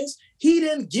giants, he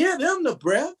didn't give them the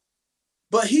breath,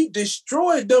 but he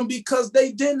destroyed them because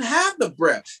they didn't have the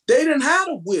breath. They didn't have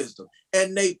the wisdom,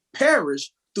 and they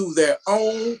perished through their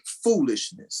own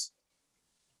foolishness.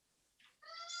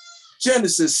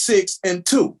 Genesis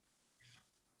 6:2.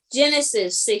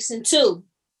 Genesis 6:2.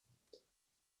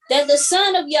 That the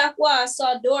son of Yahweh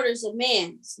saw daughters of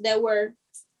men that were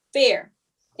fair,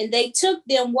 and they took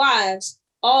them wives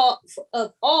all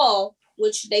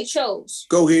which they chose.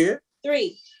 Go ahead.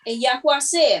 3. And Yahweh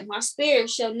said, my spirit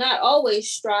shall not always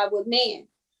strive with man,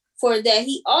 for that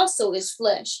he also is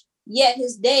flesh, yet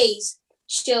his days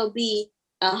shall be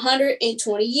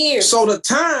 120 years. So the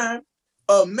time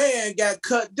of man got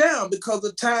cut down because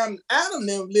the time Adam and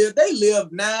them lived, they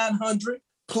lived 900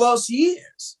 plus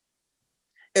years.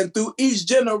 And through each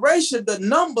generation, the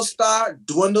numbers start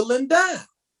dwindling down.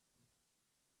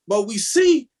 But we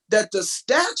see that the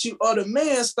statue of the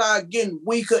man started getting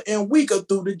weaker and weaker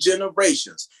through the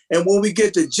generations. And when we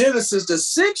get to Genesis, the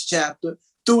 6th chapter,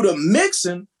 through the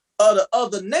mixing of the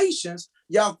other nations,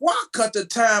 Yahweh cut the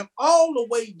time all the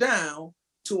way down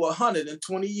to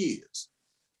 120 years.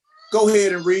 Go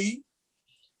ahead and read.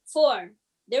 4.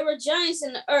 There were giants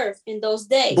in the earth in those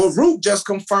days. Baruch just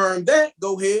confirmed that.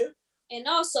 Go ahead. And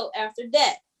also after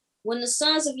that, when the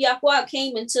sons of Yahweh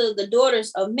came into the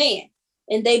daughters of man,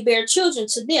 and they bare children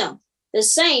to them, the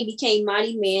same became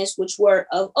mighty men which were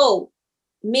of old,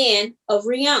 men of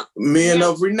renown. Men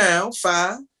of renown.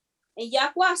 5. And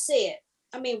Yahweh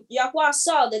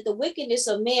saw that the wickedness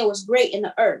of man was great in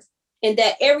the earth, and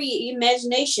that every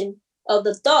imagination of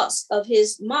the thoughts of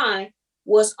his mind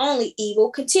was only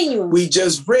evil continually. We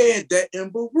just read that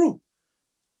in Baruch.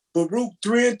 Baruch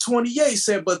 3:28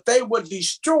 said, but they were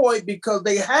destroyed because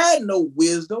they had no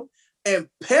wisdom and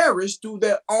perished through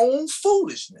their own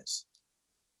foolishness.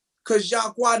 Because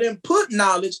Yahweh didn't put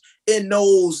knowledge in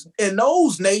those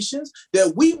nations,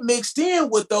 that we mixed in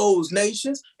with those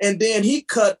nations, and then he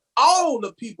cut all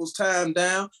the people's time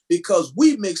down because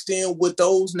we mixed in with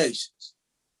those nations.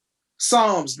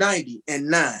 Psalms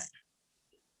 90:9.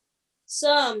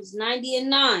 Psalms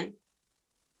 90:9.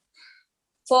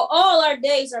 For all our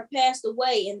days are passed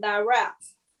away in thy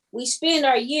wrath. We spend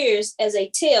our years as a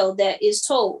tale that is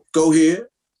told. Go ahead.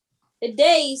 The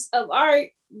days of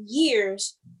our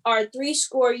years are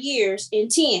 80 years and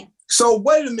 10. So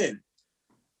wait a minute.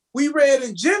 We read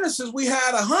in Genesis, we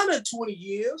had 120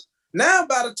 years. Now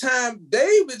by the time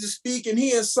David is speaking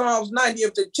here in Psalms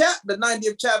 90th chapter, the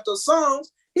 90th chapter of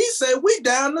Psalms, he said we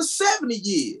down to 70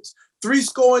 years.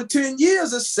 80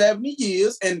 years is 70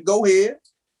 years. And go ahead.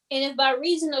 And if by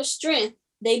reason of strength,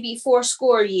 they be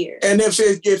 80 years. And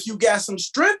if you got some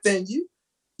strength in you,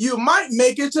 you might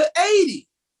make it to 80.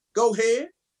 Go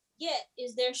ahead. Yet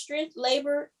is their strength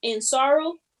labor and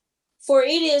sorrow, for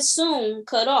it is soon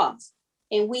cut off,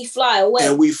 and we fly away.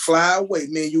 And we fly away,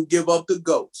 man, you give up the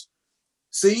ghost.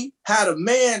 See how the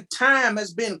man time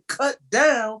has been cut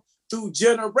down through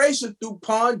generation, through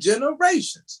upon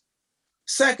generations.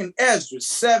 2 Ezra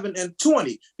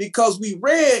 7:20, because we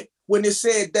read when it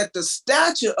said that the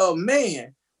stature of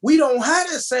man, we don't have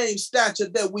the same stature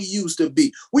that we used to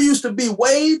be. We used to be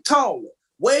way taller,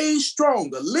 way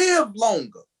stronger, live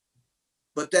longer.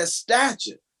 But that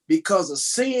stature because of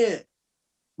sin,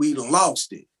 we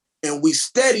lost it. And we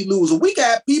steady losing. We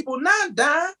got people now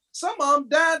dying. Some of them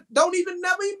died, don't even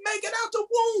never even make it out the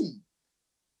womb.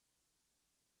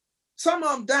 Some of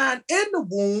them dying in the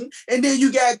womb, and then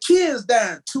you got kids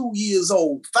dying 2 years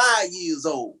old, 5 years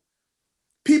old.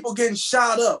 People getting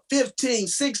shot up, 15,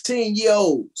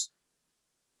 16-year-olds.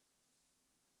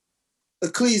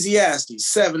 Ecclesiastes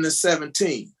 7 and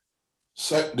 17.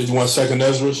 Did you want second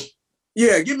Ezra?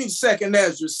 Yeah, give me second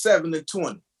Ezra 7 and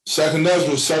 20. Second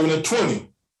Ezra 7 and 20.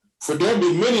 For there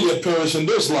be many that perish in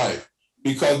this life,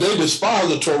 because they despise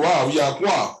the Torah of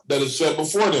Yahweh that is set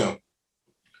before them.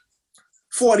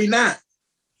 49.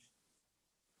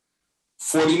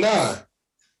 49.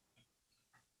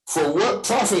 For what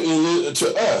profit is it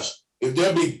to us if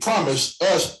there be promised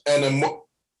us an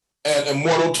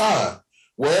immortal time,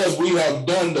 whereas we have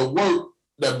done the work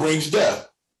that brings death?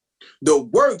 The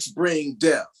works bring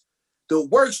death. The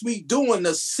works we do in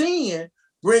the sin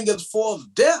bring us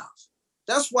forth death.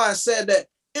 That's why I said that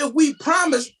if we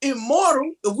promise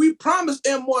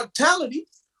immortality,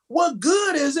 what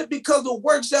good is it? Because the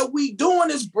works that we doing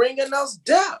is bringing us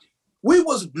death.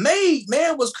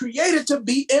 Man was created to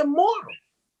be immortal.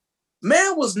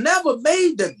 Man was never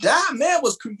made to die. Man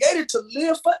was created to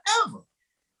live forever.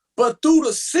 But through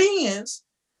the sins,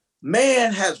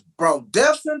 man has brought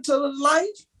death into the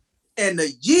life, and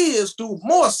the years through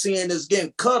more sin is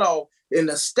getting cut off, and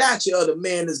the stature of the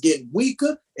man is getting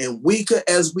weaker and weaker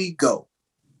as we go.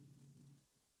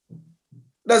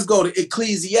 Let's go to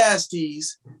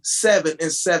Ecclesiastes 7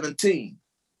 and 17.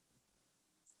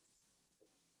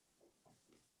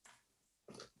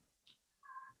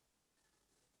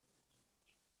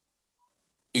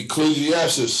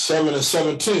 Ecclesiastes 7 and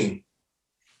 17.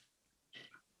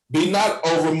 Be not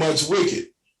overmuch wicked,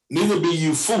 neither be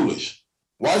you foolish.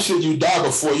 Why should you die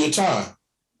before your time?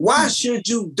 Why should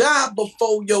you die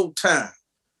before your time?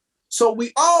 So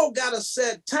we all got a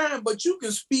set time, but you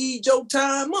can speed your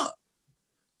time up.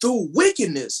 Through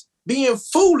wickedness, being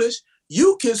foolish,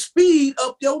 you can speed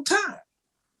up your time.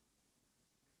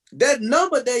 That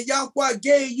number that Yahweh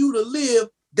gave you to live,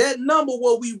 that number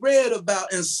what we read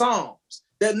about in Psalms,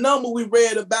 that number we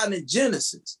read about in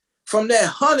Genesis, from that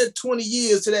 120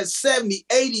 years to that 70,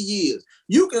 80 years,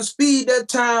 you can speed that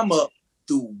time up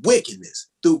through wickedness,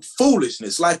 through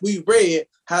foolishness. Like we read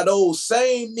how those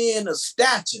same men of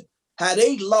stature, how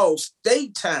they lost their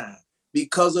time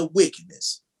because of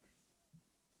wickedness.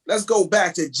 Let's go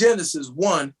back to Genesis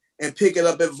 1 and pick it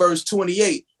up at verse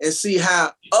 28 and see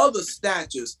how other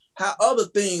statures, how other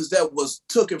things that was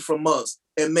taken from us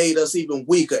and made us even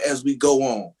weaker as we go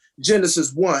on.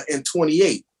 Genesis 1 and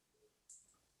 28.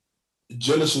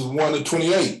 Genesis 1 and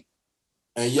 28.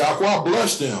 And Yahweh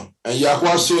blessed them, and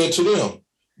Yahweh said to them,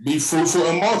 be fruitful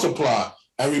and multiply,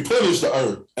 and replenish the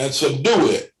earth, and subdue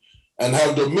it, and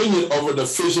have dominion over the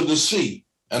fish of the sea,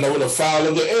 and over the fowl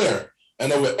of the air,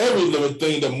 and over every living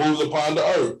thing that moves upon the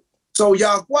earth. So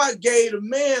Yahweh gave the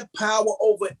man power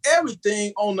over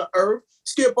everything on the earth.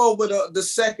 Skip over the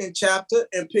second chapter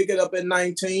and pick it up at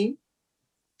 19.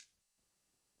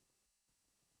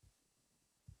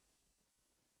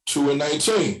 2 and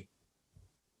 19.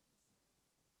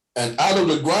 And out of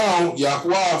the ground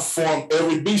Yahweh formed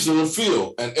every beast of the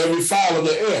field and every fowl of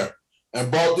the air, and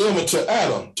brought them into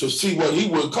Adam to see what he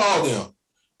would call them.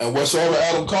 And whatsoever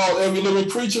Adam called every living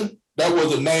creature, that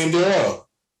was the name thereof.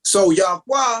 So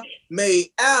Yahweh made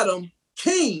Adam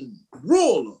king,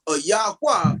 ruler of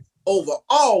Yahweh over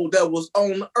all that was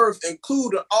on the earth,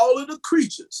 including all of the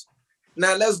creatures.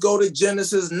 Now let's go to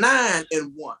Genesis 9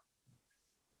 and 1.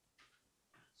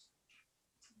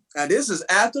 Now this is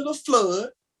after the flood,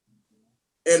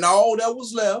 and all that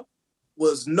was left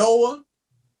was Noah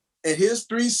and his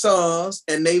 3 sons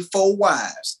and they 4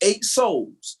 wives, 8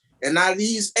 souls. And out of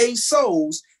these 8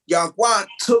 souls, Yahweh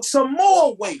took some more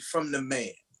away from the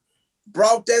man,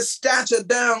 brought that stature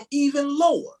down even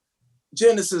lower.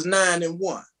 Genesis 9 and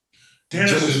 1.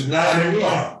 Genesis 9 and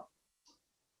 1.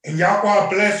 And Yahweh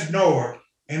blessed Noah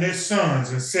and his sons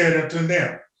and said unto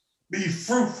them, be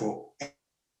fruitful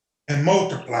and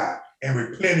multiply and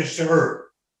replenish the earth.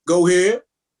 Go ahead.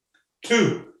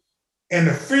 2. And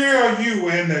the fear of you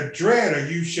and the dread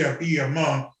of you shall be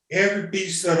among every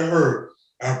beast of the earth,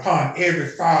 upon every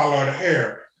fowl of the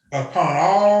air, upon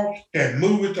all that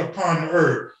moveth upon the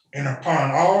earth, and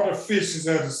upon all the fishes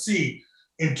of the sea.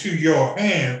 Into your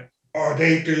hand are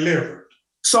they delivered.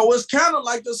 So it's kind of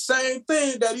like the same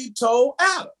thing that he told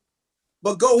Adam.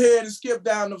 But go ahead and skip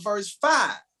down to verse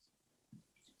 5.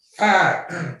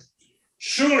 5.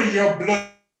 Surely your blood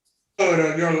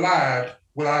of your lives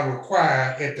will I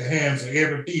require at the hands of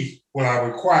every beast, will I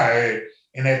require it,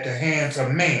 and at the hands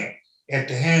of man, At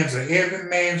the hands of every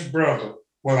man's brother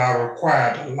will I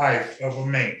require the life of a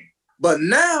man. But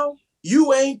now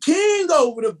you ain't king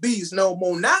over the beast no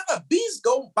more. Now the beast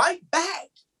gonna bite back.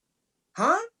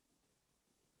 Huh?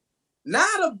 Now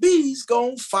the beast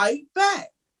gonna fight back.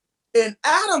 In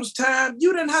Adam's time,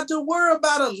 you didn't have to worry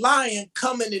about a lion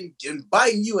coming and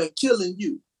biting you and killing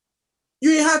you.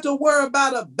 You didn't have to worry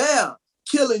about a bear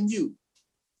killing you.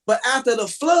 But after the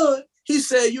flood, he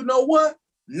said, you know what?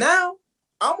 Now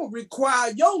I'm going to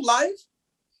require your life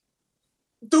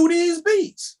through these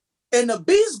beasts. And the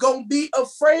beasts going to be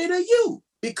afraid of you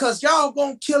because y'all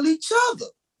going to kill each other.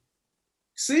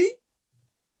 See?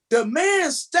 The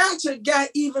man's stature got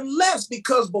even less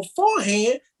because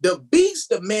beforehand, the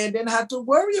man didn't have to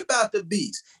worry about the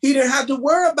beast. He didn't have to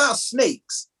worry about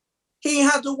snakes. He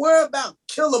didn't have to worry about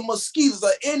killer mosquitoes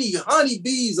or any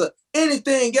honeybees or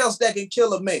anything else that can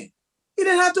kill a man. He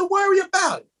didn't have to worry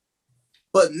about it.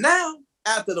 But now,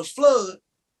 after the flood,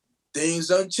 things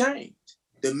done changed.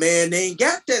 The man ain't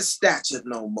got that stature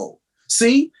no more.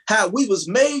 See how we was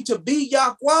made to be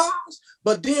Yaquas,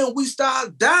 but then we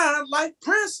start dying like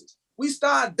princes. We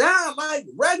start dying like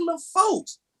regular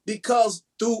folks because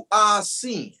through our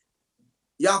sin.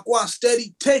 Yaqua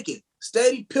steady taking,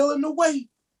 steady peeling away,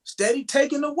 steady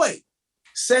taking away.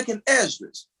 2 Ezra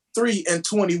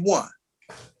 3:21.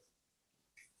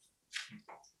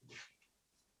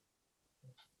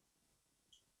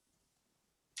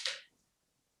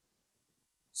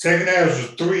 Second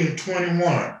Ezra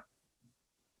 3:21.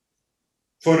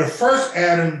 For the first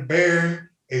Adam bearing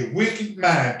a wicked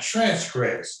mind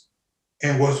transgressed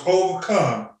and was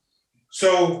overcome,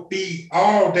 so be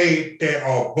all they that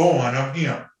are born of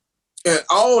him. And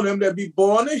all of them that be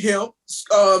born of him,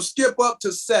 skip up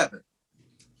to 7.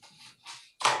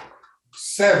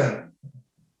 7.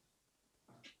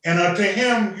 And unto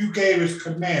him you gave his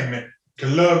commandment to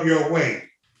love your way,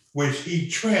 which he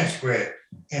transgressed,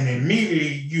 and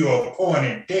immediately you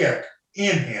appointed death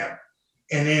in him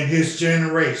and in his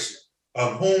generation,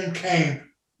 of whom came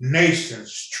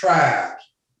nations, tribes,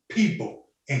 people,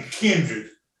 and kindred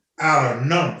out of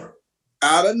number.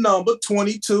 Out of number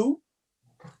 22.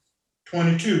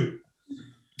 22.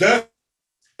 Thus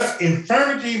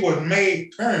infirmity was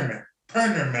made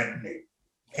permanently,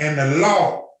 and the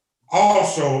law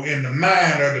also in the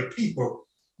mind of the people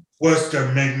was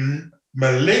the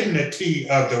malignity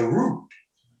of the root,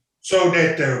 so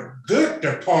that the good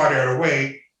departed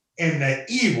away and the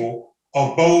evil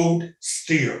abode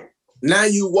still. Now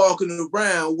you walking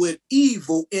around with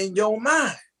evil in your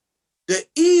mind. The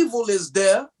evil is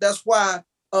there. That's why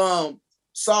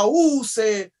Saul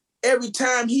said every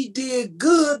time he did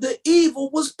good, the evil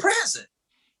was present.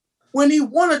 When he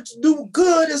wanted to do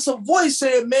good, it's a voice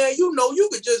saying, man, you know, you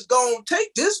could just go and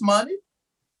take this money.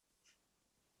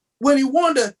 When he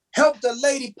wanted to help the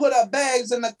lady put her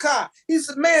bags in the car, he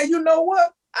said, man, you know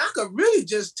what? I could really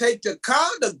just take the car,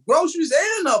 the groceries,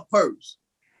 and her purse.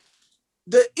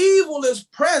 The evil is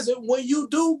present when you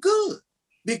do good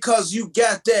because you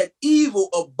got that evil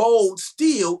abode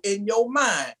still in your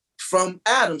mind from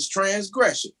Adam's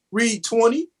transgression. Read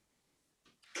 20.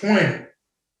 20.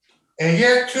 And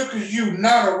yet tookest you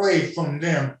not away from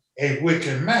them a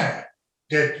wicked mind,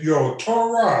 that your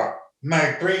Torah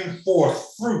might bring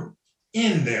forth fruit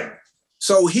in them.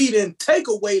 So he didn't take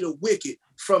away the wicked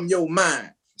from your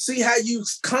mind. See how you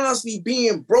constantly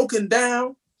being broken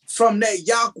down from that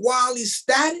Yahweh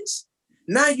status?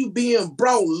 Now you being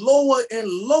brought lower and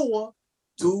lower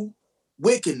through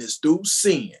wickedness, through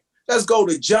sin. Let's go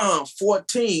to John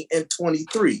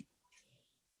 14:23.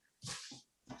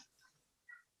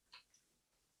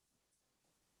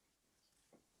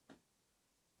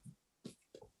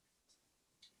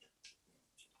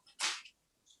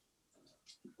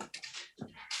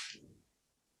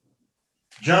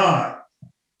 John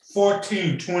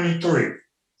 14:23.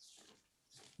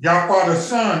 Yahweh the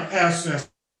Son answered and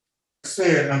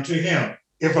said unto him,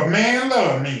 if a man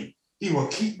love me, he will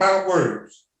keep my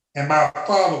words, and my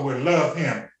Father will love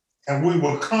him, and we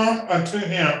will come unto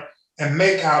him and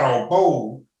make our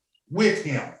abode with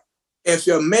him. If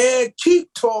your man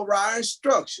keep Torah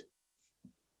instruction,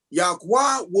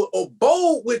 Yahweh will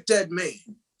abode with that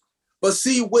man. But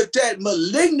see, with that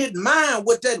malignant mind,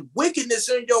 with that wickedness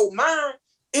in your mind,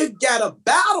 it got a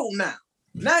battle now.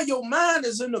 Now your mind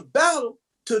is in a battle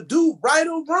to do right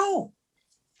or wrong,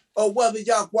 or whether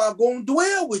Yahweh gonna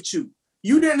dwell with you.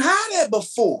 You didn't have that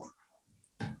before.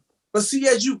 But see,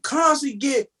 as you constantly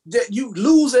get that, you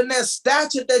losing that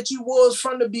stature that you was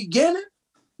from the beginning,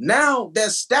 now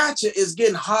that stature is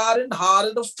getting harder and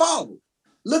harder to follow.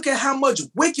 Look at how much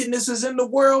wickedness is in the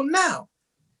world now.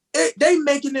 They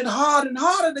making it harder and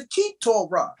harder to keep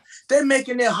Torah. They're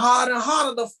making it harder and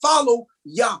harder to follow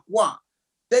Yahweh.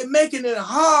 They're making it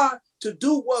hard to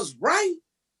do what's right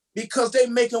because they're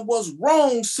making what's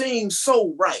wrong seem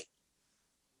so right.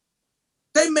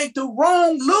 They make the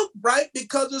wrong look right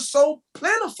because it's so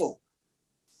plentiful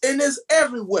and it's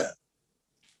everywhere.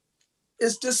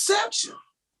 It's deception.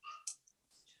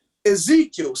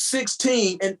 Ezekiel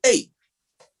 16:8.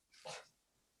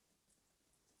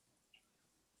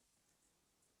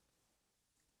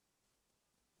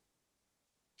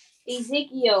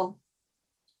 Ezekiel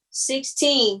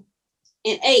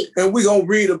 16:8. And we're going to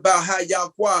read about how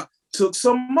Yahweh took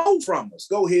some more from us.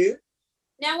 Go ahead.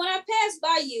 Now, when I passed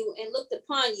by you and looked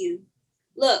upon you,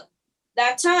 look,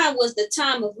 that time was the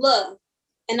time of love,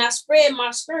 and I spread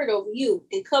my skirt over you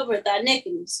and covered thy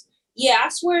nakedness. Yeah, I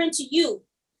swear unto you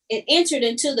and entered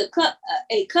into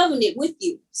a covenant with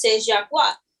you, says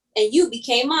Yahweh, and you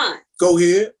became mine. Go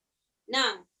ahead.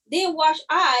 9. Then washed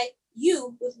I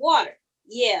you with water.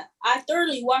 Yeah, I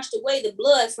thoroughly washed away the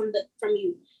blood from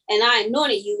you, and I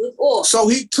anointed you with oil. So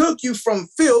he took you from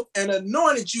filth and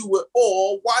anointed you with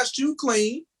oil, washed you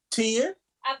clean. 10.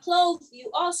 I clothed you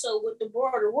also with the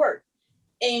border work,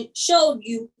 and showed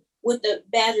you with the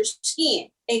badger's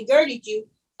skin, and girded you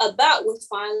about with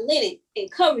fine linen, and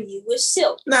covered you with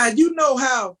silk. Now, you know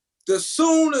how the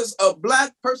soon as a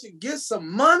black person gets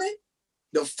some money,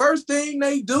 the first thing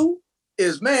they do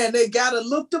is, man, they got to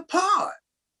look the part.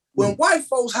 When white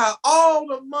folks have all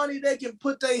the money they can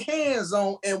put their hands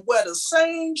on and wear the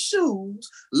same shoes,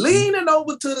 leaning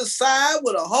over to the side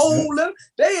with a hole in them,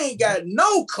 they ain't got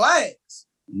no class.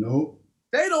 No.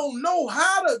 They don't know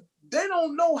how to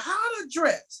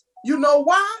dress. You know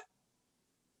why?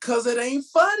 Because it ain't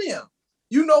for them.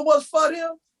 You know what's for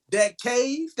them? That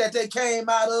cave that they came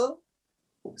out of.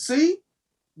 See?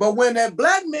 But when that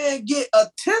black man get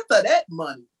a tenth of that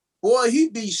money, boy, he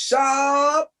be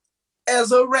sharp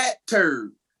as a rat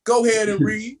turd. Go ahead and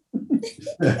read.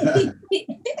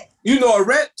 You know, a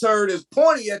rat turd is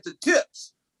pointy at the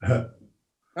tips.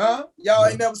 Huh? Y'all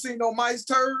ain't never seen no mice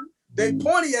turd? They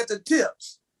pointy at the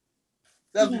tips.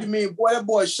 That's what you mean, boy. That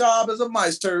boy sharp as a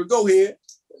mice turd. Go ahead.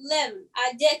 11.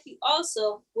 I deck you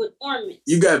also with ornaments.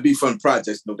 You gotta be from the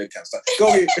projects, know that kind of stuff. Go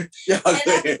ahead. And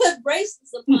I put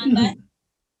bracelets upon thy and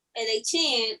a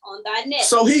chain on thy neck.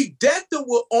 So he decked them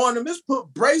with ornaments,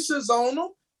 put bracelets on them,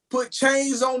 put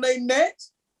chains on their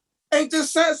necks. Ain't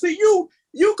this sad? See, you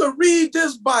can read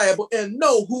this Bible and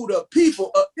know who the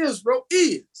people of Israel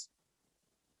is.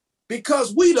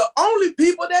 Because we the only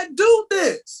people that do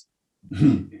this.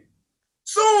 Soon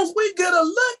as we get a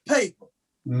look paper,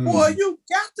 boy, you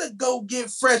got to go get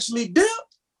freshly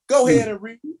dipped. Go ahead and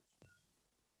read.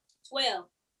 12.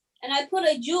 And I put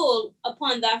a jewel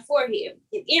upon thy forehead,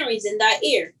 and earrings in thy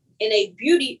ear, and a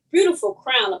beautiful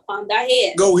crown upon thy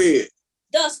head. Go ahead.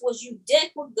 Thus was you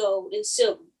decked with gold and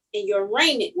silver, and your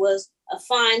raiment was a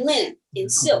fine linen and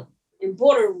silk and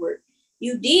border work.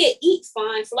 You did eat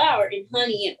fine flour and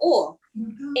honey and oil,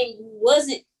 and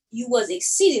you was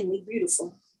exceedingly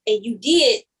beautiful, and you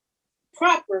did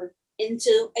prosper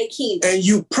into a kingdom. And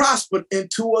you prospered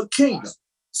into a kingdom.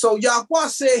 So Yahweh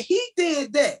said he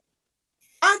did that.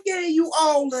 I gave you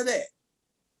all of that.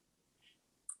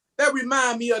 That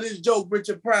remind me of this joke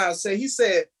Richard Pryor said. He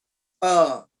said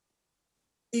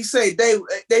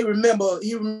they remember,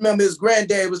 he remember his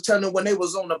granddad was telling him when they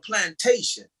was on the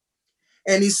plantation.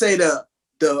 And he said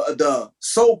the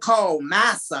so-called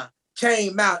massa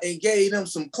came out and gave them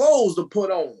some clothes to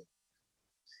put on.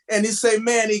 And he said,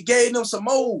 man, he gave them some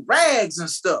old rags and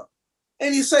stuff.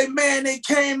 And he said, man, they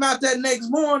came out that next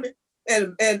morning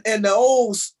and the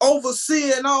old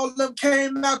overseer and all of them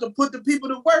came out to put the people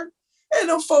to work. And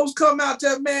them folks come out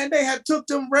there, man, they had took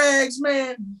them rags,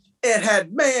 man, and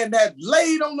had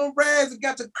laid on them rags and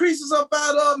got the creases up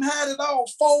out of them, had it all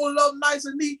folded up nice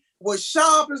and neat, was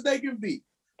sharp as they can be.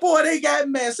 Boy, they got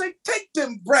mad. Say, take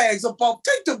them rags up off,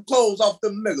 take them clothes off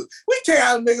them niggas. We can't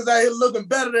have niggas out here looking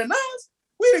better than us.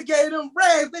 We done gave them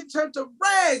rags. They turned to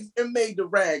rags and made the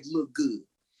rags look good.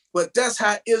 But that's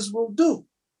how Israel do.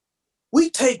 We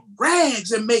take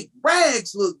rags and make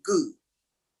rags look good.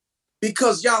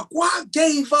 Because Yahweh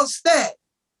gave us that.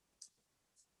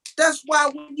 That's why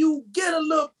when you get a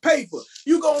little paper,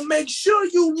 you gonna make sure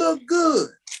you look good.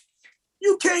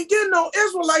 You can't get no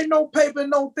Israelite no paper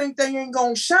and don't think they ain't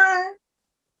gonna shine.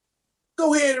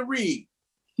 Go ahead and read.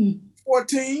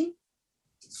 14.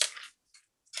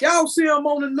 Y'all see him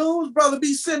on the news, brother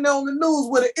be sitting on the news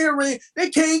with an earring. They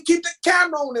can't keep the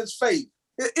camera on his face.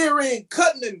 The earring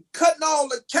cutting all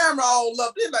the camera all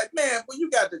up. They're like, man, well, you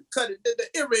got to cut it. The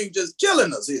earring just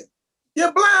killing us here.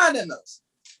 You're blinding us.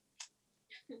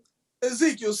 15.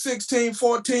 Ezekiel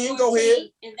 16:14. Go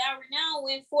ahead. And thy renown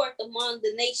went forth among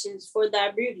the nations for thy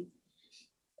beauty.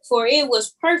 For it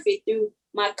was perfect through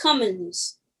my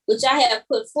comeliness, which I have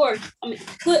put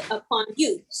upon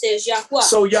you, says Yahweh.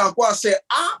 So Yahweh said,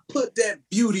 I put that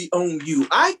beauty on you.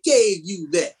 I gave you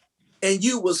that. And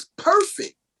you was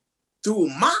perfect through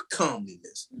my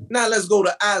comeliness. Now let's go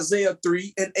to Isaiah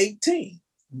 3:18.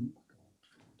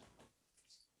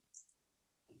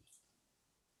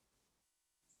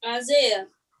 Isaiah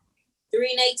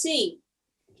 3:18.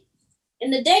 In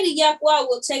the day that Yahweh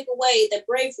will take away the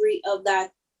bravery of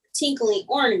thy tinkling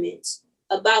ornaments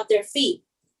about their feet,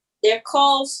 their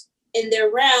calves and their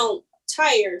round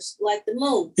tires like the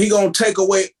moon. He gonna take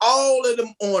away all of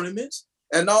them ornaments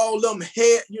and all them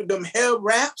hair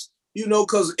wraps,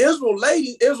 because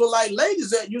Israelite ladies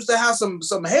that used to have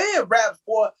some hair wraps,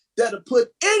 boy, that'll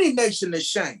put any nation to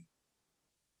shame.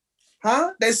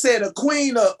 Huh? They said a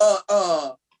queen of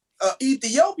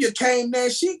Ethiopia came there.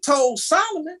 She told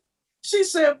Solomon, she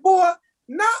said, boy,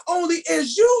 not only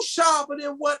is you sharper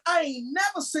than what I ain't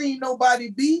never seen nobody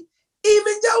be,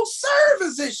 even your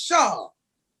servants is sharp.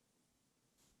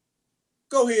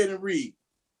 Go ahead and read.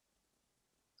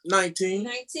 19.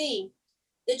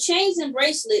 The chains and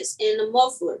bracelets and the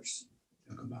mufflers.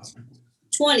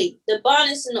 20. The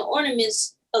bonnets and the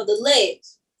ornaments of the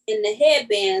legs and the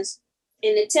headbands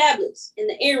and the tablets and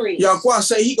the earrings. Yahweh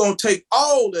say he gonna take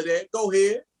all of that. Go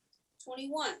ahead.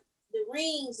 21. The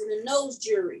rings and the nose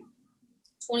jewelry.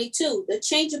 22. The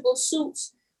changeable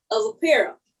suits of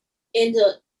apparel and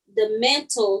the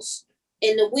mantles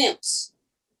and the wimps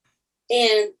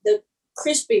and the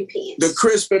crisping pins. The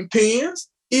crisping pins.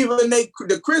 Even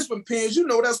the crisping pins,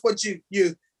 that's what you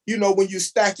when you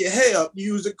stack your hair up,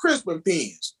 you use the crisping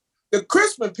pins. The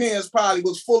crisping pins probably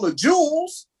was full of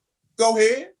jewels. Go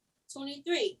ahead.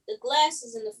 23. The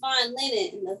glasses and the fine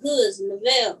linen and the hoods and the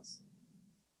veils.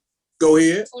 Go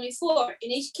ahead. 24.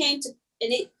 And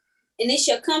it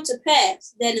shall come to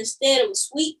pass that instead of a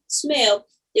sweet smell,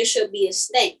 there shall be a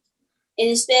stank. And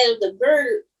instead of the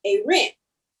bird, a rent.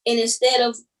 And instead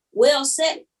of well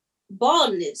set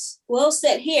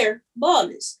hair,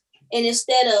 baldness. And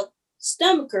instead of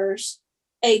stomachers,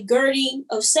 a girding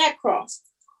of sackcloth.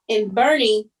 And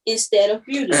burning instead of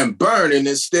beauty.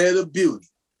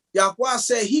 Yahweh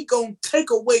said he gonna take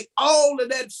away all of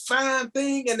that fine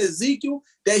thing in Ezekiel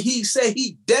that he said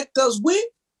he decked us with.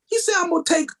 He said, I'm gonna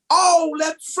take all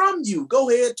that from you. Go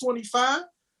ahead, 25.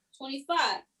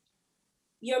 25.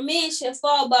 Your men shall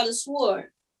fall by the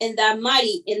sword, and thy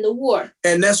mighty in the war.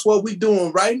 And that's what we're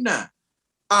doing right now.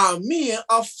 Our men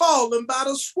are falling by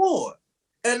the sword,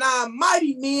 and our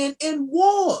mighty men in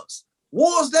wars.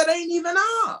 Wars that ain't even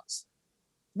ours.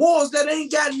 Wars that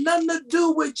ain't got nothing to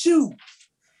do with you.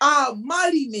 Our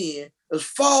mighty men is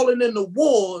falling in the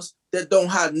wars that don't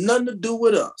have nothing to do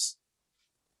with us.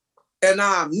 And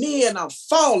our men are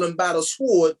falling by the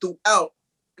sword throughout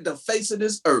the face of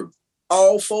this earth.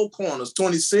 All four corners.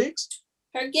 26.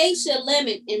 Her gates shall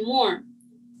lament and mourn,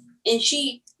 and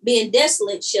she, being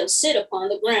desolate, shall sit upon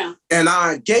the ground. And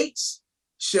our gates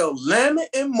shall lament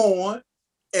and mourn,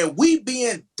 and we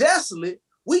being desolate,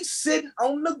 we sitting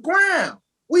on the ground.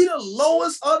 We the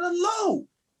lowest of the low.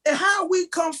 And how we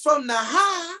come from the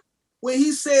high when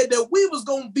he said that we was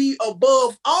going to be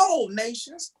above all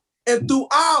nations, and through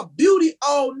our beauty,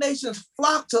 all nations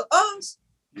flock to us.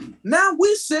 Now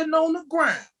we sitting on the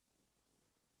ground.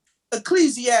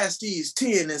 Ecclesiastes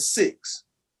 10:6.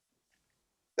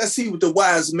 Let's see what the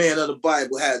wise man of the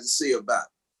Bible has to say about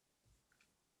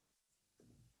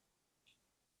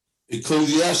it.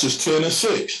 Ecclesiastes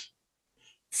 10:6.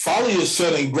 Folly is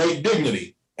set in great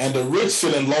dignity, and the rich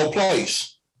sit in low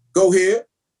place. Go ahead.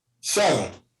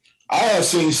 7. I have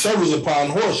seen servants upon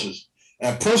horses,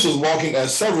 and princes walking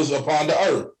as servants upon the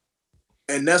earth.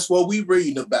 And that's what we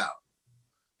reading about.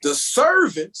 The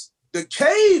servants, the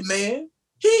caveman,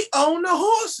 he owned the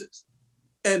horses.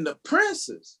 And the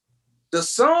princes, the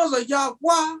sons of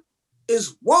Yahweh,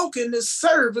 is walking as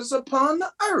servants upon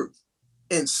the earth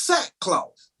in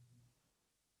sackcloth.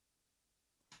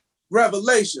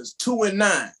 Revelations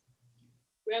 2:9.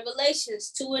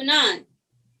 Revelations 2:9.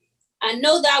 I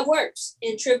know thy works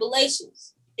in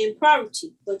tribulations, in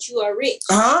poverty, but you are rich.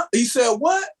 He said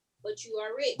what? But you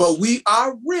are rich. But we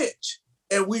are rich.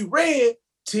 And we read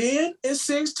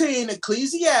 10:16,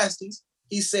 Ecclesiastes.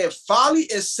 He said, folly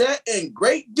is set in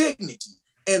great dignity,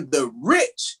 and the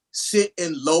rich sit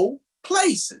in low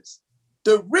places.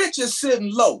 The rich is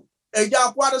sitting low. And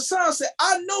Yahweh the Son said,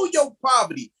 I know your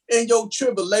poverty and your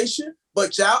tribulation,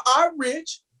 but y'all are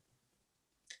rich.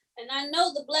 And I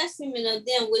know the blasphemy of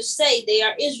them which say they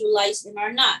are Israelites and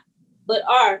are not, but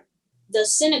are the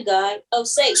synagogue of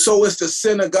Satan. So it's the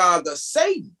synagogue of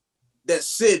Satan that's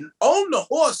sitting on the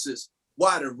horses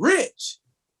while the rich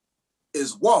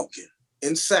is walking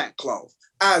in sackcloth.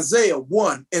 Isaiah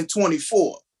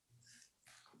 1:24.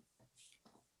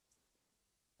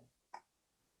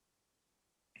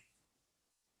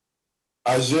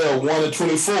 Isaiah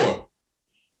 1:24.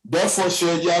 Therefore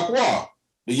said Yahweh,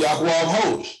 the Yahweh of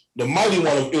hosts, the mighty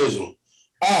one of Israel,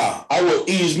 I will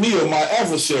ease me of my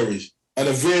adversaries and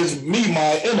avenge me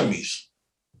my enemies.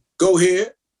 Go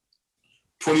ahead.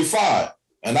 25.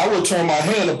 And I will turn my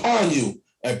hand upon you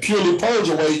and purely purge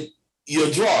away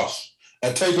your dross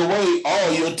and take away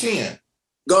all your tin.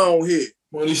 Go on here.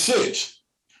 26.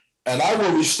 And I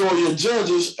will restore your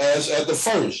judges as at the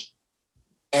first,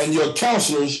 and your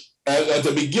counselors as at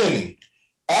the beginning.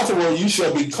 Afterward, you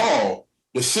shall be called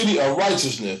the city of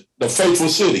righteousness, the faithful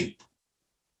city.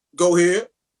 Go ahead.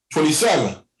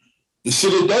 27. The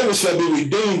city of David shall be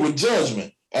redeemed with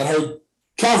judgment, and her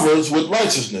coverage with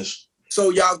righteousness. So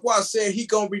Yahweh said he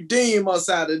gonna redeem us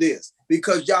out of this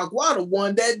because Yahweh the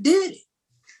one that did it.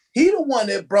 He the one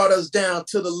that brought us down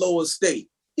to the lower state.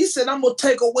 He said, I'm gonna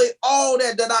take away all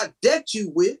that I decked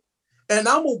you with, and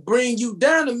I'm gonna bring you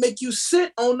down and make you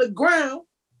sit on the ground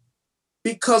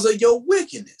because of your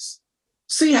wickedness.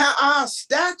 See how our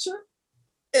stature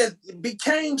it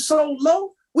became so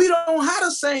low? We don't have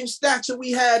the same stature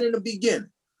we had in the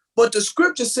beginning. But the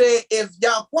scripture said, if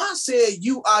Yahweh said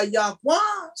you are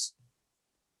Yahweh's,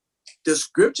 the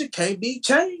scripture can't be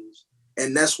changed.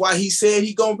 And that's why he said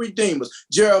he gonna redeem us.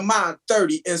 Jeremiah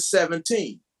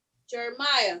 30:17.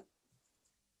 Jeremiah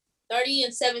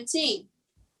 30:17.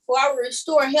 For I will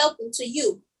restore health unto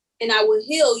you, and I will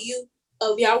heal you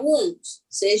of your wounds,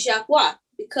 says Yahweh,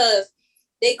 because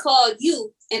they called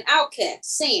you an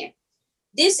outcast, saying,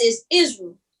 this is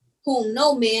Israel, whom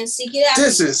no man seeketh after.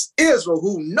 This is Israel,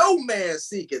 whom no man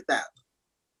seeketh after.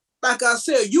 Like I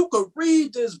said, you could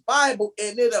read this Bible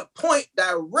and it'll point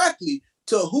directly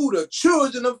to who the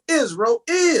children of Israel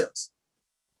is.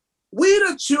 We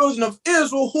the children of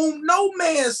Israel, whom no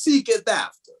man seeketh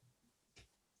after.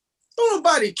 Don't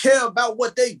nobody care about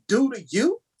what they do to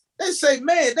you. They say,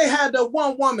 man, they had the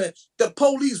one woman, the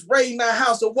police raiding that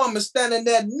house, a woman standing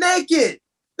there naked.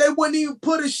 They wouldn't even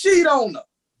put a sheet on her.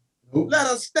 Let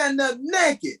her stand there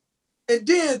naked. And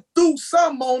then threw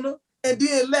something on her and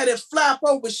then let it flap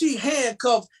over. She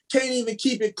handcuffed, can't even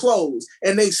keep it closed.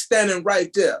 And they standing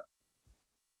right there.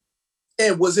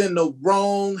 And was in the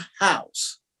wrong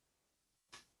house.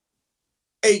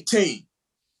 18.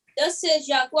 Thus says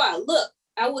Yahweh, look,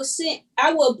 I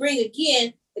will bring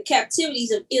again the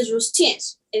captivities of Israel's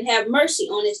tents, and have mercy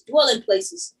on its dwelling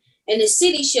places. And the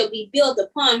city shall be built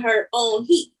upon her own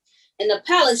heap, and the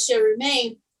palace shall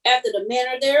remain after the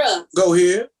manner thereof. Go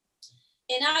ahead.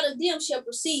 And out of them shall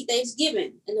proceed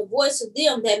thanksgiving, and the voice of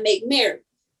them that make merry.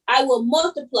 I will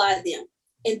multiply them,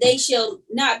 and they shall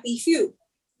not be few.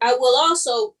 I will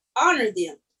also honor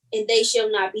them, and they shall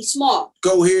not be small.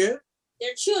 Go ahead.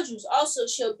 Their children also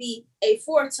shall be a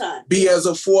foretime. Be as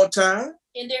a foretime.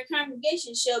 And their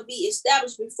congregation shall be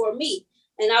established before me,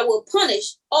 and I will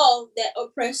punish all that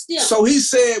oppress them. So he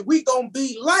said, we gonna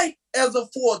be like as a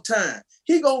foretime.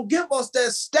 He gonna give us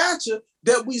that stature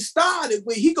that we started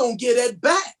with. He gonna get it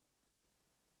back.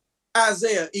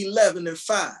 Isaiah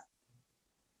 11:5.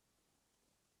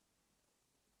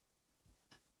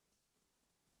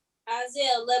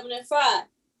 Isaiah 11:5.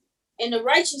 And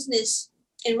righteousness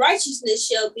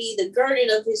shall be the girded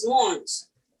of his loins,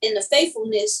 and the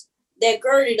faithfulness that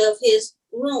girded of his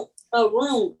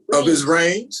of his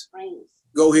reins.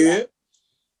 Go ahead.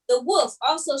 The wolf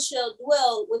also shall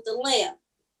dwell with the lamb,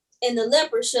 and the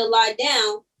leopard shall lie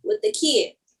down with the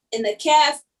kid, and the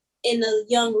calf and the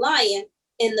young lion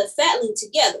and the fatling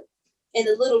together, and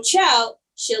the little child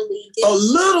shall lead them. A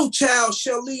little child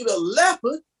shall lead a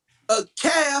leopard, a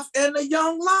calf, and a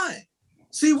young lion.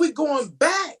 See, we're going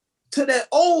back to that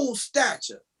old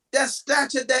stature, that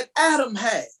stature that Adam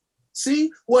had.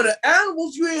 See, where the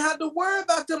animals, you ain't have to worry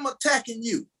about them attacking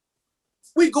you.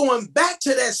 We're going back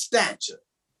to that stature.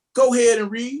 Go ahead and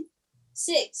read.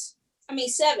 7.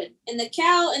 And the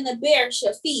cow and the bear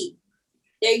shall feed.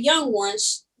 Their young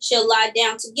ones shall lie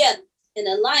down together, and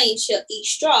the lion shall eat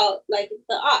straw like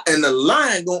the ox. And the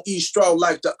lion gonna eat straw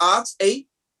like the ox. 8.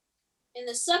 And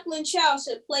the suckling child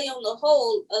shall play on the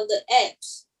hole of the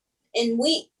apes, and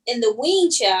the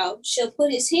weaned child shall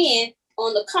put his hand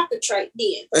on the cockatrice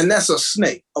den. And that's a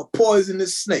snake, a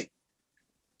poisonous snake.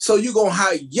 So you're going to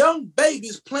have young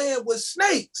babies playing with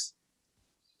snakes.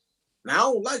 Now, I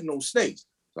don't like no snakes.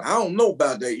 So I don't know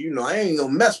about that. You know, I ain't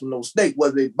going to mess with no snake,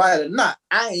 whether they bite or not.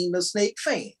 I ain't a snake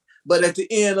fan. But at the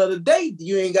end of the day,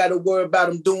 you ain't got to worry about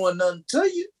them doing nothing to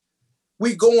you.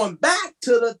 We going back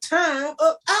to the time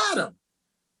of Adam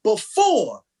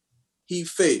before he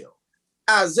fell.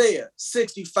 Isaiah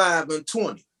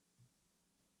 65:20.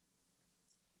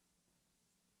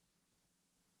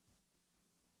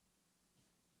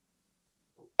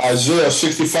 Isaiah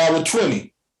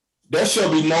 65:20. There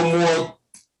shall be no more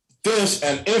thence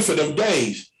an infant of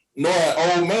days, nor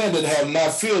an old man that have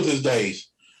not filled his days.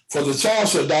 For the child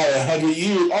shall die 100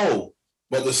 years old,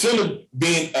 but the sinner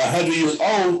being 100 years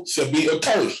old shall be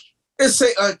accursed. It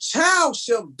say a child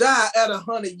shall die at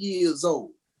 100 years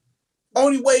old.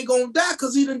 Only way he gonna die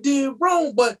because he done did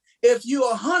wrong. But if you're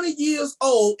 100 years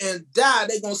old and die,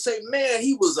 they gonna say, man,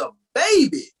 he was a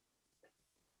baby.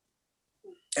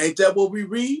 Ain't that what we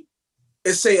read?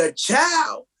 It say a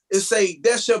child. It say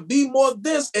there shall be more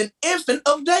this an infant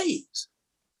of days,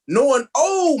 nor an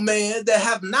old man that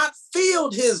have not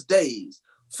filled his days.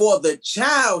 For the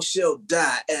child shall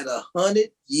die at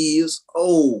 100 years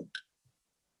old.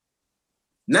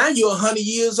 Now you're 100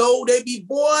 years old. They be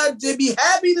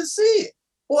happy to see it.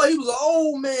 Boy, he was an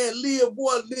old man, lived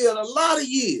a lot of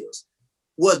years.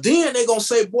 Well, then they're gonna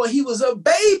say, boy, he was a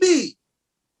baby.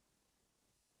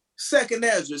 2nd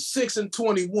Ezra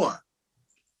 6:21.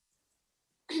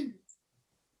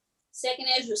 2nd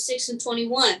Ezra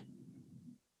 6:21.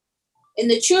 And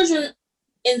the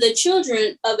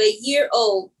children of a year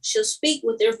old shall speak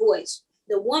with their voice.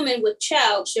 The woman with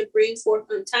child shall bring forth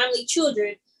untimely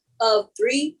children of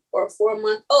 3 or 4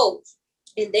 months old,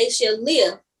 and they shall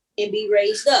live and be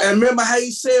raised up. And remember how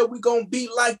he said we're gonna be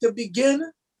like the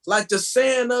beginning, like the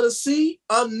sand of the sea,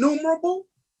 unnumerable?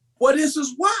 Well, this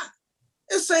is why.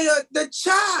 It say the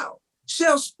child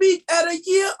shall speak at a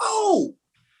year old.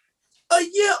 A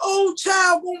year old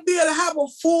child gonna be able to have a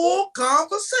full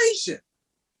conversation.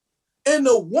 And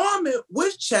the woman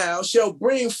with child shall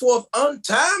bring forth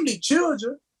untimely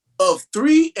children of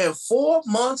 3 and 4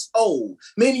 months old.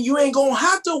 Meaning you ain't gonna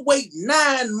have to wait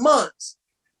 9 months.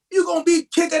 You're gonna be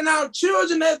kicking out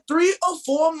children at 3 or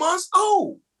 4 months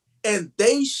old. And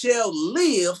they shall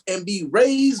live and be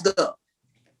raised up.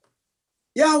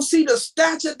 Y'all see the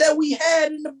stature that we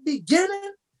had in the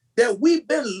beginning? That we've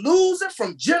been losing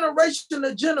from generation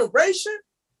to generation?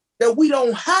 That we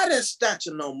don't have that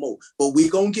stature no more, but we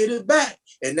gonna get it back.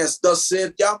 And that's thus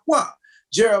said Yahweh.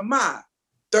 Jeremiah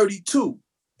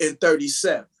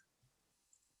 32:37.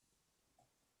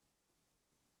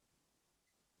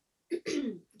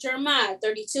 Jeremiah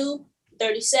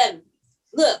 32:37.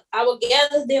 Look, I will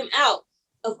gather them out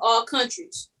of all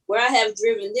countries, where I have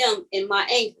driven them in my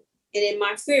anger, and in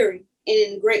my fury, and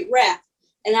in great wrath.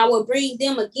 And I will bring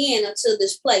them again unto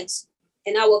this place,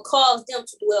 and I will cause them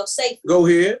to dwell safely. Go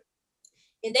ahead.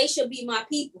 And they shall be my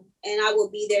people, and I will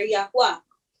be their Yahweh.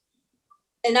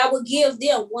 And I will give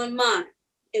them one mind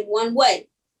and one way,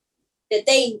 that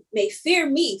they may fear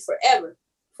me forever,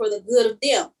 for the good of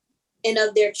them and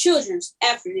of their children's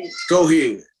after them. Go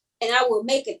ahead. And I will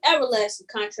make an everlasting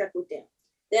contract with them,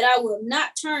 that I will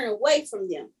not turn away from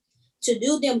them to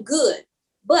do them good,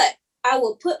 but I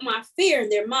will put my fear in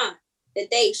their mind,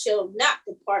 that they shall not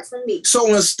depart from me.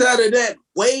 So instead of that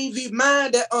wavy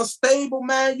mind, that unstable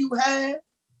mind you had,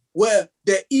 where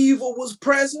the evil was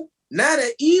present, now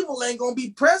that evil ain't gonna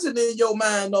be present in your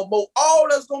mind no more. All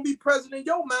that's gonna be present in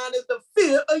your mind is the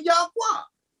fear of Yahweh.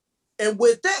 And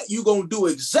with that, you're gonna do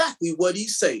exactly what he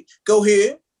say. Go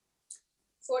ahead.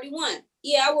 41.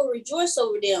 Yeah, I will rejoice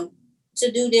over them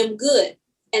to do them good,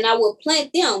 and I will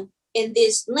plant them in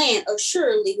this land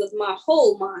assuredly with my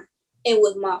whole mind and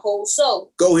with my whole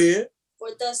soul. Go ahead.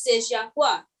 For thus says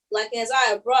Yahweh, like as I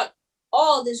have brought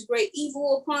all this great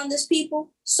evil upon this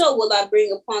people, so will I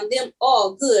bring upon them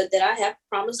all good that I have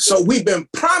promised them. So we've been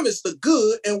promised the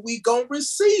good and we gonna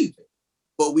receive it.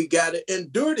 But we gotta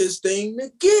endure this thing to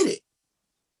get it.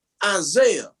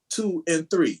 Isaiah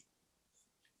 2:3.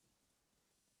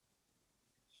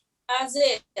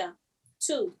 Isaiah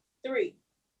 2:3.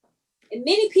 And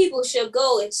many people shall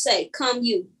go and say, come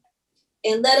you,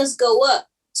 and let us go up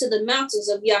to the mountains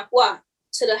of Yahweh,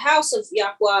 to the house of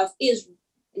Yahweh of Israel,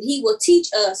 and he will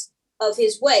teach us of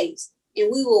his ways,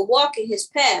 and we will walk in his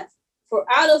path. For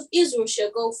out of Israel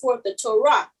shall go forth the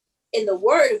Torah and the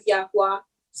word of Yahweh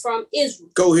from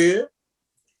Israel. Go ahead.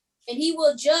 And he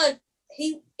will judge,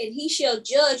 he shall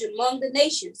judge among the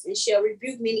nations, and shall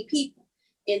rebuke many people,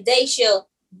 and they shall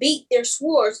beat their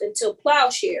swords into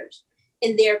plowshares,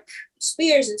 and their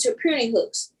spears into pruning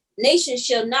hooks. Nation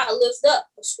shall not lift up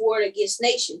a sword against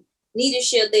nation, neither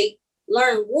shall they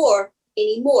learn war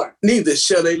anymore. Neither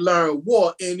shall they learn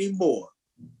war anymore.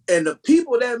 And the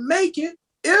people that make it,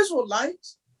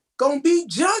 Israelites, gonna be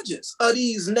judges of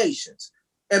these nations.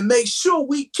 and make sure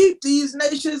we keep these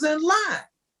nations in line.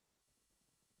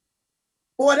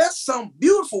 Boy, that's something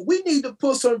beautiful. We need to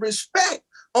put some respect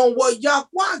on what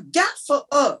Yahweh got for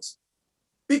us,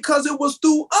 because it was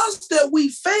through us that we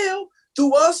fell,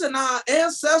 through us and our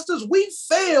ancestors. We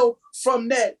fell from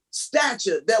that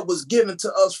stature that was given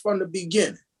to us from the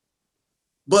beginning.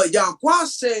 But Yahweh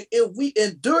said, if we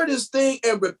endure this thing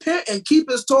and repent and keep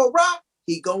his Torah,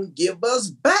 he gonna give us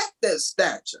back that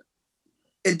stature.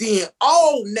 And then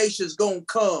all nations gonna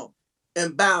come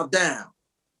and bow down.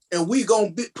 And we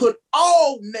gonna put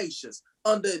all nations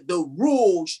under the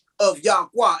rules of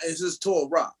Yahweh and his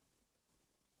Torah.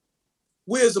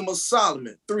 Wisdom of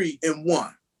Solomon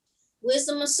 3:1.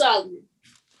 Wisdom of Solomon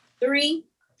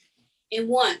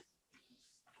 3:1.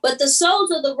 But the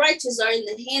souls of the righteous are in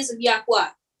the hands of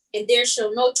Yahweh, and there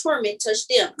shall no torment touch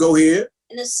them. Go ahead.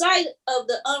 In the sight of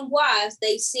the unwise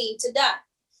they seem to die,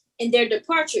 and their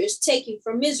departure is taken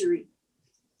from misery.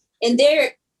 And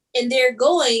they're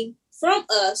going from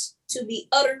us to be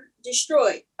utter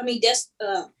destroyed.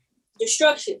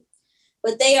 Destruction.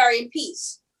 But they are in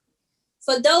peace.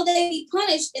 For though they be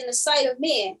punished in the sight of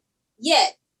man,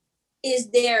 yet is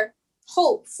their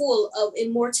hope full of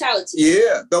immortality.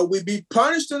 Yeah, though we be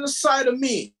punished in the sight of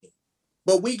men,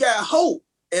 but we got hope,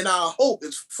 and our hope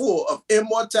is full of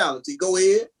immortality. Go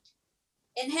ahead.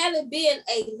 And having been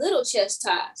a little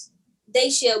chastised, they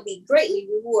shall be greatly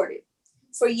rewarded.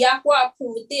 For Yahweh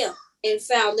proved them and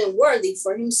found them worthy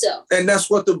for himself. And that's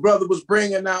what the brother was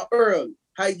bringing out early.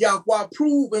 How Yahweh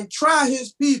proved and try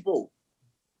his people.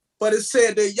 But it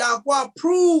said that Yahweh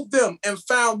proved them and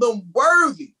found them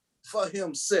worthy for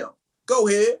himself. Go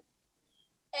ahead.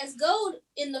 As gold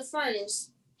in the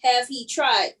furnace have he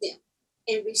tried them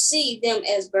and received them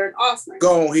as burnt offering.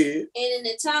 Go ahead. And in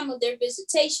the time of their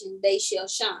visitation they shall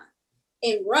shine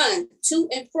and run to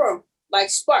and fro like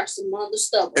sparks among the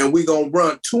stubble. And we're going to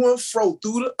run to and fro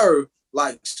through the earth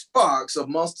like sparks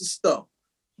amongst the stubble,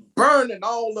 burning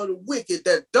all of the wicked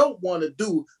that don't want to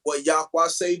do what Yahweh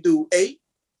say do. 8.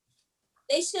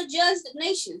 They shall judge the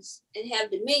nations and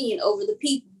have dominion over the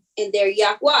people, and their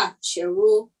Yahweh shall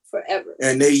rule forever.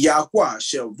 And their Yahweh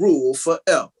shall rule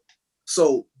forever.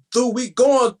 So though we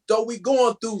going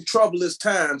through troublous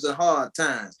times and hard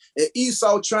times, and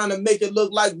Esau trying to make it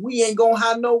look like we ain't gonna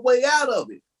have no way out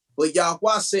of it, but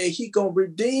Yahweh said he gonna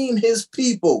redeem his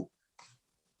people.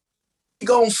 He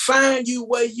gonna find you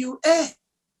where you at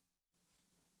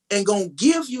and gonna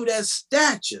give you that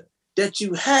stature that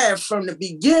you had from the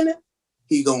beginning.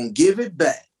 He gonna give it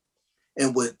back.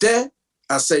 And with that,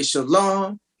 I say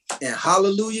shalom and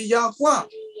hallelujah Yahweh.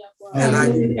 And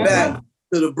I give back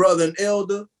to the brother and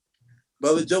elder,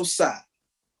 Brother Josiah.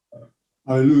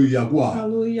 Hallelujah, Yahweh.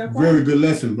 Hallelujah. Very good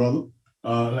lesson, brother.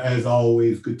 As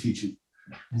always, good teaching.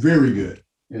 Very good.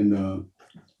 And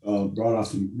brought out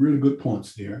some really good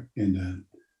points there. And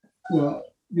well,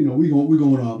 you know, we're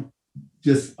gonna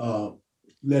just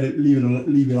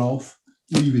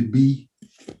leave it be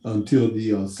until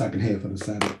the second half of the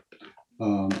Sabbath.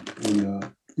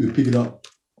 And we'll pick it up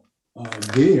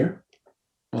there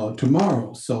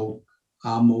tomorrow. So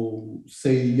I'm gonna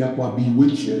say Yahweh be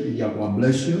with you, Yahweh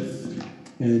bless you,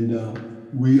 and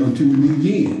until we meet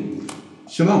again.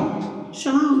 Shalom.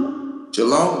 Shalom.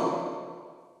 Shalom.